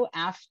window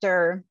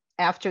after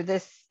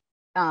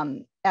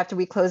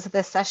we close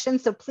this session.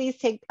 So please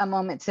take a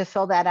moment to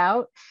fill that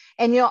out.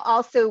 And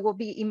we'll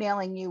be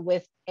emailing you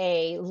with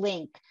a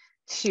link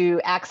to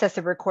access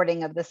a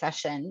recording of the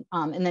session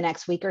in the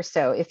next week or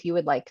so, if you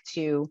would like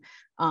to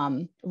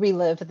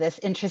relive this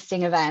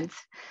interesting event.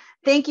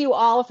 Thank you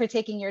all for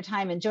taking your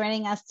time and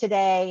joining us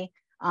today,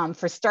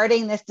 for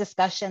starting this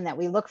discussion that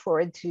we look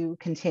forward to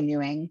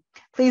continuing.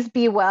 Please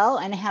be well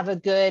and have a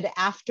good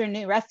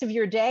afternoon, rest of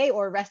your day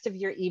or rest of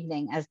your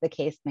evening, as the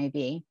case may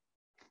be.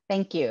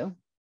 Thank you.